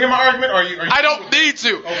 you want to hear my argument, or are you I don't need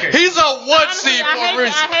to. Okay. He's a one Honestly, seed for a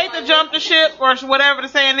reason. I hate to jump the ship or whatever the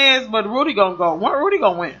saying is, but Rudy gonna go. Rudy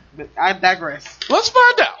gonna win. But I digress. Let's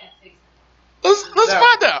find out. Let's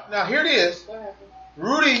find out. Now here it is.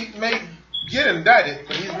 Rudy may get indicted,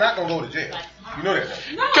 but he's not gonna go to jail. You know that, don't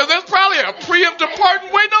you? Because there's probably a preemptive pardon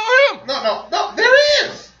waiting on him. No. There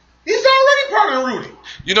is. He's already pardoning Rudy.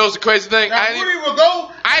 You know what's the crazy thing? Now Rudy will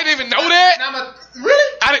go. I didn't even know that.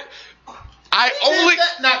 Really?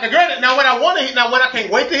 Now what I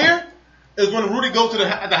can't wait to hear is when Rudy goes to the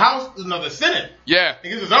House, the Senate. Yeah.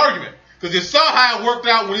 And gives his argument. Because you saw how it worked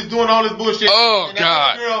out when he's doing all this bullshit. Oh, and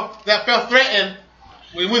God. That girl that felt threatened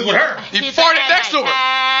was with her. He farted next to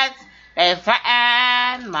her.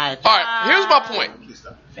 And my All right, here's my point.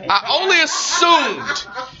 I only assumed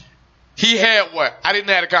he had what? I didn't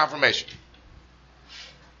have a confirmation.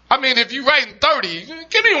 I mean, if you're writing 30,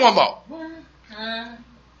 give me one more.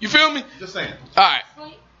 You feel me? Just saying. All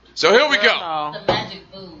right. So here we go. The magic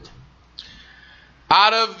food.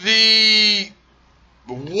 Out of the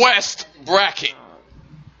West bracket,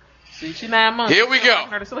 See, she 9 months. here we go.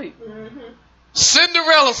 Her to sleep.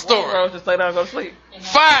 Cinderella story. Girls just lay down and go to sleep.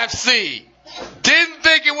 5 seed. Didn't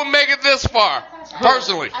think it would make it this far.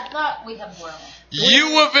 Personally. I thought we have one.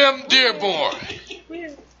 U of M Dearborn.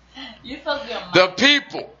 You're supposed to be on my The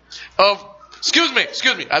people of, excuse me,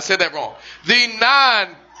 I said that wrong. The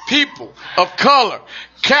 9 people of color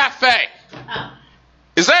cafe.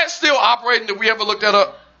 Is that still operating? Did we ever look that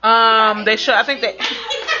up? They should. I think they.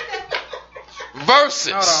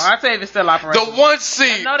 Versus Hold on. I tell you, it's still operating. the 1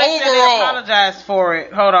 seed No, they said they overall. apologized for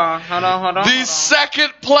it. Hold on. The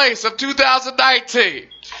second place of 2019.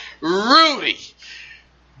 Rudy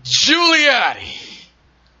Giuliani.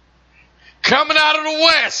 Coming out of the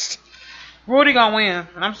West. Rudy gonna win.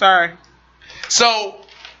 I'm sorry. So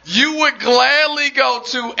you would gladly go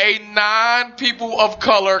to a 9 people of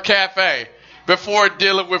color cafe before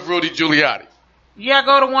dealing with Rudy Giuliani. Yeah, I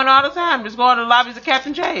go to one all the time. Just go to the lobbies of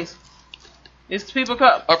Captain Jay's. It's people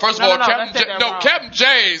cup. First of all, Captain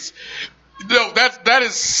Jay's. No, that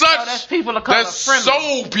is such. No, that's people of color. That's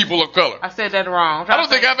friendly. so people of color. I said that wrong. I don't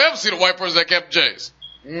think I've ever seen a white person at Captain Jay's.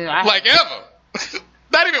 Yeah, Like ever.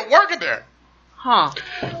 Not even working there. Huh?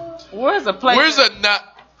 Where's the place? Where's a not?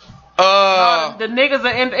 The niggas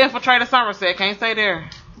that infiltrated Somerset. Can't stay there.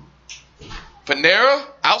 Panera?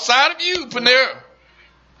 Outside of you, Panera.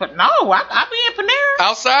 But no, I be in Panera.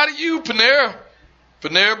 Outside of you, Panera.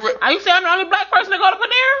 Are you saying I'm the only black person to go to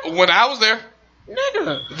Panera? When I was there,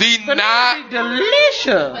 Nigga. the Panera nine. be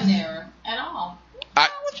delicious. Panera at all.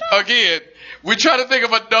 Again, we try to think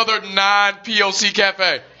of another non-POC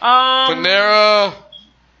cafe. Panera.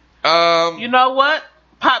 Panera. You know what?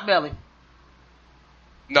 Potbelly.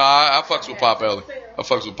 Nah, I fucks with Potbelly. I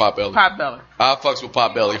fucks with Potbelly. I fucks with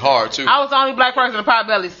Potbelly hard too. I was the only black person in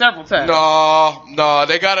Potbelly several times. No,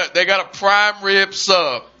 they got a prime rib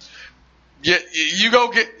sub. You go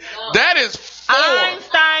get that is 4.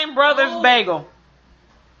 Einstein Brothers Bagel.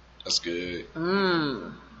 That's good.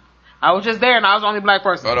 I was just there and I was the only black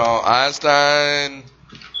person. Hold on, Einstein.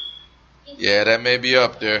 Yeah, that may be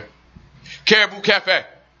up there. Caribou Cafe.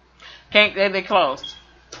 They closed.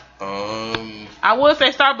 I would say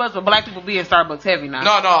Starbucks, but black people be in Starbucks heavy now.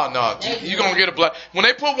 No. You gonna get a black. When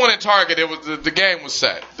they put one in Target, it was the game was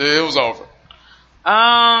set. It was over.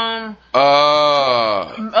 Hall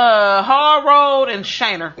Road and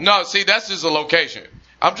Shaner. No, see, that's just a location.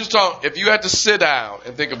 I'm just talking. If you had to sit down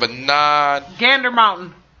and think of a Gander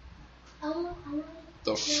Mountain.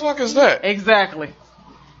 The fuck is that? Exactly.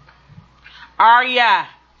 REI.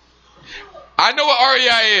 I know what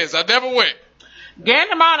REI is. I never went.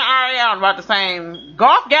 Gander Mountain and REI are about the same.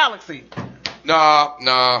 Golf Galaxy. Nah.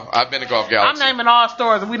 I've been to Golf Galaxy. I'm naming all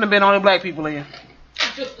stores that we done been only black people in.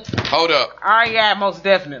 Hold up. REI most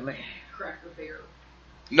definitely. Cracker Barrel.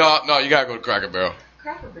 No, you gotta go to Cracker Barrel.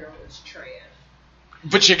 Cracker Barrel is trash.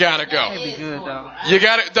 But you gotta go. It'd be good though. You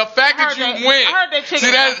gotta. The fact that you went. I heard that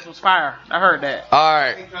chicken nuggets was fire. I heard that. All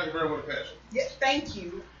right. Cracker Barrel with a passion. Yeah, thank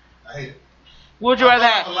you. I hate it. What would you rather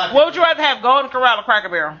have? What would you rather have? Golden Corral or Cracker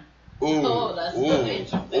Barrel? Oh, that's so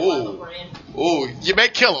interesting. Ooh. You may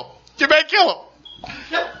kill him.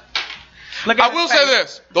 I will say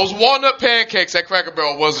this: those walnut pancakes at Cracker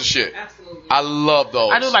Barrel was the shit. Absolutely. I love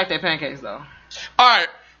those. I do like their pancakes though. All right,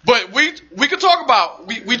 but we could talk about.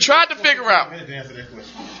 We tried to figure out.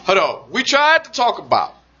 Hold on. We tried to talk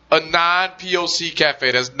about a non-POC cafe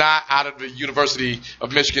that's not out of the University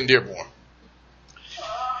of Michigan Dearborn.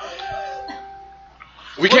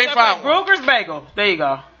 We can't find one. Bruegger's Bagel. There you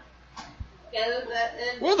go.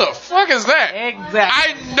 What the fuck is that? Exactly.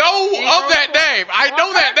 I know of that name. I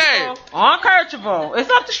know that name. On Kercheval. It's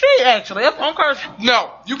up the street, actually. Up on Kercheval.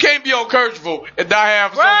 No, you can't be on Kercheval and not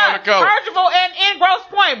have somewhere to go. Kercheval and in Grosse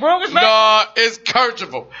Pointe. Bruegger's Bagel. No, it's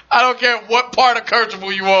Kercheval. I don't care what part of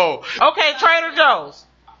Kercheval you own. Okay, Trader Joe's.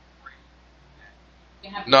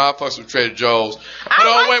 No, I fucks with Trader Joe's. But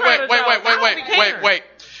wait.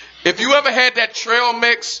 If you ever had that trail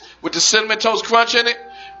mix with the Cinnamon Toast Crunch in it,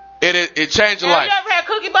 it changed your life. Have you ever had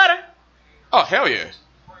cookie butter? Oh, hell yeah.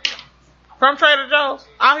 From Trader Joe's?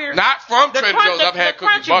 Out here? Not from Trader Joe's. I've had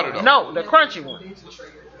cookie butter, though. No, the crunchy one.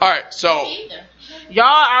 All right, so. Y'all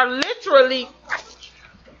are literally.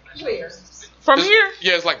 From here?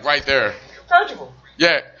 Yeah, it's like right there. Kercheval.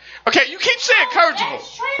 Yeah. Okay, you keep saying Kercheval.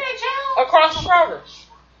 Across from Kroger.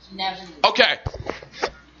 Okay.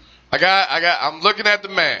 I'm looking at the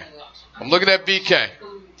man. I'm looking at BK.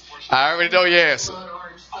 I already know your answer.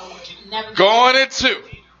 Going into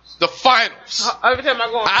the finals. Every time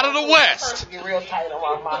I go out of the West.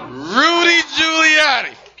 Rudy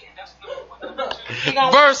Giuliani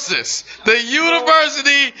versus the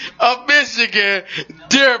University of Michigan,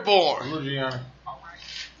 Dearborn.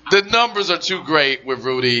 The numbers are too great with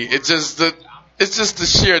Rudy. It's just the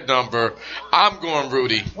sheer number. I'm going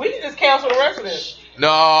Rudy. We can just cancel the rest of this.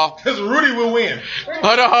 No. Because Rudy will win.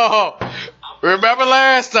 Hold on. Remember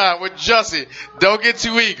last time with Jussie. Don't get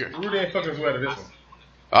too eager. Rudy ain't fucking sweater this one.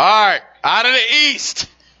 All right. Out of the East.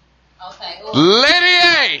 Okay. Lady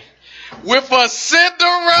A with a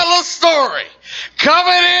Cinderella story.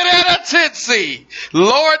 Coming in at a 10 seed.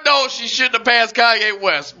 Lord knows she shouldn't have passed Kanye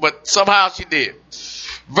West, but somehow she did.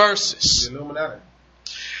 Versus Lou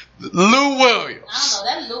Williams.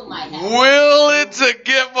 I don't know, that Lou might have. Willing to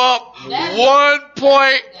give up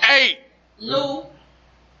 1.8. Lou.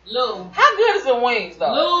 How good is the wings,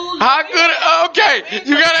 though? How good? Okay,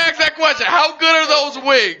 you gotta ask that question. How good are those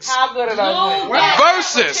wings? How good are those wings?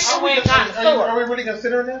 Versus. Are we really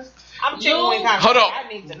considering this? I'm chicken wing connoisseur. Hold on. I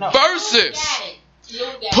need to know. Versus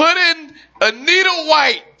putting Anita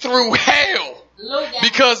White through hell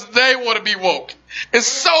because they want to be woke. It's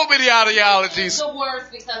so many ideologies. The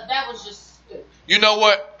worst because that was just stupid. You know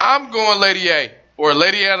what? I'm going Lady A or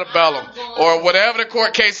Lady Antebellum or whatever the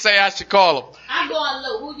court case say I should call them. I'm going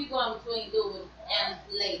Lou. Who you going between Lou and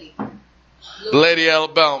Lady? Lady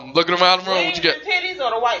Antebellum. Looking around the room. What you get? The titties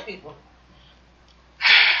or the white people?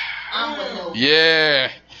 I'm with Lou.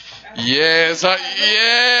 Yeah. Yes.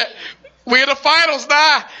 Yeah. We in the finals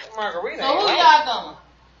now. Margarita. So who y'all going?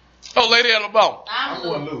 Oh, Lady Antebellum. I'm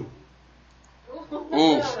going Lou.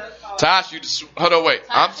 Ooh. Tosh, you just, hold on, wait.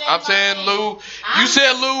 I'm saying Lou. You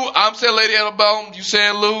said Lou. I'm saying Lady Antebellum. You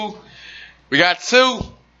saying Lou. We got two.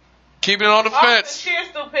 Keeping it on the fence. The sheer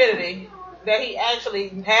stupidity that he actually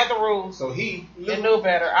had the rules. So he knew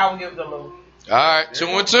better. I would give it to Lou. All right,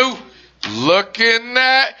 2-2. Looking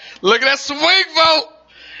at swing vote.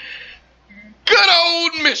 Good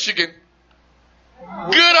old Michigan.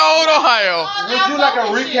 Good old Ohio. Would you like a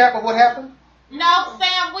recap of what happened? No,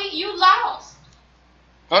 Sam, you lost.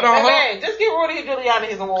 Hold on. Hey, just give Rudy Giuliani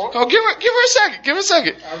his award. Oh, give her a second. Give her a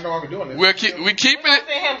second. I don't know how we're doing this. We keeping it.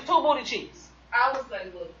 Send him 2 booty cheeks. I would say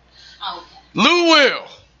Lou. Okay. Lou will.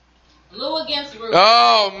 Lou against Rudy.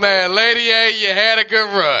 Oh man, Lady A, you had a good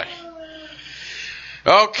run.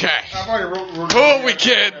 Okay. Who are we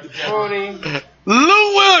kidding? Rudy.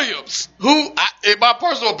 Lou Williams, who, in my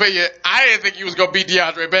personal opinion, I didn't think he was going to beat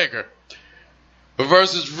DeAndre Baker.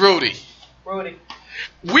 Versus Rudy.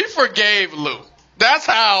 We forgave Lou. That's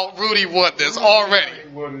how Rudy won this already.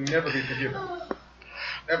 Will never be forgiven.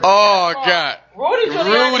 Oh, God. Rudy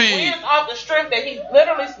wins off the strength that he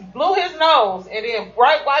literally blew his nose and then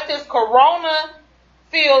wiped his corona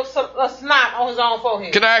filled snot on his own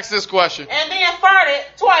forehead. Can I ask this question? And then farted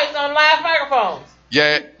twice on live microphones.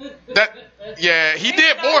 Yeah, he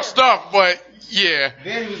did more stuff, but yeah.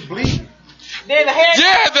 Then he was bleeding. Then the head.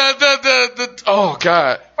 Yeah, the oh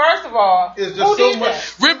God. First of all, it's just so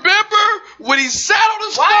much. Remember when he sat on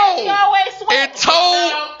his phone and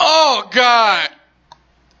told, oh God.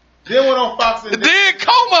 Then went on Fox and then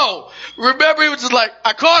Como. Remember he was just like,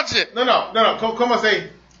 I caught you. No. Como say,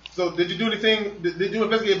 so did you do anything? Did you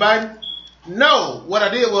investigate Biden? No. What I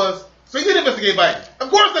did was, so you did investigate Biden. Of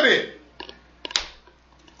course I did.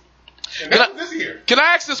 And that's this year. Can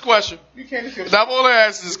I ask this question? You can't just I'm only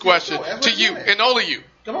asking this question to you and only you.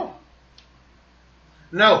 Come on.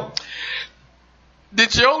 No.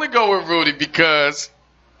 Did you only go with Rudy because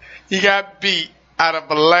he got beat out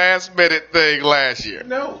of a last minute thing last year?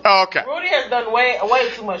 No. Oh, okay. Rudy has done way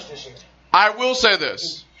too much this year. I will say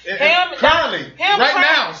this. Currently, right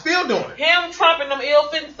now, still doing it. Him trumping them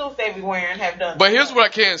ill-fitting suits they be wearing have done. But here's what I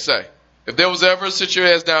can say: if there was ever a sit your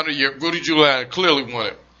ass down to year, Rudy Giuliani clearly won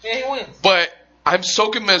it. Yeah, he wins. But I'm so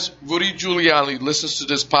convinced Rudy Giuliani listens to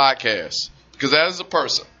this podcast because as a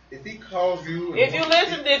person. If he calls you, if you are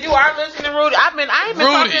listening to Rudy, I ain't been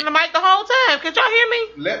talking to the mic the whole time. Can y'all hear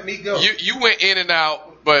me? Let me go. You went in and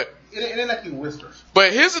out, but it ain't like you whisper.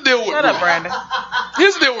 But here's the deal with Shut Rudy. up, Brandon.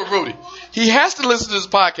 Here's the deal with Rudy. He has to listen to this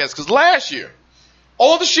podcast because last year,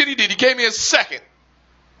 all the shit he did, he came in second.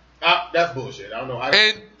 That's bullshit. I don't know.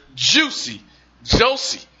 And Josie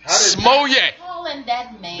Smollett. Calling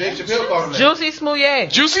that man. Dave Chappelle called him that. Juicy Smollett.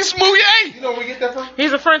 Juicy Smollett. You know where we get that from?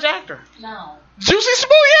 He's a French actor. No. Juicy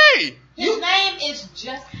Smollett. His name is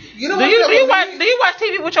just. You know do you watch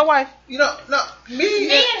TV with your wife? Me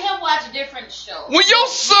and him watch different shows. When your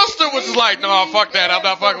sister was just like, no, fuck that, I'm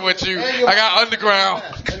not fucking with you. I got Underground.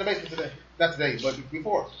 In the basement today. Not today, but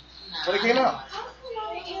before. When it came out.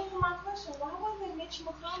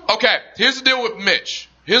 Okay, here's the deal with Mitch.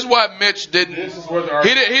 Here's why Mitch didn't. This is where the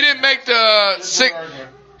argument. He didn't make the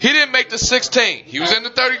He didn't make the 16. He was in the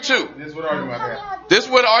 32. This is where the argument happened. This is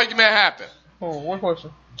where the argument happened. Oh, one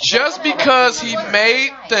question. Just because he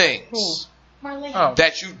made things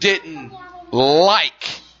that you didn't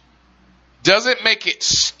like doesn't make it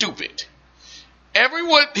stupid.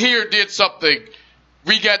 Everyone here did something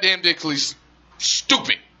goddamn-dickly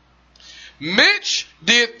stupid. Mitch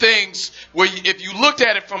did things where if you looked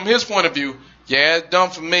at it from his point of view, yeah, it's dumb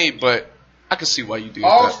for me, but I can see why you did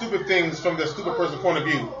all that. Stupid things from the stupid person's point of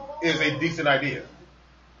view is a decent idea.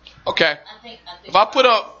 Okay. If I put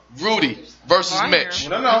up Rudy versus Mitch.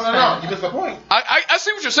 No. You missed the point. I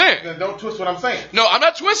see what you're saying. Then don't twist what I'm saying. No, I'm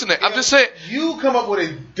not twisting it. I'm just saying. You come up with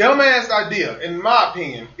a dumbass idea, in my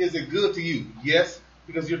opinion. Is it good to you? Yes,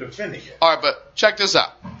 because you're defending it. All right, but check this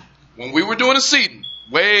out. When we were doing a seating,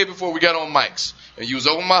 way before we got on mics, and you was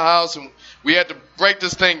over my house, and we had to break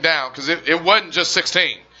this thing down, because it wasn't just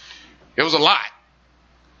 16. It was a lot.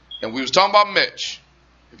 And we was talking about Mitch.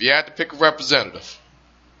 If you had to pick a representative,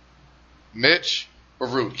 Mitch or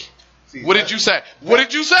Rudy? See, what did you say? What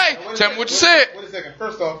did you say? Tell me what you said. Wait a second.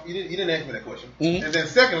 First off, you didn't ask me that question. Mm-hmm. And then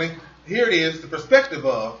secondly, here it is, the perspective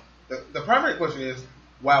of, the primary question is,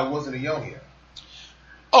 why wasn't he on here?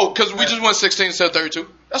 Oh, because we just went 16 instead of 32.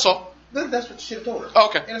 That's all. That's what she told us.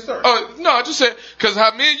 Okay. In a story. Oh, no, I just said, because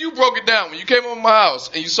how me and you broke it down. When you came over my house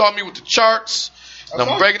and you saw me with the charts, and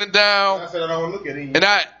I'm breaking it down. And I said, I don't want to look at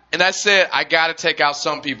it. And I said, I got to take out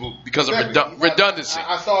some people because of redundancy.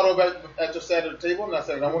 I saw it over at your side of the table, and I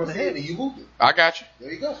said, I want to see it, and you moved it. I got you.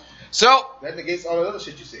 There you go. So. That negates all the other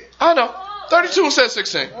shit you said. I know. 32 instead of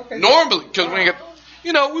 16. Okay. Normally, because we get,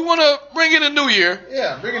 we want to bring in a new year.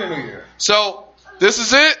 Yeah, bring in a new year. So, this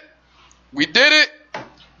is it. We did it.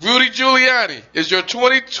 Rudy Giuliani is your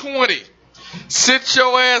 2020 sit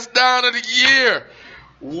your ass down of the year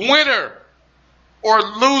winner or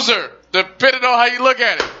loser, depending on how you look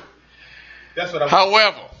at it. That's what I want.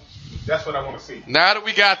 However, that's what I want to see. Now that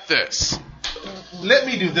we got this, let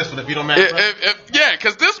me do this one if you don't mind. Yeah,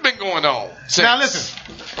 because this has been going on. Now listen,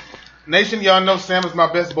 Nation, y'all know Sam is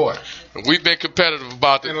my best boy. We've been competitive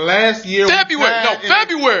about this. And last year,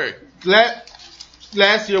 February.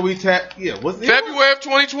 Last year we tagged. Yeah, was it February of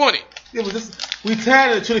 2020? It was this. We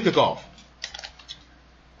tagged the chili cook-off.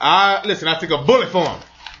 I took a bullet for him,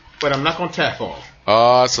 but I'm not gonna tag for him.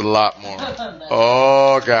 Oh, it's a lot more.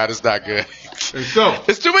 Oh God, it's not good. And so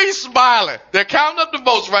it's too many smiling. They're counting up the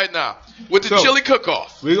votes right now with the chili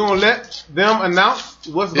cook-off. We're gonna let them announce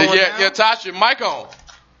what's going on. Yeah, Tasha, mic on.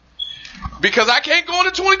 Because I can't go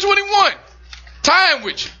into 2021 tying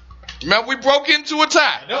with you. Remember, we broke into a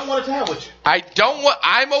tie. I don't want to tie with you.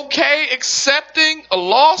 I'm okay accepting a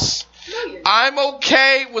loss. I'm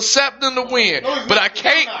okay with accepting the win. But I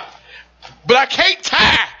can't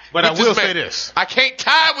tie. But I will say this. I can't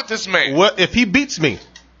tie with this man. What if he beats me?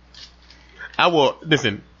 I will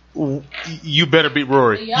listen. You better beat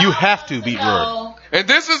Rory. You have to beat Rory. And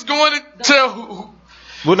this is going to tell who.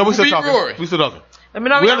 Well, no, we still talking. Rory. We still talking. Let me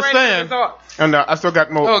know. We understand. And I still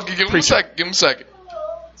got more. Oh, give him a second. Give him a second.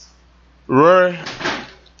 Rory.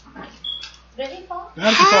 Did he fall?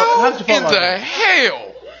 How in the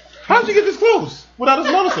hell? How did you get this close without us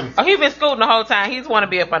noticing? Oh, he's been scooting the whole time. He's want to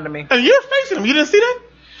be up under me. And you're facing him. You didn't see that?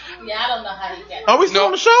 Yeah, I don't know how he got it. Are we still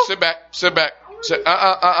on the show? Sit back.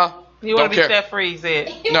 You want to be Steph Free,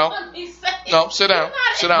 said. No, sit down.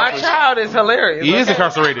 Sit down, My please. child is hilarious. He is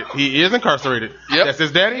incarcerated. Yep. That's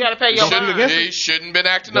his daddy. You got to pay your bond. He shouldn't been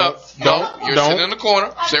acting up. You're sitting in the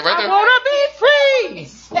corner. Sit right there. I want to be free.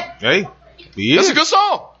 Hey, he is. That's a good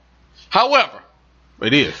song. However,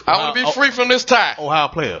 it is. I want to be free from this tie. Ohio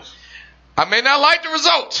players. I may not like the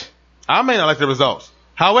result. I may not like the results.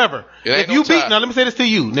 However, if you beat, now let me say this to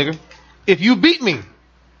you, nigga. If you beat me,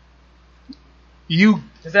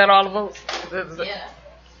 is that all the votes? Yeah.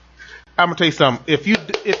 I'm gonna tell you something. If you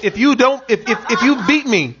beat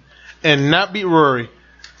me and not beat Rory,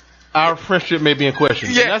 our friendship may be in question.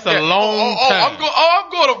 Yeah, that's a long time. I'm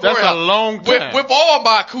going to That's a long time. With all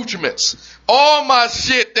my accoutrements, all my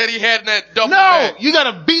shit that he had in that duffel bag. You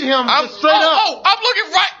gotta beat him straight up. Oh, I'm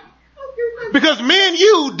looking right. Because me and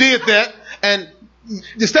you did that, and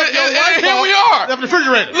you stepped your wife here we are. The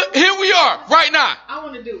refrigerator. Look, here we are right now. I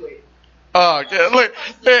want to do it. Yeah, look.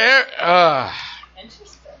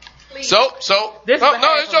 So. This no, is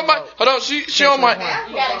a it's your mic. Hold on, she on mic.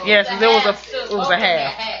 Yes, it was a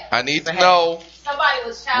half. I need to know.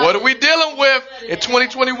 What are we dealing with in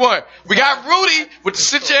 2021? We got Rudy with the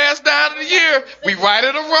sit your ass down of the year. We right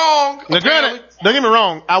it or wrong. Now, granted, don't get me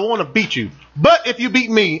wrong. I want to beat you, but if you beat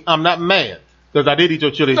me, I'm not mad because I did eat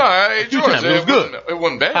your chili. No, I ate yours. It was good. It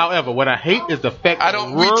wasn't bad. However, what I hate is the fact I that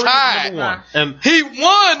don't. Rory We is tied. number one. And He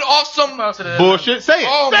won off some bullshit. Say it.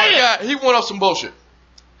 Oh Say my it. God, he won off some bullshit.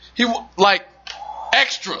 Like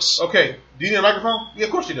extras. Okay. Do you need a microphone? Yeah,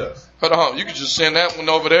 of course she does. Hold on, you can just send that one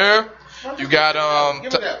over there. You got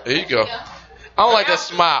there you go. I don't like that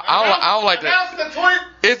smile. I don't like that.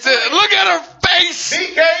 It's look at her face.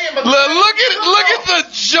 BK and Look at the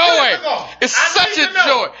joy. It's such a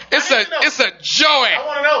joy. It's a joy. I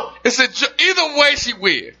want to know. It's either way she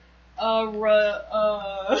win.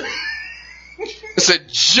 It's a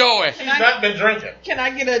joy. She's not been drinking. Can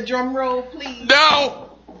I get a drum roll, please? No.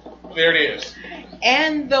 There it is.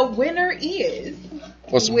 And the winner is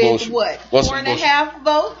What's the with bullshit? what? What's 4.5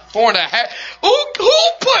 votes. 4.5. Who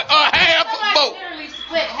put a half vote?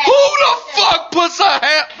 Who the fuck puts a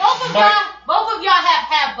half? Both of y'all have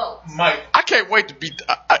half votes. Mike. I can't wait to beat.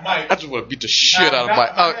 I just want to beat the shit out of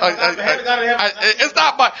Mike. It's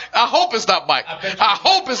not Mike. I hope it's not Mike. I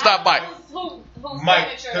hope it's not Mike. Who's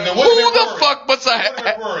Mike. signature? Who the fuck puts a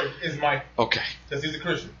half? Rory is Mike. Okay. Because he's a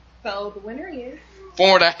Christian. So the winner is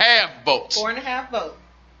 4.5 votes. 4.5 votes.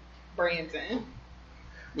 Brandon.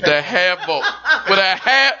 With a half vote. With a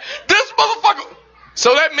half. This motherfucker.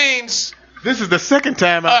 So that means This is the second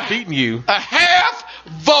time I've beaten you. a half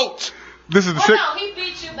vote. This is the Well, second. no, he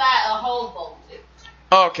beat you by a whole vote.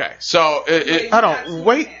 Okay. So Hold on.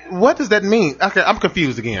 Wait. What does that mean? Okay, I'm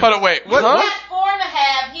confused again. hold on. Wait. You got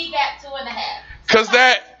 4.5. He got 2.5. Because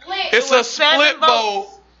it's It a was 7 split vote.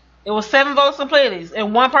 votes. It was 7 votes completed,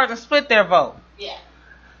 and one person split their vote. Yeah.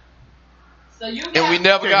 So you got. And we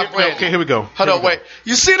never got Brandon. Okay, here we go. Hold on. Wait.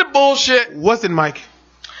 You see the bullshit? Was it Mike?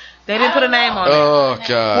 They didn't put a name on it. Oh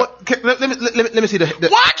God. What, let me see the.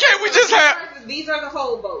 Why can't we just have? These are the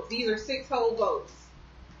whole votes. These are 6 whole votes.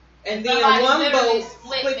 And then Somebody one literally vote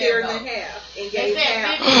split split their theirs in vote. half and They gave said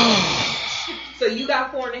half. So you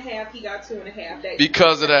got 4.5. He got 2.5. That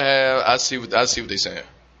Because of the half, I see what they saying.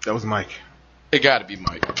 That was Mike. It got to be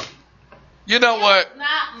Mike. You know what?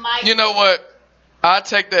 Not Mike. You know what? I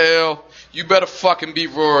take the L. You better fucking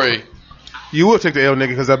beat Rory. You will take the L, nigga,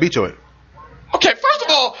 because I beat you. Okay, first of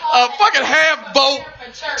all, fucking half vote.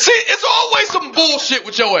 See, it's always some bullshit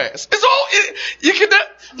with your ass. You can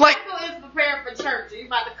like Michael is preparing for church. You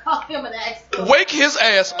about to call him and ask him. wake his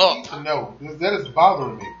ass up. No, that is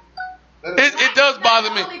bothering me. It does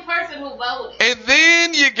bother me. The only person who voted. And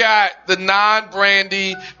then you got the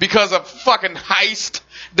non-Brandy because of fucking heist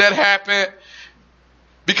that happened.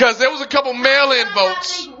 Because there was a couple mail-in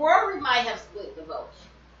votes. I think Rory might have split the votes.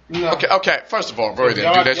 No. Okay. First of all, Rory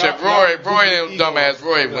didn't do that shit. Rory, dumbass.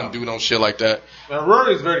 Rory wouldn't do no shit like that. Now,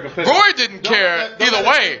 Rory is very competitive. Rory didn't care either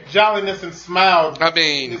way. Jolliness and smile I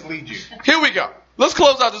mean, mislead you. here we go. Let's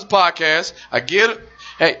close out this podcast. I give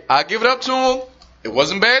it up to him. It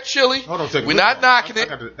wasn't bad chili. Hold on a second. We're not knocking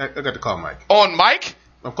it. I got to call Mike. On Mike?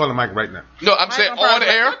 I'm calling Mike right now. No, I'm saying on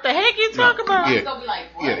air. What the heck you talking about? He's gonna be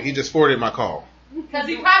like, what? Yeah, he just forwarded my call. Because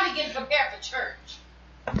he probably getting prepared for church.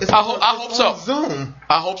 I hope so. Zoom.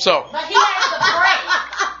 I hope so. But he has to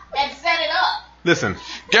pray and set it up. Listen.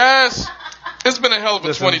 Guys, it's been a hell of a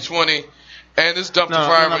Listen. 2020. And this dumped the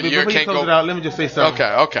fire of a year before you can't close go. it out, let me just say something.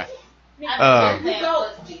 Okay. I'm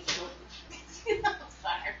sorry.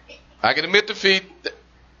 I can admit defeat.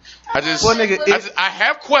 Well, nigga, I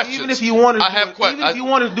have questions. even if you wanted, I have questions. even if you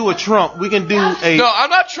wanted to do a Trump, we can do a. No, I'm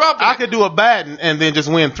not trumping. I could do a Biden and then just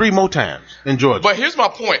win 3 more times in Georgia. But here's my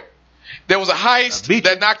point. There was a heist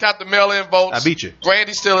that knocked out the mail-in votes. I beat you.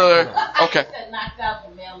 Brandy's still there. Okay. That knocked out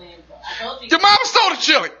the mail-in vote. I told you. Your mama stole the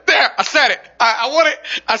chili. There, I said it. I want it.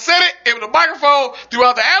 I said it in the microphone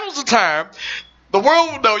throughout the annals of time. The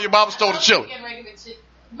world will know your mama stole the chili. My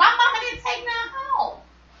mama didn't take none home.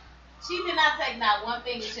 She did not take not one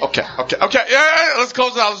thing. Okay. Yeah, let's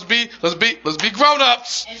close it out. Let's be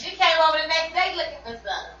grown-ups. And she came over the next day looking for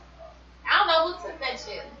stuff. I don't know who took that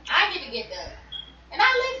shit. I didn't even get done. And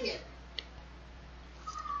I live here.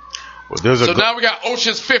 Well, now we got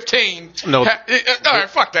Ocean's 15. No. All right,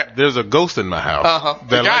 fuck that. There's a ghost in my house.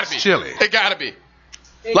 That likes chili. It gotta be.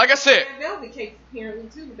 Like I said. There'll be cases apparently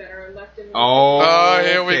too that are left in the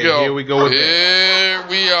here we go. Here we go with Here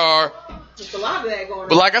we are. There's a lot of that going on.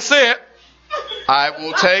 But like I sasaid, I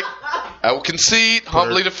will concede,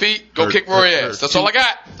 humbly defeat, go kick Rory ass. That's all I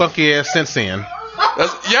got. Funky ass since then.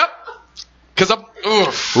 Yep. Because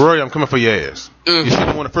Rory, I'm coming for your ass. You should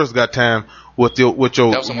have won the first got time with your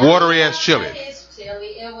watery ass chili. His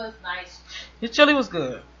chili, it was nice. His chili was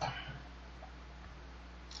good.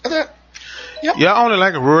 Yep. Yeah, I only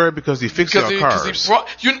like Rory because he fixed our cars.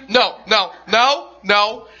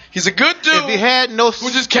 No. He's a good dude. If he had no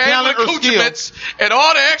who just came with accoutrements and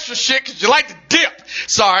all the extra shit because you like to dip.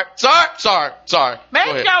 Sorry. Maybe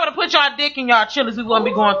if y'all would have put y'all dick in y'all chilies, we wouldn't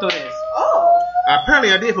be going through this.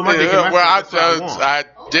 Apparently I did put my dick in my chili. I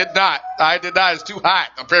did not. It's too hot,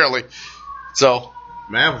 apparently. So.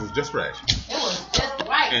 Man, it was just right. It was just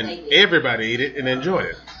right. And everybody ate it and enjoyed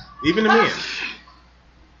it. Even the men.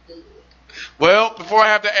 Well, before I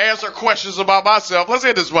have to answer questions about myself, let's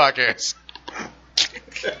end this podcast.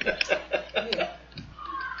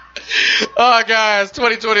 Guys,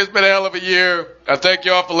 2020 has been a hell of a year. I thank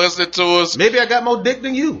y'all for listening to us. Maybe I got more dick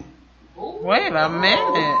than you. Wait a minute.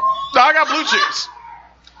 No, I got blue chips.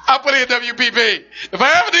 I put in WPP. If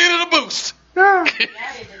I ever needed a boost.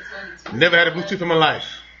 Never had a blue chip in my life.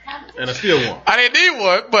 And I still want. I didn't need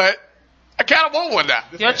one, but I kind of want one now.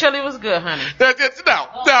 Your chili was good, honey. No. I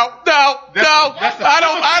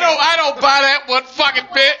don't buy that one fucking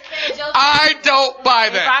bit. I don't buy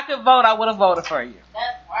that. If I could vote, I would have voted for you.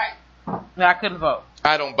 That's right. No, I couldn't vote.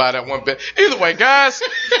 I don't buy that one bit. Either way, guys,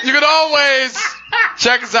 you can always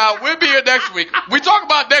check us out. We'll be here next week. We talk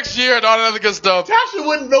about next year and all that other good stuff. Tasha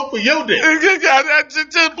wouldn't vote for your dick.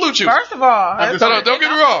 Just blue chew. First of all, don't get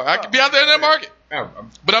me wrong. I could be out there in that market.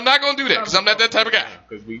 But I'm not going to do that because I'm not that type of guy.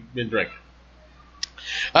 Because we've been drinking.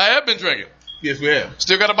 I have been drinking. Yes, we have.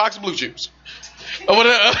 Still got a box of blue chews.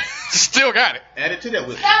 Still got it. Add it to that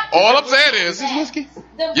whiskey. All I'm saying is this whiskey?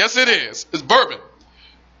 Yes, it is. It's bourbon.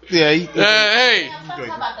 Yeah.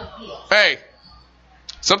 Hey.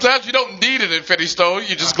 Sometimes you don't need an Infinity Stone.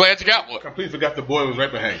 You're just glad you got one. Completely forgot the boy was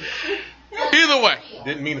right behind you. Either way.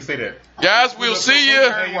 Didn't mean to say that. Guys, we'll see you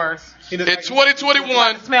in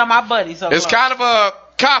 2021. Smell my buddy. So it's kind of a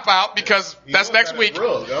cop-out because that's next week.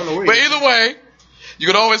 But either way, you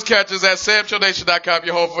can always catch us at samshownation.com,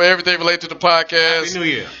 your home for everything related to the podcast. Happy New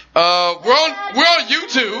Year. We're on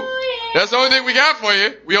YouTube. That's the only thing we got for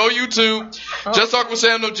you. We on YouTube. Just Talk with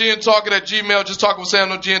Sam No G and Talking at Gmail. Just Talk with Sam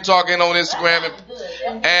No G and Talking on Instagram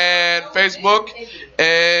and Facebook.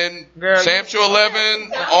 And Sam Show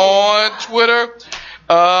 11 on Twitter.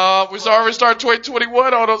 We already started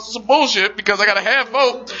 2021 on some bullshit because I got a half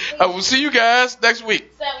vote. We'll see you guys next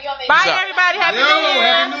week. Bye, everybody. Happy New Year.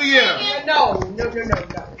 Happy New Year. No.